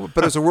 No,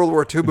 but it was a World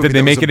War II movie. Did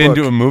they make it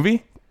into a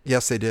movie?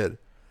 Yes, they did.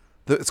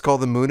 It's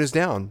called The Moon is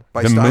Down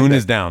by The Steinbeck. Moon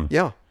is Down.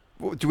 Yeah.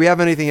 Do we have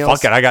anything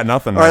else? Fuck it, I got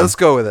nothing. All right, let's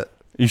go with it.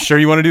 You sure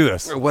you want to do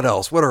this? What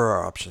else? What are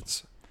our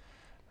options?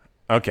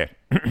 Okay.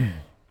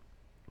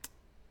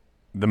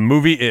 The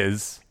movie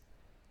is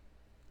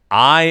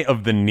Eye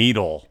of the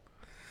Needle.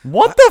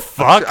 What the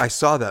fuck? I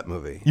saw that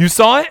movie. You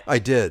saw it? I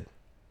did.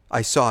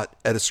 I saw it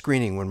at a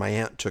screening when my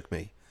aunt took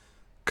me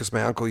because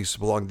my uncle used to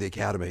belong to the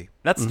academy.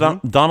 That's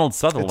Donald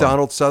Sutherland. A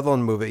Donald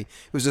Sutherland movie.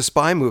 It was a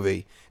spy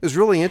movie. It was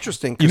really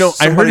interesting. You know,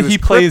 I heard he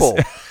plays.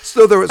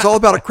 So there was all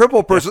about a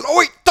crippled person. Oh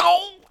wait,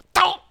 don't.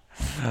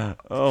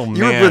 Oh man,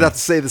 you were about to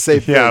say the same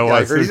thing. Yeah,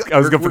 I was. I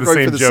was going for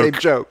the same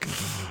joke.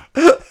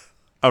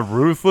 A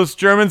ruthless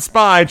German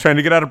spy trying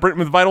to get out of Britain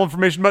with vital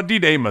information about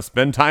D-Day must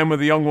spend time with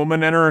a young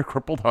woman and her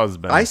crippled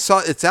husband. I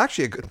saw. It's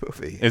actually a good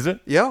movie. Is it?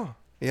 Yeah.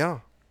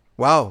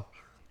 Wow.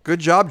 Good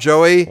job,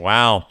 Joey.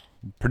 Wow.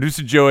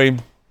 Producer Joey.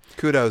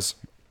 Kudos.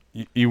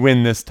 You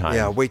win this time.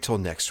 Yeah, wait till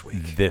next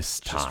week.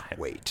 This time. Just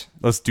wait.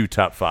 Let's do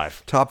top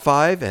 5. Top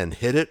 5 and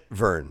hit it,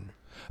 Vern.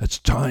 It's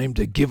time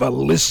to give a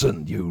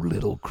listen, you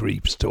little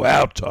creeps, to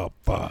our top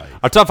 5.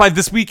 Our top 5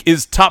 this week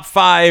is top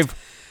 5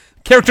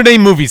 character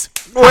name movies.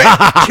 Wait,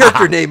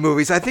 character name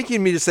movies. I think you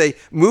mean to say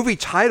movie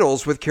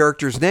titles with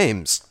characters'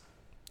 names.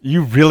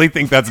 You really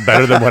think that's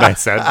better than what I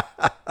said?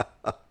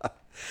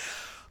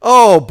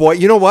 Oh, boy.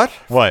 You know what?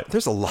 What?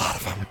 There's a lot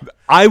of them.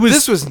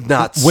 This was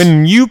nuts.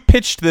 When you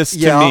pitched this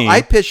to me.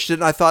 I pitched it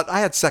and I thought I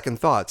had second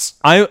thoughts.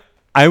 I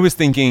was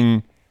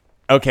thinking,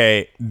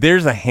 okay,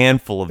 there's a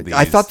handful of these.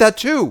 I thought that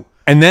too.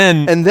 And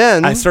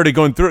then I I started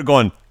going through it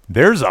going,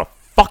 there's a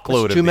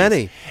fuckload of too these.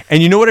 many.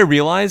 And you know what I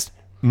realized?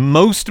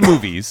 Most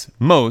movies,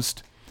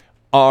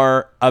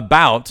 are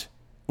about,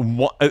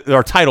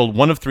 are titled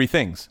one of 3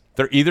 things.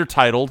 They're either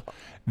titled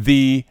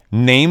the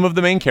name of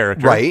the main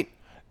character. Right.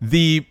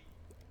 The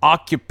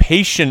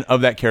occupation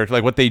of that character,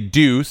 like what they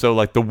do. So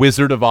like the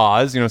Wizard of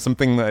Oz,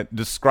 something that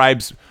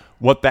describes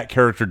what that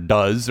character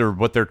does or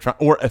what they're trying,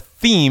 or a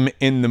theme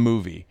in the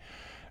movie.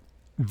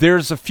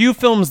 There's a few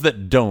films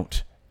that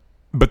don't,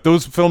 but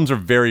those films are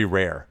very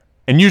rare.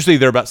 And usually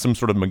they're about some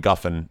sort of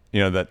MacGuffin,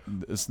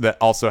 that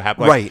also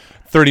happen, like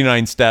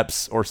 39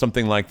 Steps or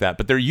something like that.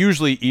 But they're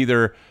usually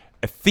either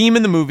a theme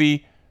in the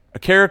movie, a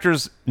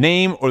character's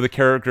name, or the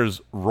character's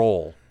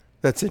role.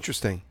 That's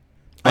interesting.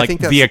 Like I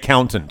think that's, the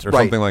accountant or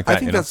something like that. I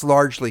think that's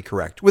largely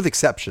correct, with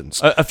exceptions.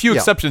 A few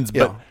exceptions,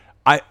 but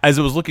as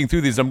I was looking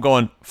through these, I'm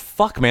going,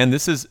 fuck, man,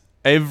 this is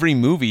every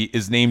movie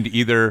is named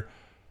either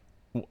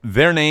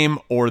their name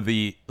or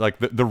the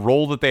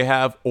role that they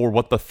have or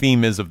what the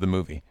theme is of the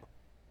movie.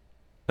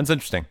 That's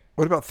interesting.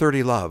 What about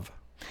 30 Love?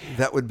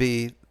 That would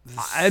be...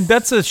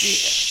 that's a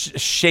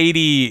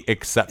shady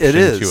exception to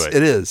it.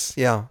 It is,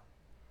 yeah.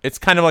 It's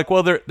kind of like,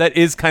 well, that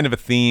is kind of a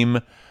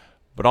theme,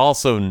 but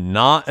also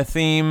not a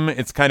theme.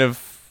 It's kind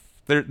of...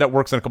 that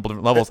works on a couple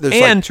different levels. There's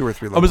and like 2 or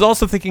 3 levels. I was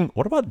also thinking,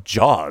 what about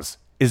Jaws?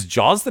 Is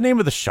Jaws the name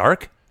of the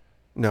shark?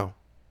 No.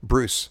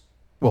 Bruce.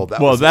 Well,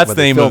 that's the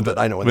name of it.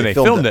 I know when they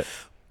filmed it.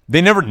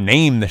 They never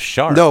name the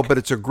shark. No, but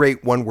it's a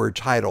great one-word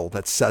title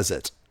that says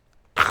it.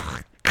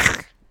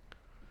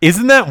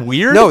 Isn't that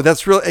weird? No,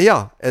 that's really,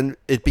 yeah. And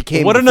it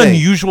became what an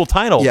unusual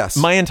title. Yes.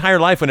 My entire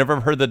life, whenever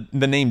I've heard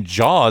the name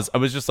Jaws, I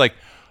was just like,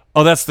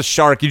 oh, that's the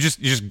shark. You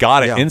just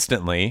got it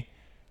instantly.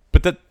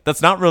 But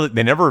that's not really,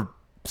 they never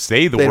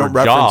say the word Jaws.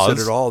 They don't reference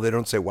it at all. They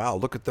don't say, wow,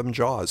 look at them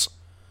Jaws.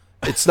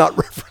 It's not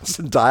referenced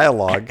in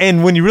dialogue.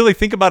 And when you really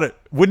think about it,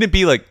 wouldn't it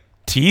be like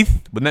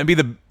teeth? Wouldn't that be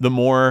the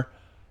more...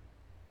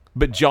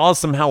 But Jaws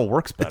somehow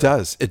works better.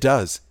 It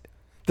does.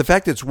 The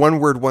fact that it's one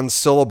word, one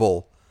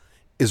syllable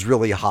is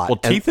really hot. Well,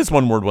 teeth is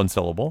one word, one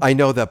syllable. I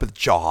know that, but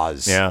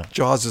Jaws. Yeah.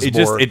 Jaws is it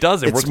more... It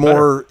does. It it's works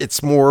more, better.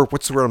 It's more...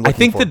 What's the word I'm looking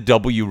for? I think the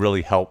W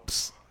really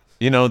helps.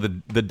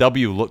 The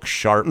W looks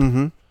sharp.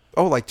 Mm-hmm.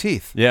 Oh, like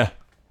teeth. Yeah.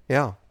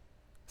 Yeah.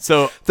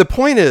 So the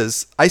point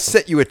is, I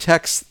sent you a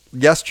text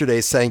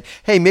yesterday saying,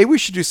 hey, maybe we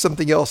should do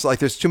something else. Like,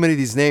 there's too many of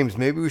these names.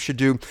 Maybe we should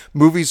do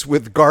movies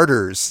with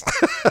garters.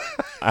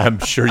 I'm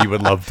sure you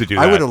would love to do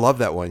that. I would have loved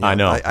that one. Yeah. I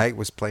know. I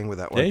was playing with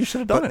that one. Yeah, you should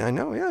have done it. I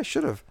know. Yeah, I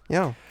should have.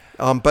 Yeah.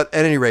 But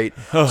at any rate,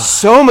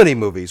 so many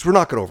movies. We're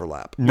not going to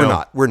overlap.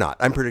 No. We're not.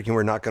 I'm predicting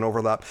we're not going to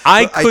overlap.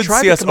 I could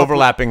see us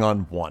overlapping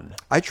on one.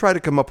 I try to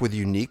come up with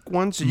unique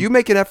ones. Did you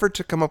make an effort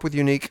to come up with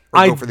unique?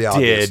 Or go for the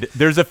obvious? I did.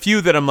 There's a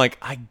few that I'm like,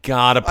 I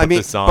gotta put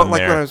this on but like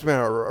there. when I was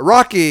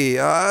Rocky.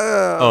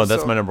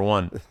 That's my number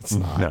one. It's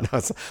not. No,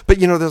 it's not. But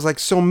there's like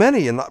so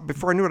many, and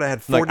before I knew it, I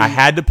had 40. Like I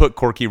had to put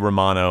Corky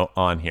Romano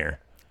on here.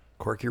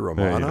 Corky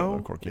Romano?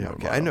 Corky yeah,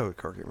 Romano. Okay, I know who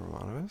Corky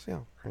Romano is.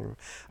 Yeah.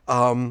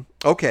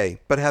 Okay,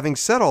 but having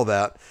said all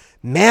that,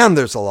 man,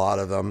 there's a lot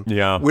of them.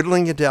 Yeah.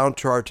 Whittling it down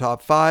to our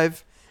top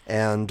 5.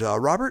 And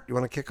Robert, you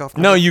want to kick off?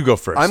 No, you go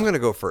first. I'm going to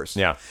go first.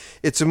 Yeah.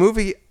 It's a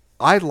movie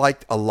I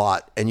liked a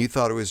lot, and you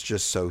thought it was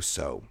just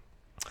so-so.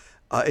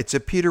 It's a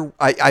Peter...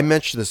 I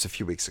mentioned this a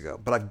few weeks ago,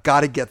 but I've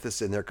got to get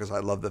this in there because I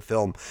love the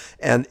film.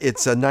 And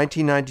it's a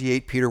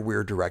 1998. Peter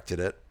Weir directed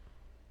it.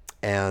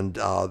 And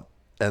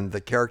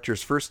the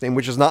character's first name,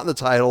 which is not in the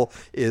title,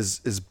 is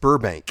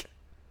Burbank.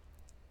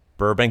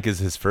 Burbank is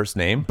his first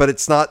name? But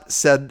it's not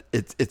said...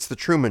 It's the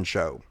Truman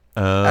Show.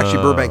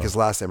 Actually, Burbank is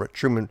last name.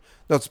 Truman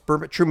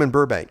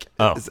Burbank.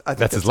 Oh, I think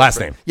that's his last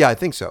name. Yeah, I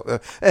think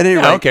so. At any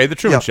rate, okay, The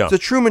Truman Show. The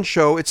Truman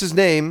Show. It's his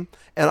name,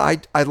 and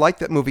I like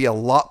that movie a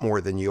lot more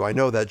than you. I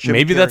know that. Jim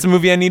Maybe Carrey, that's a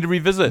movie I need to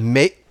revisit.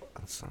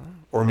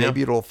 Or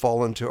maybe it'll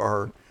fall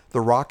into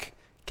the rock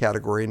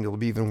category, and it'll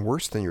be even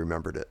worse than you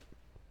remembered it.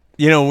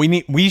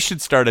 We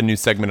should start a new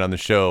segment on the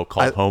show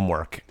called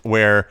Homework,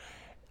 where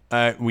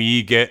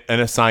we get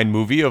an assigned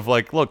movie of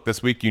like, look,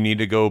 this week you need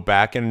to go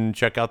back and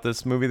check out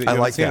this movie that you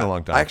haven't seen in a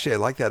long time. Actually, I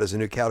like that as a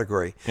new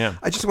category. Yeah.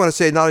 I just want to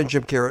say, not in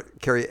Jim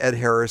Carrey, Ed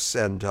Harris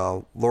and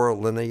Laura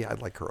Linney. I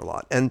like her a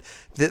lot. And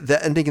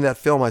the ending in that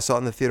film, I saw it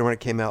in the theater when it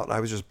came out, and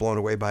I was just blown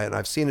away by it. And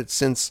I've seen it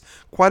since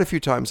quite a few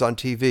times on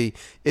TV.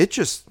 It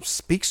just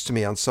speaks to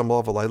me on some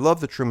level. I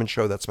love The Truman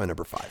Show. That's my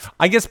number 5.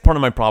 I guess part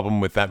of my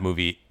problem with that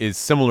movie is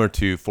similar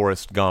to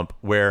Forrest Gump,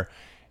 where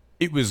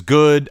it was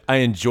good, I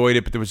enjoyed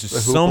it, but there was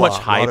just so much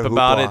hype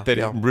about it that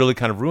it really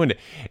kind of ruined it.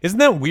 Isn't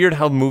that weird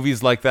how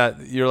movies like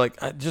that, you're like,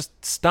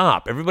 just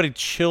stop. Everybody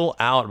chill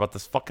out about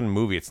this fucking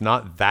movie. It's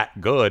not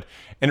that good.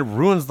 And it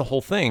ruins the whole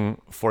thing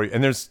for you.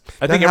 And I think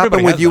everybody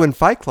happened with has you that. in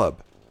Fight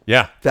Club.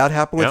 Yeah. That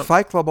happened with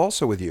Fight Club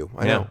also with you.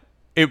 I know.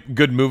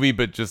 Good movie,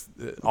 but just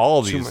all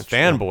of these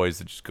fanboys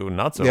that just go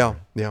nuts over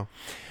it. Yeah.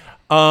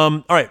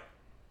 All right.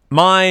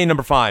 My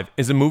number 5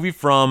 is a movie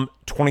from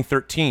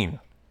 2013.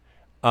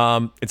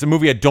 It's a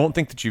movie I don't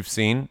think that you've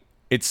seen.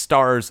 It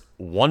stars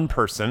one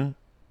person,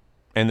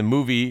 and the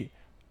movie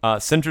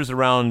centers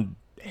around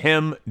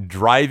him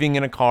driving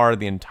in a car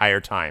the entire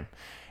time.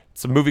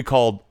 It's a movie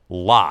called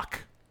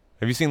Lock.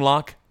 Have you seen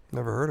Lock?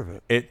 Never heard of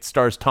it. It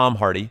stars Tom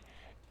Hardy,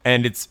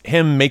 and it's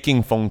him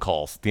making phone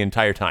calls the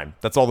entire time.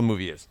 That's all the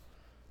movie is.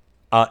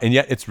 And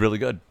yet it's really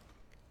good.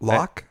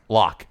 Lock?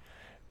 Lock.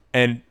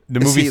 And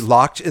the Is movie... he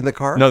locked in the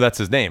car? No, that's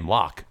his name,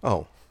 Lock.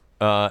 Oh.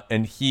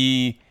 And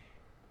he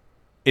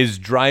is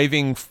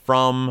driving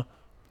from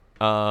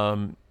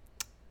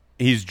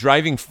he's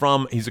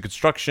a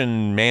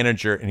construction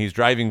manager, and he's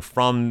driving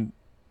from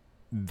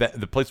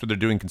the place where they're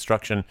doing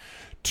construction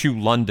to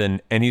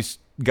London, and he's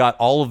got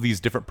all of these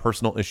different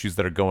personal issues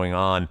that are going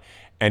on,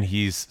 and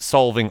he's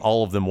solving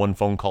all of them one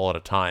phone call at a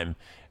time.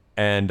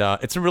 And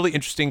it's a really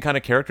interesting kind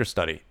of character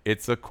study.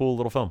 It's a cool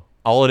little film.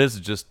 All it is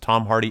just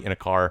Tom Hardy in a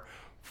car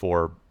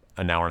for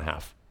an hour and a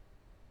half.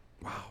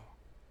 Wow.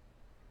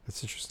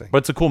 That's interesting. But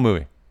it's a cool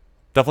movie.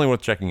 Definitely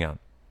worth checking out.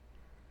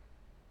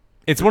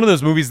 It's one of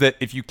those movies that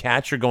if you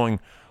catch, you're going,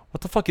 what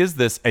the fuck is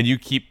this? And you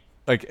keep,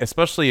 like,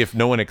 especially if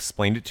no one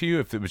explained it to you,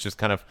 if it was just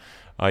kind of,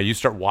 you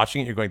start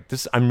watching it, you're going,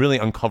 I'm really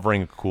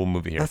uncovering a cool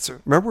movie here.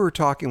 Remember we were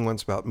talking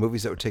once about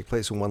movies that would take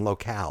place in one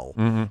locale,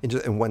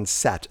 in one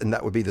set, and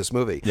that would be this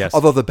movie. Yes.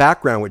 Although the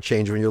background would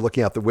change when you're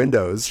looking out the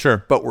windows.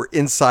 Sure. But we're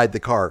inside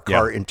the car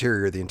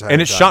interior the entire time.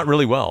 And it's shot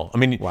really well. I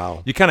mean,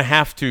 wow. You kind of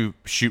have to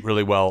shoot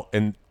really well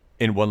in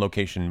one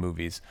location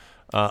movies.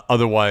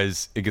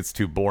 Otherwise, it gets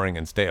too boring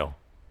and stale.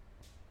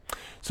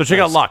 So check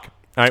out Luck.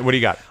 All right, what do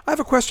you got? I have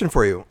a question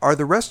for you. Are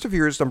the rest of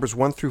yours, numbers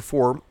 1 through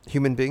 4,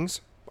 human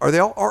beings? Are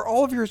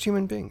all of yours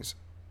human beings?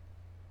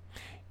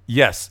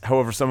 Yes.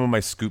 However, some of my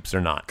scoops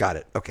are not. Got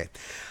it. Okay.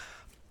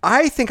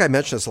 I think I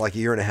mentioned this like a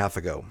year and a half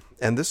ago.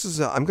 And this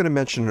is, I'm going to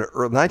mention a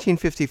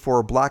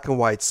 1954 black and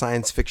white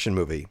science fiction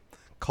movie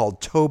called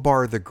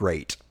Tobar the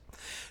Great.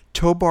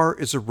 Tobar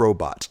is a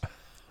robot.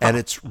 And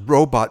it's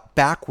robot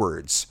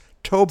backwards.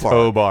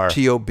 Tobar.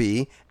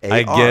 T-O-B-A-R.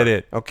 I get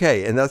it.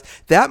 Okay. And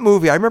that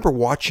movie, I remember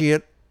watching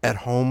it at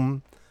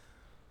home,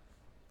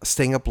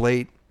 staying up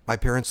late. My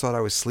parents thought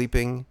I was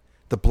sleeping.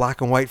 The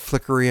black and white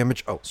flickery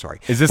image. Oh,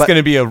 sorry. Is this going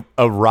to be a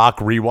Rock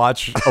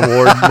Rewatch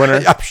Award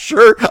winner? I'm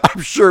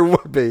sure it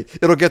would be.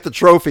 It'll get the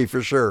trophy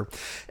for sure.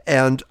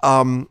 And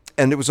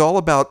it was all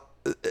about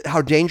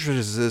how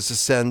dangerous it is to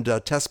send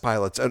test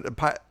pilots,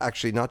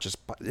 actually not just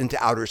into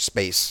outer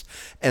space.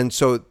 And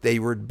so they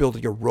were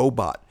building a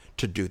robot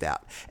to do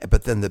that.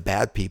 But then the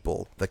bad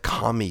people, the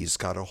commies,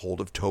 got a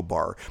hold of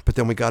Tobar. But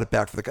then we got it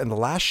back for the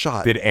last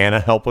shot. Did Anna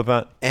help with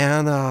that?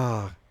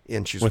 Anna,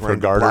 and she was with wearing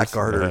her garters? Black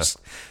garters.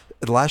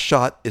 The last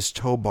shot is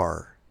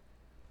Tobar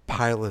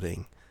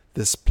piloting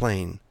this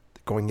plane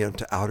going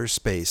into outer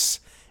space,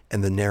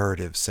 and the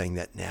narrative saying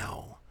that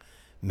now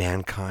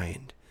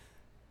mankind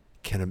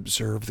can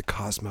observe the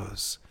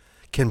cosmos,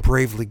 can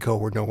bravely go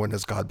where no one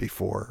has gone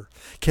before,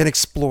 can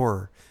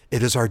explore.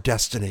 It is our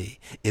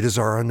destiny. It is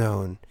our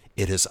unknown.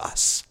 It is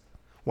us.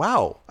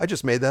 Wow, I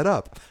just made that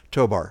up.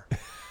 Tobar.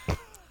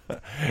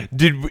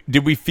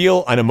 Did we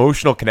feel an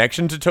emotional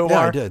connection to Tobar?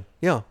 Yeah, I did.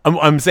 Yeah.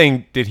 I'm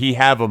saying, did he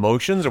have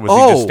emotions, or was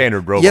he just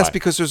standard robot? Yes,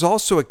 because there's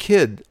also a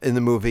kid in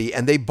the movie,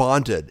 and they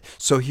bonded.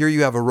 So here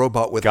you have a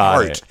robot with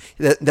heart.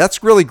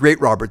 That's really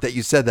great, Robert, that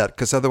you said that,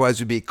 because otherwise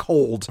it would be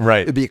cold.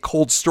 Right. It'd be a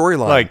cold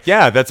storyline. Like,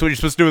 yeah, that's what you're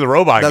supposed to do with a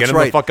robot. That's Get him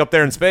right. the fuck up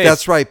there in space.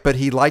 That's right. But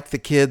he liked the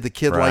kid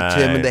liked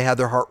him, and they had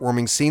their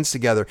heartwarming scenes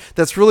together.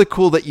 That's really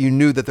cool that you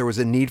knew that there was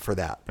a need for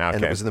that. Okay.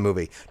 And it was in the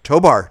movie.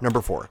 Tobar,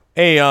 number 4.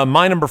 Hey,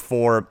 my number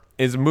 4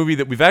 is a movie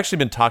that we've actually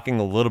been talking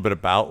a little bit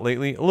about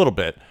lately,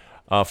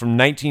 from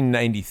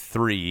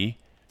 1993,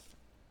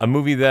 a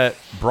movie that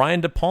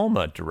Brian De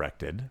Palma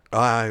directed.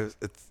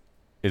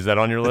 Is that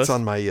on your list? It's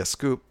on my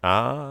scoop.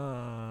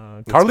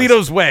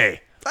 Carlito's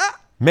Way.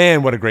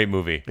 Man, what a great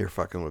movie. You're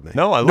fucking with me.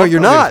 No, I love No, you're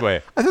Carlito's not. Way. I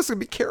thought it was going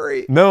to be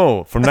Carrie.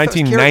 No, from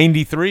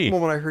 1993. Well,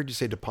 when I heard you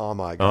say De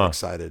Palma, I got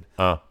excited.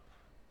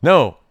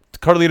 No,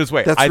 Carlito's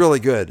Way. That's really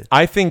good.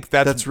 I think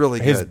that's really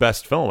his good.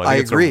 best film. I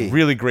think agree. It's a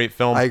really great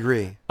film. I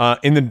agree.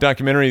 In the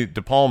documentary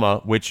De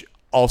Palma, which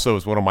also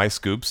is one of my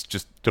scoops,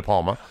 just De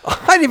Palma.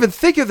 I didn't even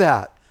think of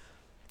that.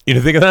 You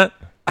didn't think of that?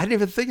 I didn't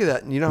even think of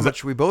that. And you know how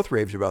much we both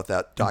raved about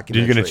that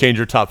documentary. You're going to change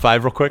your top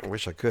 5 real quick? I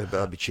wish I could,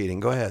 but I'd be cheating.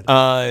 Go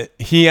ahead.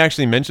 He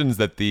actually mentions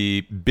that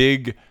the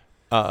big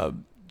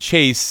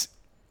chase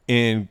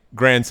in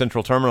Grand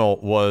Central Terminal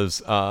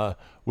was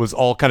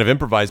all kind of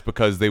improvised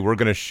because they were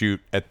going to shoot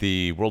at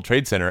the World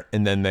Trade Center,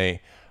 and then they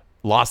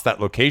lost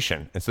that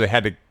location. And so they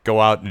had to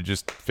go out and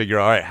just figure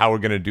out, all right, how we're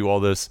going to do all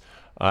this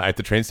at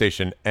the train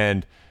station.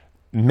 And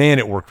man,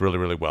 it worked really,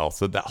 really well.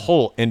 So that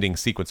whole ending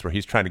sequence where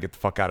he's trying to get the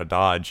fuck out of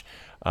Dodge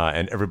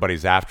and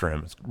everybody's after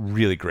him, it's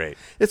really great.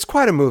 It's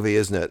quite a movie,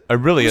 isn't it? It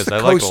really Who's is. The I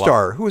like it a lot.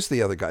 co-star. Who was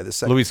the other guy? The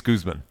second. Luis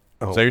Guzman.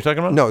 Oh. Is that what you're talking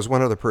about? No, it was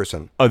one other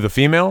person. Oh, the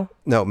female?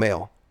 No,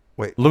 male.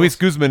 Wait. Luis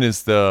Guzman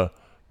is the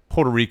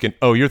Puerto Rican.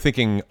 Oh, you're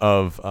thinking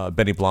of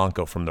Benny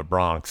Blanco from the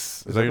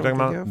Bronx. Is that what you're talking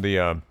about?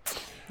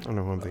 I don't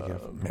know who I'm thinking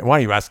of. Man, why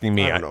are you asking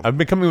me? I don't know. I've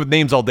been coming with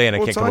names all day, and I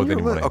can't come up with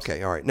any more names.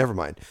 Okay, all right, never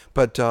mind.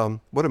 But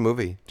what a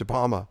movie. De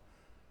Palma,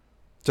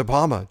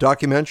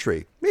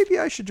 documentary. Maybe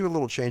I should do a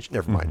little change.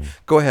 Never mind.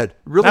 Go ahead.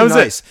 Really That was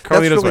nice. it. That's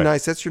Carlito's really Way.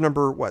 nice. That's your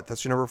number, what?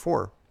 That's your number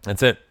 4.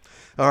 That's it.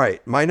 All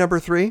right, my number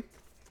 3,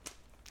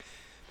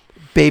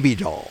 Baby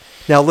Doll.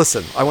 Now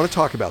listen, I want to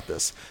talk about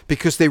this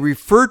because they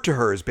referred to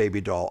her as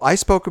Baby Doll. I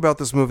spoke about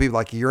this movie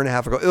like a year and a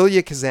half ago.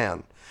 Ilya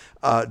Kazan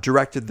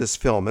directed this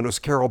film, and it was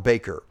Carol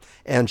Baker.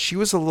 And she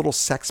was a little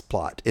sex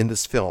plot in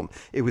this film.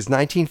 It was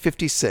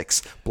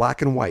 1956,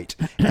 black and white.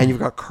 And you've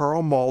got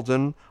Carl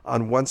Malden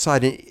on one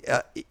side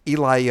and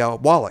Eli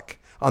Wallach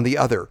on the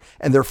other,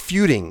 and they're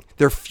feuding.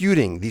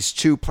 These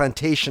two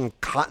plantation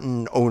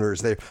cotton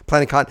owners. They're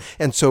planting cotton,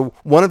 and so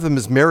one of them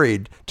is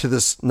married to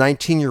this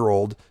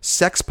 19-year-old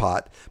sex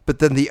pot, but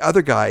then the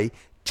other guy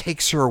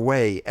takes her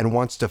away and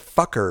wants to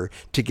fuck her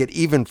to get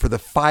even for the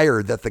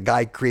fire that the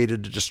guy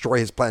created to destroy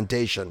his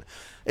plantation.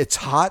 It's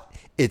hot.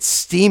 It's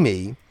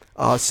steamy.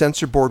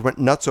 Censor board went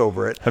nuts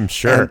over it. I'm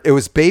sure. And it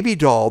was Baby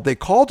Doll. They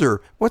called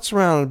her, "What's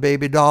wrong,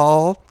 Baby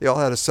Doll?" They all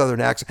had a Southern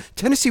accent.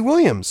 Tennessee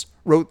Williams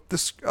wrote the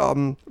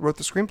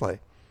screenplay.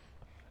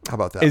 How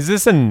about that? Is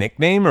this a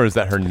nickname or is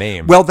that her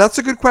name? Well, that's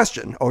a good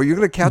question. Oh, you're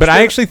going to catch but that?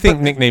 I actually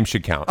think nicknames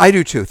should count. I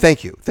do too.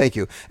 Thank you.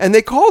 And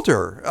they called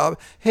her,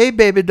 "Hey,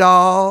 Baby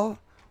Doll.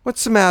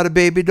 What's the matter,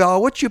 Baby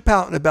Doll? What you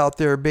pouting about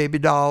there, Baby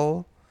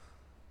Doll?"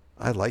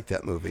 I like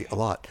that movie a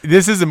lot.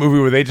 This is a movie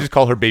where they just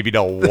call her Baby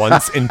Doll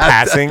once in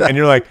passing, and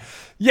you're like,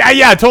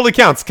 yeah, it totally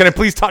counts. Can I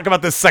please talk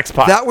about this sex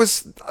pot? That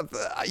was,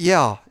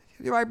 yeah.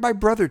 My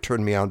brother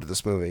turned me on to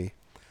this movie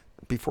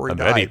before he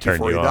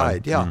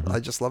died. Yeah, Mm-hmm. I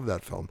just love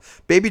that film.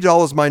 Baby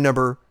Doll is my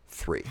number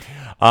 3.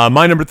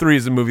 My number 3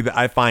 is a movie that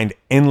I find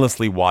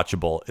endlessly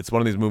watchable. It's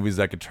one of these movies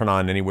that I could turn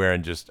on anywhere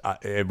and just,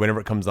 whenever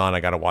it comes on,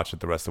 I got to watch it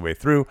the rest of the way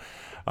through.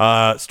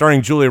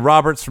 Starring Julia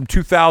Roberts from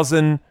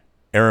 2000,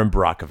 Erin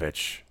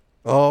Brockovich.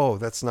 Oh,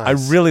 that's nice.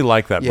 I really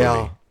like that Yeah.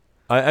 movie.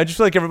 I just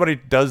feel like everybody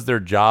does their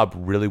job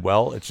really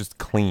well. It's just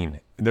clean.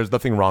 There's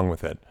nothing wrong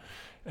with it.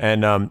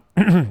 And,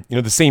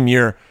 the same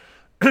year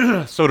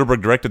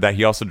Soderbergh directed that,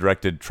 he also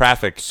directed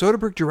Traffic.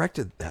 Soderbergh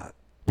directed that.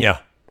 Yeah.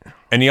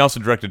 And he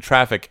also directed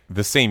Traffic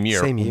the same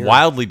year.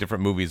 Wildly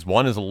different movies.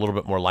 One is a little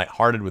bit more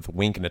lighthearted with a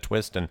wink and a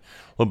twist and a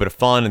little bit of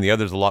fun, and the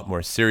other is a lot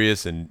more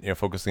serious and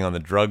focusing on the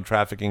drug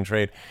trafficking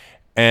trade.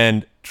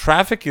 And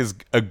Traffic is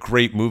a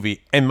great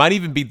movie and might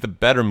even be the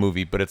better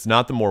movie, but it's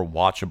not the more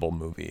watchable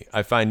movie.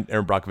 I find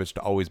Erin Brockovich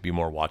to always be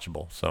more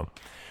watchable. So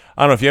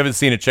I don't know if you haven't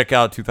seen it, check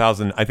out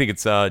 2000. I think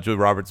it's Julia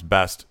Roberts'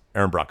 best,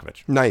 Erin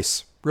Brockovich.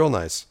 Nice. Real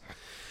nice.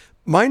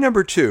 My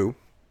number 2,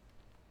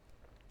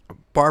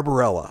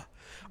 Barbarella.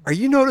 Are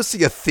you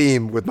noticing a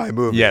theme with my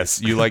movies?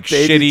 Yes, you like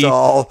Baby shitty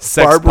Doll,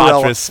 sex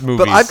Barbarella. potras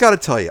movies. But I've got to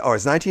tell you,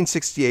 it's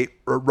 1968.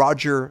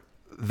 Roger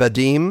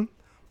Vadim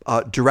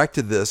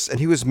directed this, and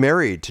he was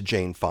married to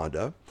Jane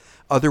Fonda.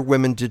 Other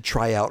women did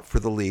try out for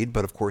the lead,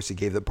 but of course he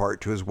gave the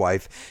part to his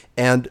wife.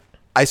 And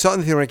I saw it in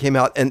the theater when it came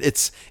out, and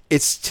it's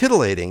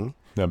titillating.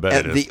 I bet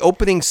and it is. the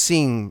opening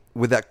scene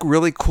with that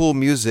really cool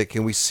music,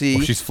 and we see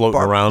she's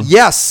floating around.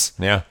 Yes.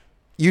 Yeah.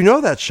 You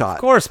know that shot.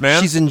 Of course,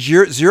 man. She's in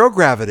zero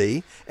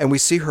gravity, and we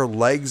see her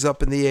legs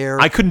up in the air.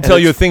 I couldn't tell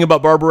you a thing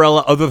about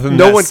Barbarella other than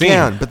no that one scene.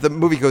 can, but the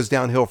movie goes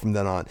downhill from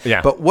then on.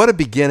 Yeah. But what a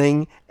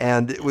beginning,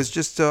 and it was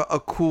just a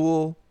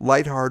cool,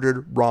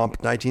 lighthearted romp.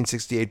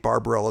 1968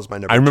 Barbarella is my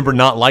number 2. I remember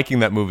not liking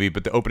that movie,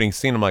 but the opening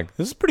scene, I'm like,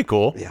 this is pretty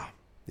cool. Yeah.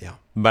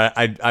 But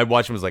I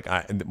watched and was like,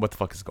 what the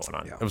fuck is going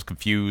on? Yeah. I was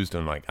confused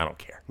and I'm like, I don't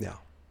care. Yeah.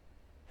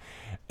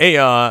 Hey,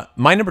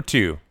 my number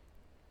 2.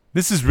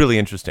 This is really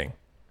interesting.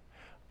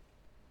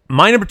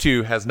 My number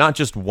 2 has not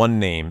just one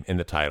name in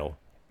the title.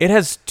 It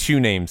has 2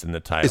 names in the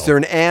title. Is there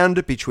an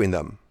 "and" between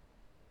them?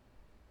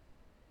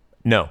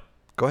 No.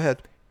 Go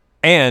ahead.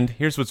 And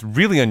here's what's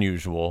really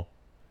unusual.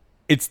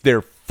 It's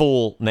their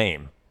full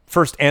name.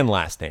 First and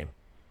last name.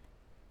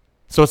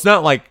 So it's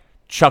not like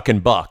Chuck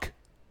and Buck,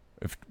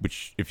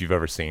 if you've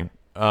ever seen.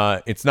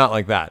 It's not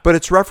like that. But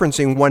it's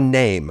referencing one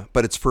name,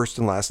 but it's first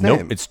and last name.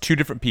 Nope, it's 2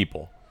 different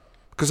people.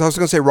 Because I was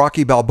going to say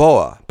Rocky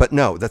Balboa, but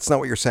no, that's not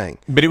what you're saying.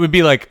 But it would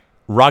be like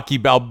Rocky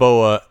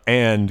Balboa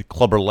and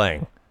Clubber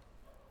Lang,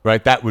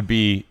 right? That would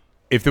be,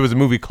 if there was a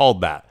movie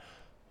called that.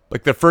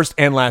 Like their first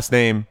and last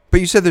name.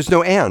 But you said there's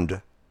no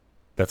 "and."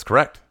 That's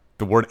correct.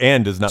 The word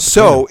 "and" is not.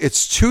 So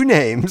it's 2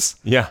 names.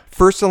 Yeah.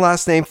 First and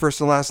last name,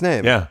 first and last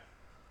name. Yeah.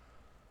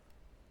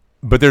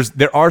 But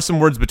there are some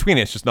words between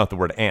it. It's just not the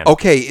word "and."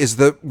 Okay, is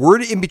the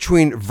word in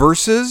between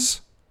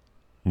verses?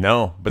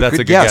 No, but that's a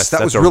good guess. guess.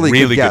 That was That's a really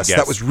really good guess. good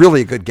guess. That was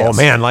really a good guess. Oh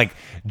man, like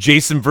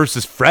Jason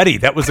versus Freddy.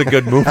 That was a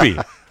good movie.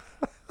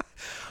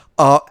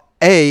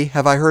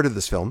 Have I heard of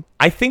this film?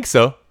 I think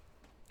so.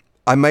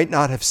 I might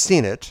not have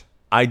seen it.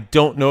 I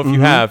don't know if you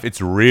have.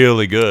 It's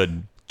really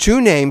good. 2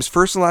 names,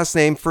 first and last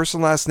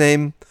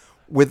name,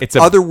 with It's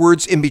a- other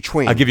words in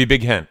between. I'll give you a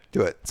big hint.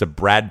 Do it. It's a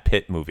Brad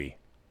Pitt movie.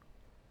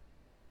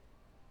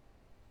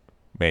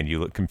 Man, you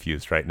look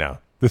confused right now.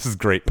 This is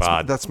great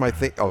pod. That's my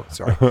thing. Oh,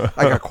 sorry.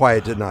 I got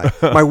quiet, didn't I?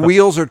 My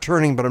wheels are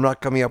turning, but I'm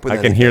not coming up with I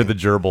anything. can hear the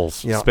gerbils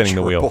spinning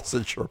the wheel.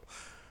 Gerbils and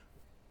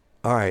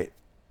All right.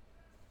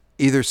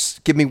 Either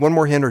give me one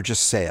more hint or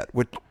just say it.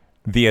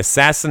 The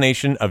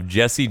Assassination of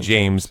Jesse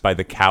James by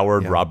the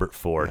coward Robert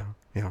Ford.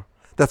 Yeah.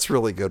 That's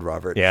really good,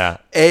 Robert. Yeah.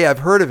 A, I've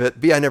heard of it.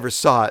 B, I never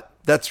saw it.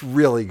 That's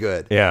really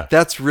good. Yeah.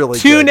 That's really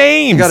good. 2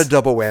 names. You got a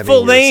double whammy. Full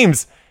yours.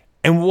 names.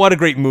 And what a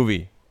great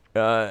movie.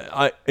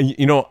 I've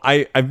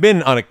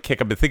been on a kick.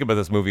 I've been thinking about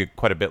this movie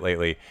quite a bit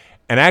lately,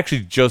 and I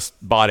actually just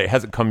bought it. It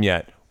hasn't come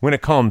yet. When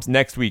it comes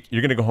next week,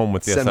 you're going to go home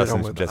with The Send it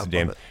home Assassination of with- Jesse I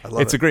James. love it. I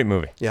love It's it. a great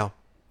movie. Yeah.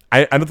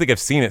 I don't think I've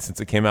seen it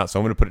since it came out, so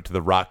I'm going to put it to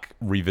the Rock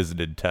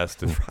Revisited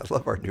test. And I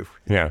love our new.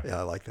 Yeah. Yeah,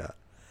 I like that.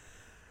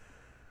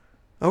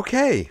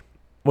 Okay.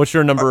 What's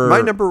your number?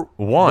 My number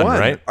one,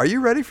 right? Are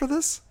you ready for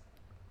this?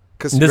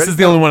 Because This is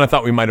the only one I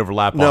thought we might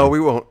overlap on. No, we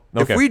won't.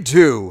 Okay. If we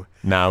do,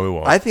 No, we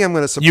won't. I think I'm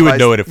going to surprise You would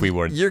know it if we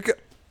weren't.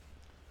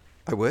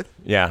 I would?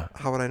 Yeah.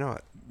 How would I know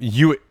it?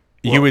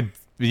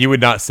 You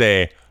would not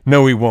say,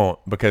 no, we won't,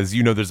 because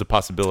you know there's a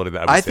possibility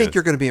that I would I say think this.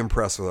 you're going to be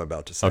impressed with what I'm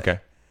about to say. Okay.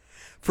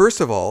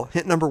 First of all,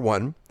 hint number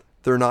one,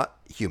 they're not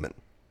human.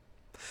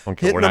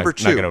 Okay, Hint we're number not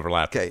two. going to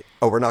overlap. Okay.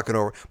 Oh, we're not going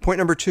to over. Point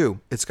number two,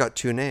 it's got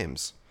two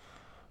names.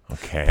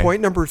 Okay.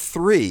 Point number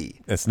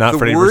three, It's not the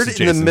Freddy word versus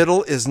in the Jason.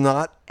 middle is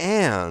not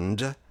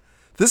and.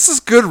 This is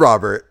good,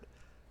 Robert.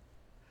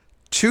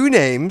 Two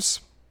names,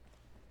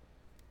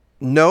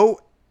 no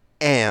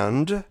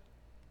and.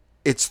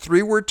 It's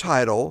 3-word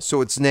title,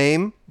 so it's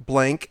name,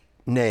 blank,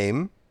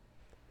 name.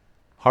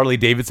 Harley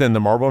Davidson,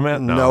 the Marlboro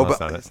Man? No, that's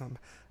not it.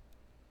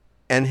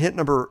 And hint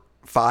number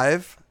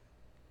 5,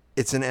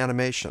 it's an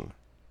animation.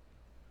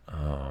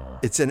 Oh.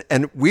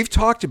 And we've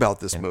talked about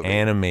this movie.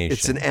 Animation.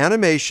 It's an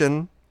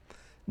animation,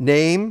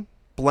 name,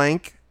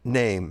 blank,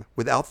 name,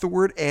 without the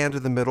word and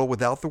in the middle,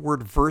 without the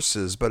word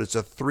versus, but it's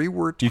a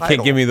 3-word You title.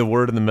 can't give me the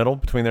word in the middle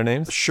between their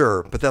names?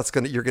 Sure, but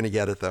you're gonna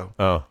get it though.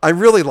 Oh. I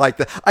really like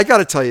that. I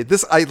gotta tell you,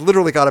 I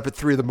literally got up at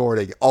 3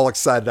 a.m, all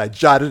excited. I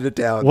jotted it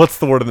down. What's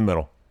the word in the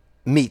middle?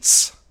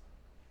 Meets.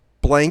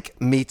 Blank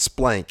meets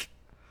blank.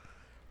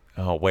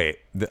 Oh, wait.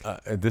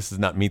 This is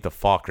not Meet the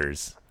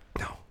Fockers.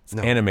 No.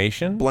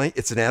 Animation? Blank.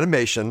 It's an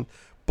animation.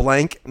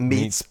 Blank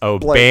meets.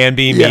 blank. Yes,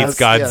 Bambi meets yes.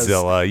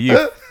 Godzilla.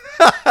 You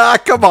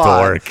Come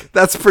on. dork.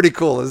 That's pretty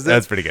cool, isn't it?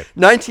 That's pretty good.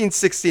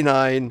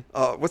 1969.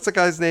 What's the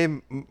guy's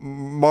name?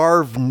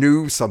 Marv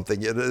knew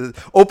something.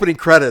 Opening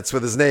credits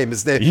with his name. You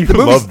The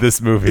movie's- love this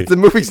movie. The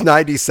movie's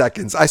 90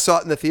 seconds. I saw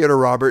it in the theater,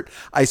 Robert.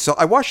 I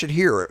watched it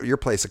here at your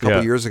place a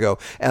couple years ago,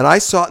 and I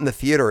saw it in the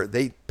theater.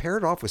 They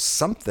paired it off with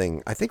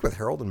something, I think with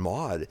Harold and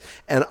Maude.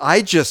 And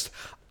I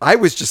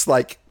was just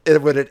like,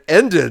 when it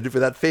ended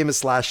with that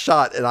famous last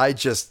shot, and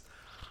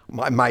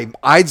my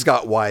eyes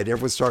got wide.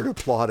 Everyone started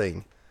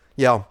applauding.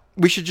 Yeah.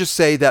 We should just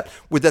say that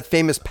with that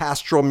famous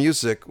pastoral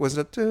music,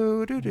 wasn't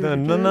it?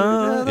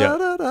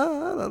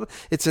 Yeah.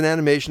 It's an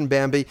animation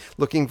Bambi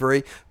looking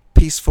very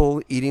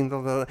peaceful,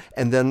 eating,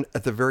 and then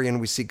at the very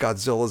end we see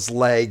Godzilla's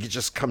leg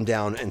just come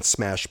down and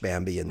smash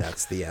Bambi, and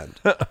that's the end.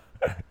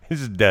 He's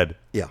just dead.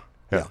 Yeah.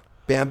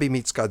 Bambi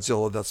meets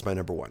Godzilla. That's my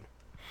number one.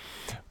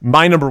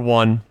 My number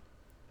one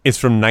is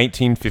from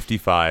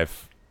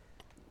 1955.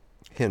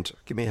 Hint.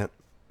 Give me a hint.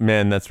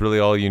 Man, that's really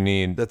all you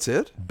need. That's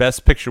it?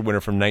 Best Picture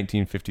winner from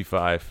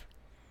 1955.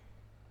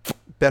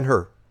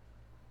 Ben-Hur.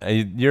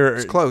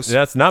 It's close.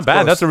 That's not It's bad.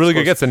 close. That's a really It's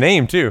good close. guess. A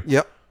name too.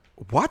 Yep.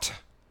 What?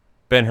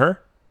 Ben-Hur.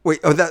 Wait.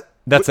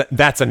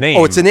 That's a name.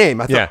 Oh, it's a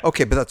name. I thought. Yeah.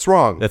 Okay, but that's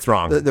wrong. That's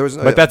wrong. There was,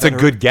 but that's a Ben-Hur.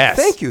 good guess.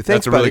 Thank you.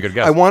 Thanks, That's a really buddy. good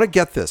guess. I want to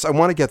get this.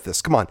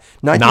 Come on.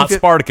 Not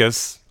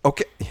Spartacus.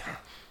 Okay.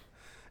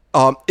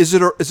 Is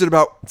it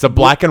about? It's a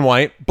black and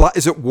white.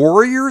 Is it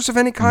warriors of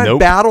any kind? Nope.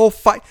 Battle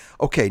fight?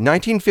 Okay,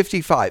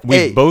 1955.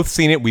 We've both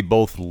seen it. We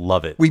both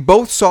love it. We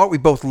both saw it. We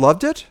both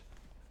loved it.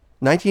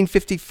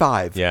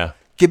 1955. Yeah.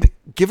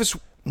 Give us,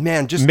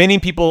 man. Just Many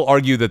people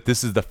argue that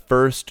this is the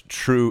first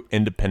true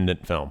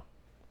independent film.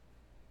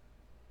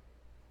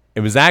 It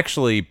was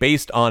actually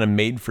based on a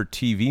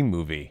made-for-TV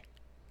movie.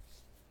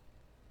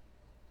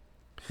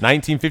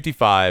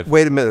 1955.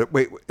 wait a minute.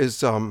 Wait,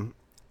 is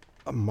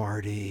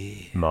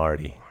Marty?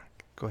 Marty.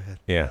 Go ahead.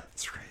 Yeah.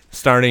 That's right.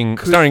 Starring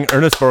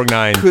Ernest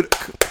Borgnine. Could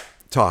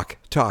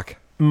talk.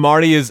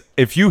 Marty is,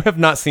 if you have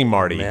not seen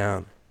Marty,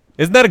 Man,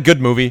 isn't that a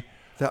good movie?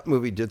 that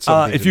movie did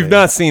something. If to you've me.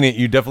 not seen it,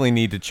 you definitely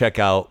need to check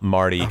out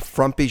Marty.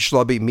 Frumpy,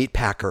 schlubby meat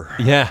packer.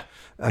 Yeah.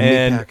 meat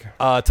And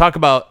packer. talk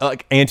about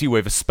like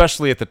anti-wave,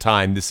 especially at the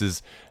time. This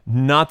is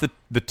not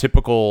the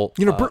typical.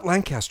 Burt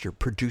Lancaster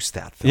produced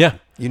that film. Yeah.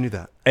 You knew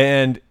that.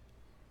 And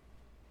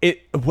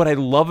what I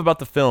love about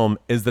the film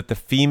is that the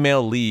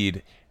female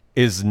lead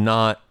is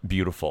not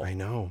beautiful. I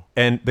know.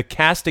 And the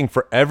casting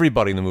for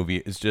everybody in the movie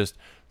is just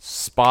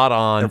spot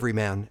on. Every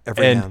man.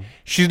 And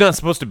she's not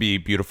supposed to be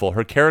beautiful.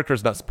 Her character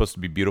is not supposed to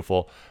be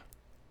beautiful.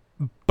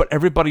 But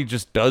everybody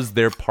just does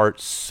their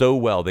part so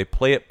well. They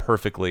play it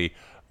perfectly.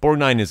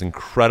 Borgnine is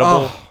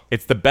incredible. Oh.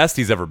 It's the best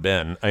he's ever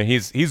been. I mean,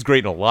 he's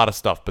great in a lot of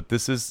stuff, but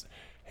this is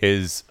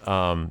his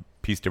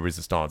piece de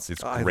resistance.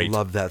 It's great. I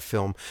love that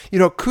film.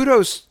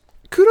 Kudos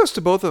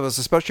to both of us,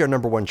 especially our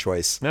number one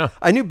choice. Yeah.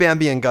 I knew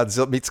Bambi and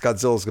Godzilla meets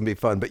Godzilla is going to be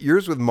fun, but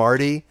yours with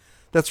Marty,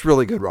 that's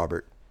really good,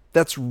 Robert.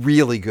 That's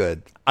really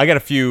good. I got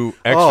a few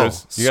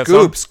extras. Oh, You got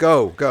scoops,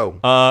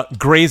 go.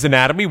 Grey's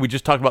Anatomy. We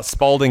just talked about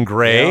Spalding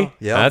Gray.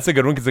 Yeah. That's a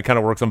good one because it kind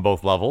of works on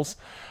both levels.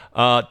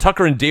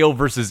 Tucker and Dale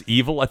versus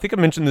Evil. I think I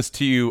mentioned this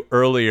to you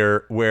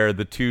earlier, where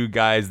the two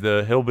guys,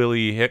 the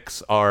hillbilly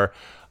hicks, are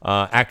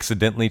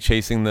accidentally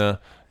chasing the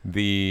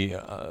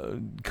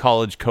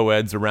college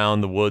co-eds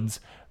around the woods.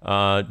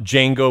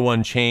 Django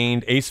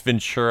Unchained, Ace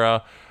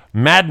Ventura,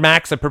 Mad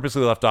Max. I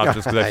purposely left off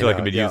just because I feel like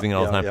I've been using it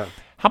all the time. Yeah.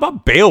 How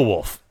about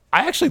Beowulf?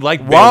 I actually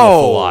like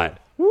Beowulf a lot.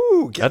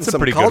 Woo, That's a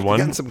pretty good one.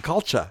 Getting some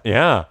culture.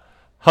 Yeah.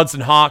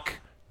 Hudson Hawk,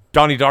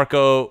 Donnie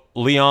Darko,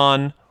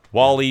 Leon,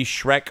 Wally,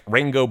 Shrek,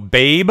 Rango,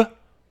 Babe.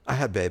 I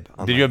had Babe.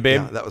 Did you have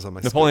Babe? Yeah, that was on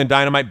my Napoleon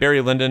Dynamite, Barry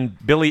Lyndon,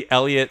 Billy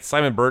Elliot,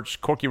 Simon Birch,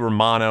 Corky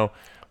Romano,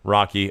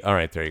 Rocky. All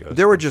right, there you go.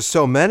 There were just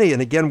so many,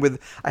 and again,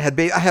 I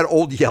had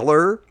Old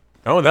Yeller.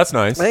 Oh, that's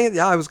nice.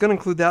 Yeah, I was going to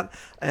include that,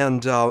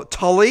 and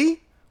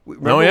Tully.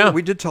 Remember,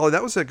 we did Tully.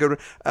 That was a good one.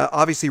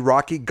 Obviously,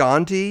 Rocky,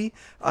 Gandhi,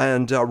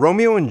 and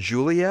Romeo and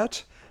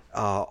Juliet.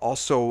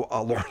 Also,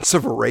 Lawrence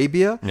of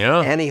Arabia.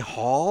 Yeah. Annie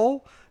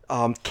Hall,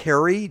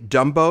 Carrie,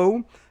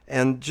 Dumbo,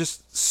 and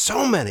just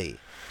so many.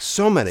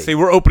 So many. See,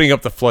 we're opening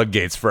up the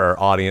floodgates for our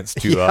audience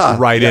to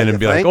write in and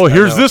be like, think? "Oh,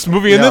 here's this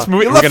movie and this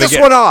movie." You left this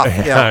one off.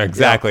 Yeah,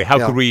 exactly. How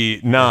yeah. could we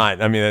not?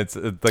 I mean, it's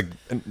like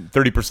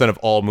 30% of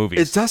all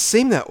movies. It does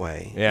seem that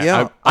way.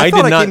 Yeah. I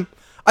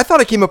thought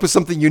I came up with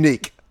something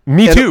unique.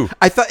 Me too.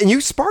 I thought, and you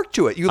sparked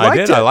to it. You liked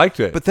it. I liked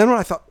it. But then when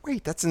I thought,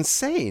 wait, that's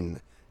insane.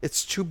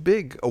 It's too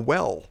big a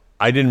well.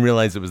 I didn't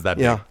realize it was that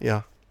big.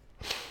 Yeah.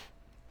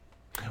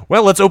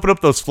 Well, let's open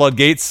up those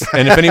floodgates.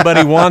 And if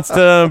anybody wants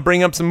to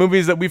bring up some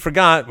movies that we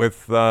forgot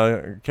with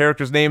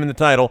character's name in the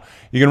title,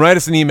 you can write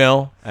us an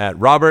email at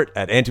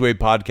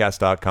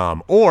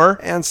robert@antiwavepodcast.com or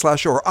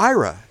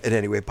Ira at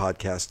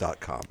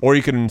anywaypodcast.com. Or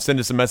you can send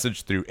us a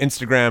message through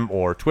Instagram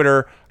or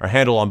Twitter. Our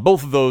handle on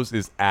both of those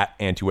is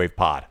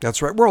 @antiwavepod.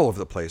 That's right. We're all over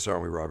the place,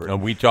 aren't we, Robert?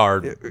 And we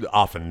are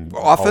often. Yeah.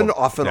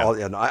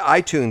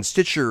 iTunes,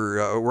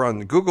 Stitcher, we're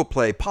on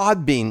GooglePlay,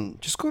 Podbean.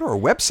 Just go to our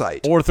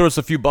website. Or throw us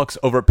a few bucks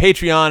over at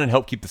Patreon and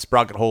help keep the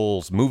sprocket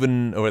holes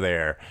moving over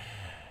there.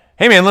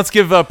 Hey, man, let's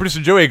give producer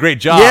Joey a great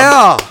job.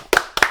 Yeah.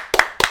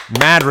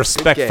 Mad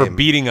respect for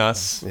beating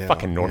us. Yeah,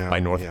 Fucking North by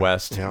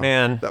Northwest. yeah.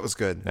 Man. That was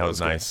good. That was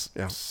nice.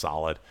 Good. Yeah.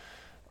 Solid.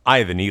 Eye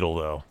of the Needle,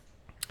 though.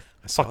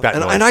 Fuck that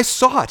noise. And I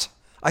saw it.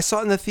 I saw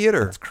it in the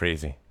theater. It's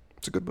crazy.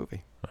 It's a good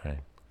movie. All right.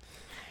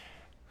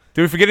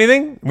 Did we forget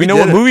anything? We know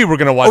what movie we're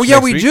going to watch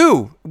next week. week.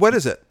 Do. What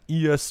is it?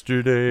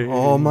 Yesterday.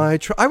 Oh,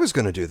 I was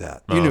going to do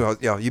that. You knew.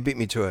 You beat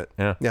me to it.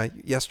 Yeah.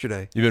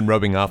 Yesterday. You've been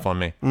rubbing off on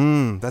me.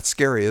 That's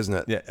scary, isn't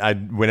it? Yeah.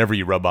 Whenever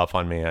you rub off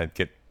on me, I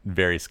get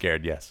very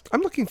scared, yes.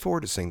 I'm looking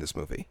forward to seeing this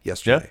movie.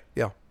 Yesterday.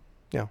 Yeah.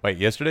 Wait,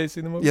 yesterday you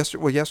seen the movie?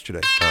 Yesterday.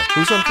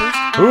 Who's on first?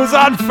 Who's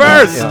on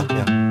first?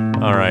 Yeah.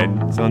 All right.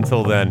 So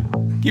until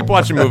then, keep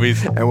watching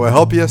movies. And we'll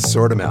help you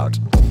sort them out.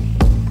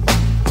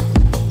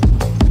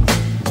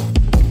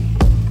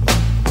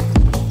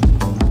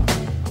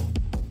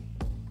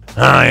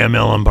 Hi, I'm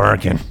Ellen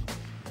Barkin.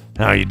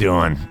 How you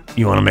doing?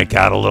 You want to make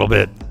out a little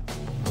bit?